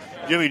 losses.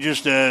 Jimmy,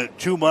 just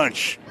too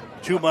much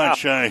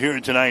here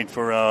tonight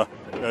for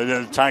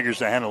the Tigers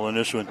to handle in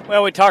this one.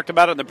 Well, we talked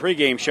about it in the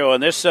pregame show,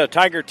 and this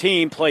Tiger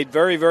team played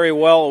very, very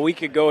well a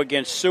week ago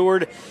against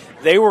Seward.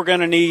 They were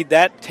going to need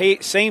that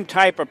same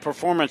type of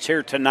performance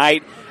here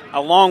tonight,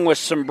 along with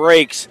some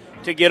breaks,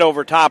 to get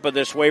over top of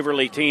this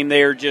Waverly team.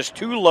 They are just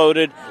too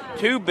loaded,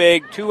 too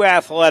big, too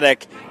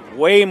athletic,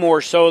 way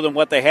more so than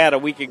what they had a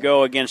week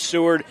ago against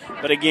Seward.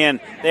 But again,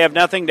 they have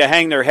nothing to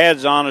hang their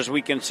heads on, as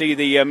we can see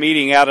the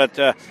meeting out at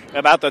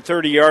about the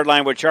 30-yard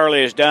line, what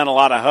Charlie has done. A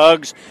lot of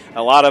hugs,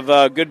 a lot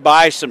of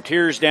goodbyes, some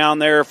tears down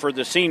there for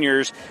the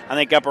seniors. I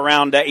think up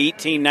around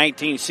 18,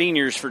 19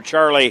 seniors for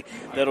Charlie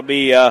that'll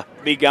be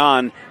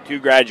gone to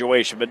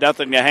graduation. But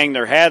nothing to hang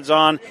their heads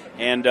on.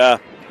 And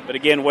but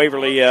again,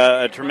 Waverly,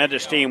 a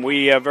tremendous team.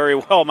 We very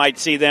well might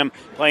see them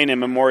playing in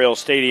Memorial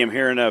Stadium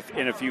here in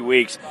a few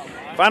weeks.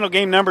 Final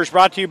game numbers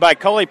brought to you by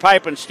Cully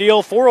Pipe and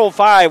Steel,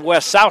 405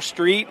 West South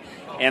Street,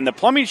 and the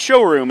Plumbing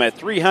Showroom at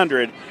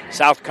 300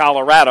 South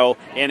Colorado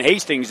in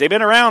Hastings. They've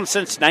been around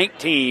since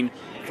 1946.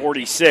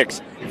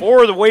 46.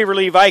 For the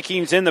Waverly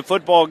Vikings in the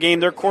football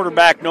game, their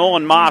quarterback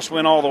Nolan Moss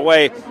went all the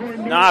way.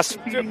 Moss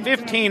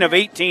 15 of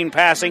 18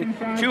 passing,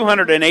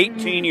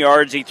 218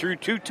 yards. He threw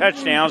 2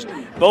 touchdowns,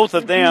 both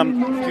of them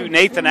to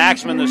Nathan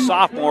Axman, the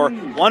sophomore,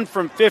 one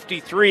from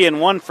 53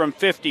 and one from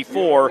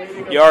 54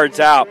 yards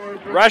out.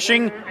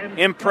 Rushing,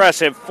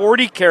 impressive,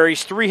 40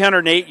 carries,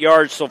 308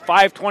 yards, so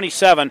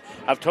 527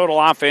 of total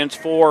offense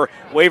for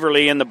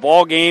Waverly in the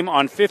ball game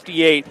on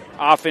 58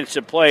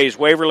 offensive plays.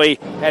 Waverly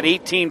had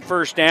 18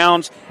 first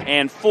downs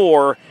and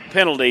 4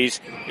 penalties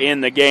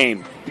in the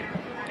game.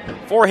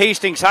 For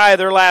Hastings High,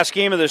 their last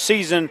game of the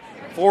season,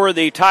 for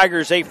the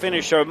Tigers, they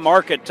finish a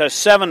mark at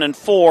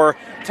 7-4.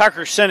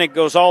 Tucker Sinek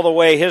goes all the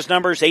way. His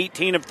numbers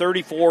 18 of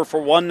 34 for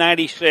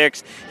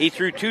 196. He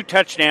threw 2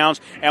 touchdowns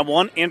and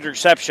 1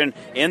 interception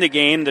in the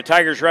game. The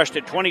Tigers rushed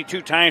it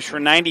 22 times for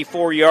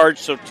 94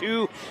 yards, so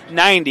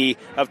 290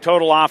 of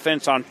total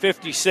offense on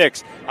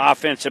 56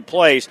 offensive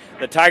plays.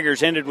 The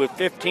Tigers ended with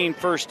 15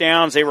 first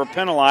downs. They were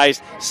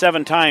penalized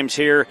 7 times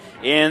here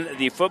in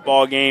the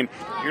football game.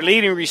 Your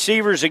leading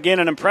receivers, again,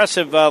 an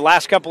impressive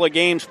last couple of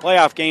games,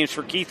 playoff games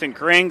for Keithan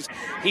Krings.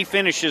 He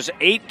finishes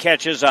 8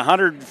 catches,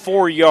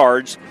 104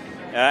 yards.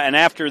 And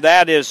after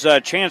that is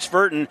Chance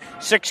Burton,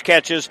 6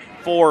 catches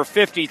for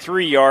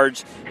 53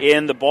 yards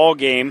in the ball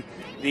game.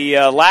 The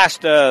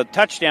last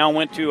touchdown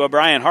went to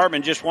Brian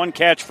Hartman, just 1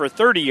 catch for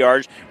 30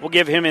 yards. We'll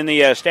give him in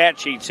the stat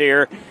sheets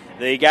here.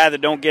 The guy that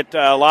don't get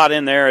a lot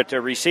in there at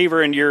the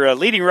receiver. And your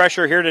leading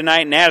rusher here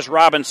tonight, Naz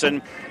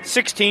Robinson,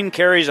 16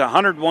 carries,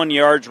 101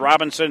 yards.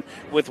 Robinson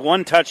with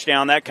 1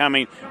 touchdown, that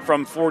coming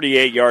from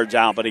 48 yards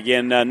out. But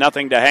again,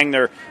 nothing to hang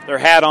their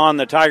hat on.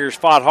 The Tigers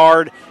fought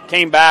hard,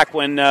 came back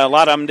when a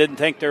lot of them didn't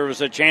think there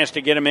was a chance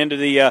to get them into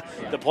the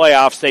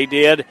playoffs. They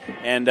did,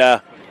 and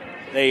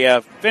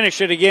they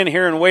finish it again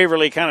here in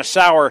Waverly, kind of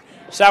sour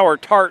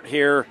tart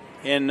here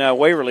in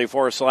Waverly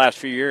for us the last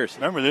few years.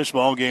 Remember, this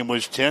ball game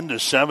was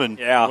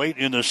 10-7 late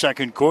in the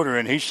second quarter,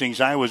 and Hastings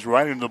High was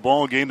right in the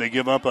ball game. They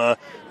give up a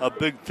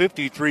big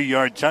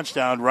 53-yard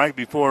touchdown right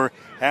before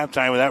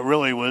halftime. That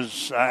really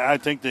was, I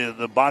think,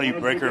 the body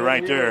breaker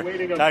right there.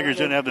 Tigers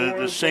didn't have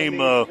the same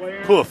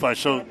poof, I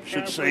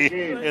should say,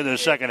 in the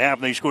second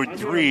half. They scored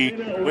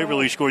 3.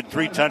 Waverly scored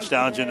 3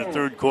 touchdowns in the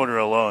third quarter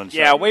alone. So.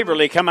 Yeah,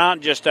 Waverly come out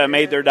and just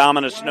made their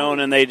dominance known,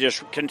 and they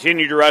just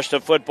continued to rush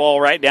the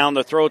football right down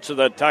the throats of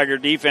the Tiger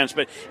defense.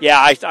 But, yeah,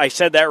 I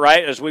said that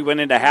right as we went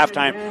into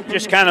halftime.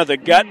 Just kind of the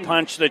gut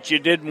punch that you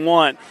didn't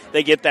want.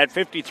 They get that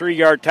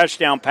 53-yard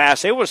touchdown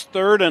pass. It was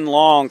 3rd and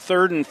long,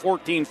 3rd and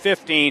 14,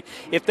 15.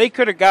 If they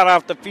could have got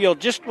off the field,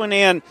 just went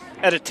in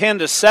at a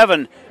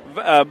 10-7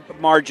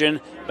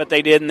 margin, but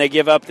they didn't. They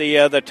give up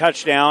the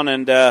touchdown,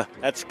 and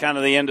that's kind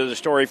of the end of the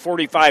story.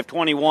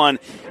 45-21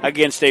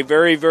 against a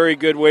very, very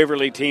good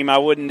Waverly team. I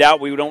wouldn't doubt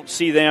we don't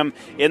see them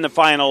in the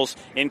finals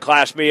in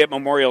Class B at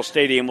Memorial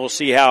Stadium. We'll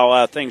see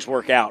how things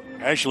work out.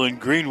 Ashland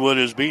Greenwood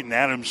has beaten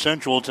Adams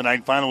Central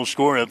tonight. Final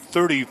score of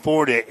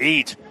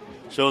 34-8.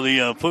 So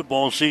the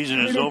football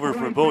season is over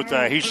for both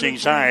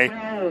Hastings High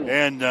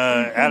and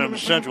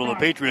Adams Central. The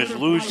Patriots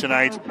lose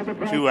tonight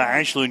to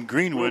Ashland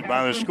Greenwood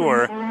by the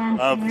score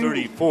of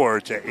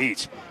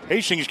 34-8.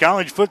 Hastings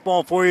College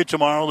football for you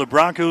tomorrow. The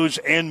Broncos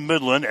and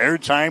Midland.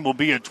 Airtime will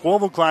be at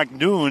 12 o'clock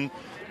noon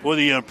for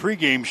the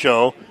pregame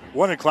show.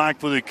 1 o'clock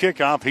for the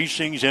kickoff.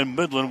 Hastings and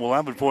Midland will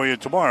have it for you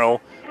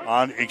tomorrow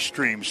on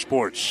Extreme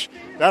Sports.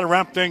 That'll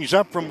wrap things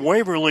up from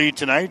Waverly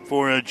tonight.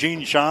 For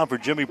Gene Shaw, for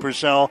Jimmy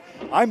Purcell,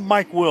 I'm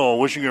Mike Will,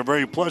 wishing you a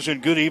very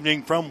pleasant good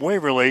evening from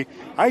Waverly.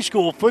 High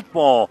school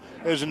football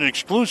is an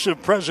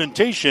exclusive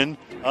presentation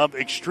of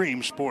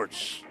Extreme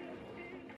Sports.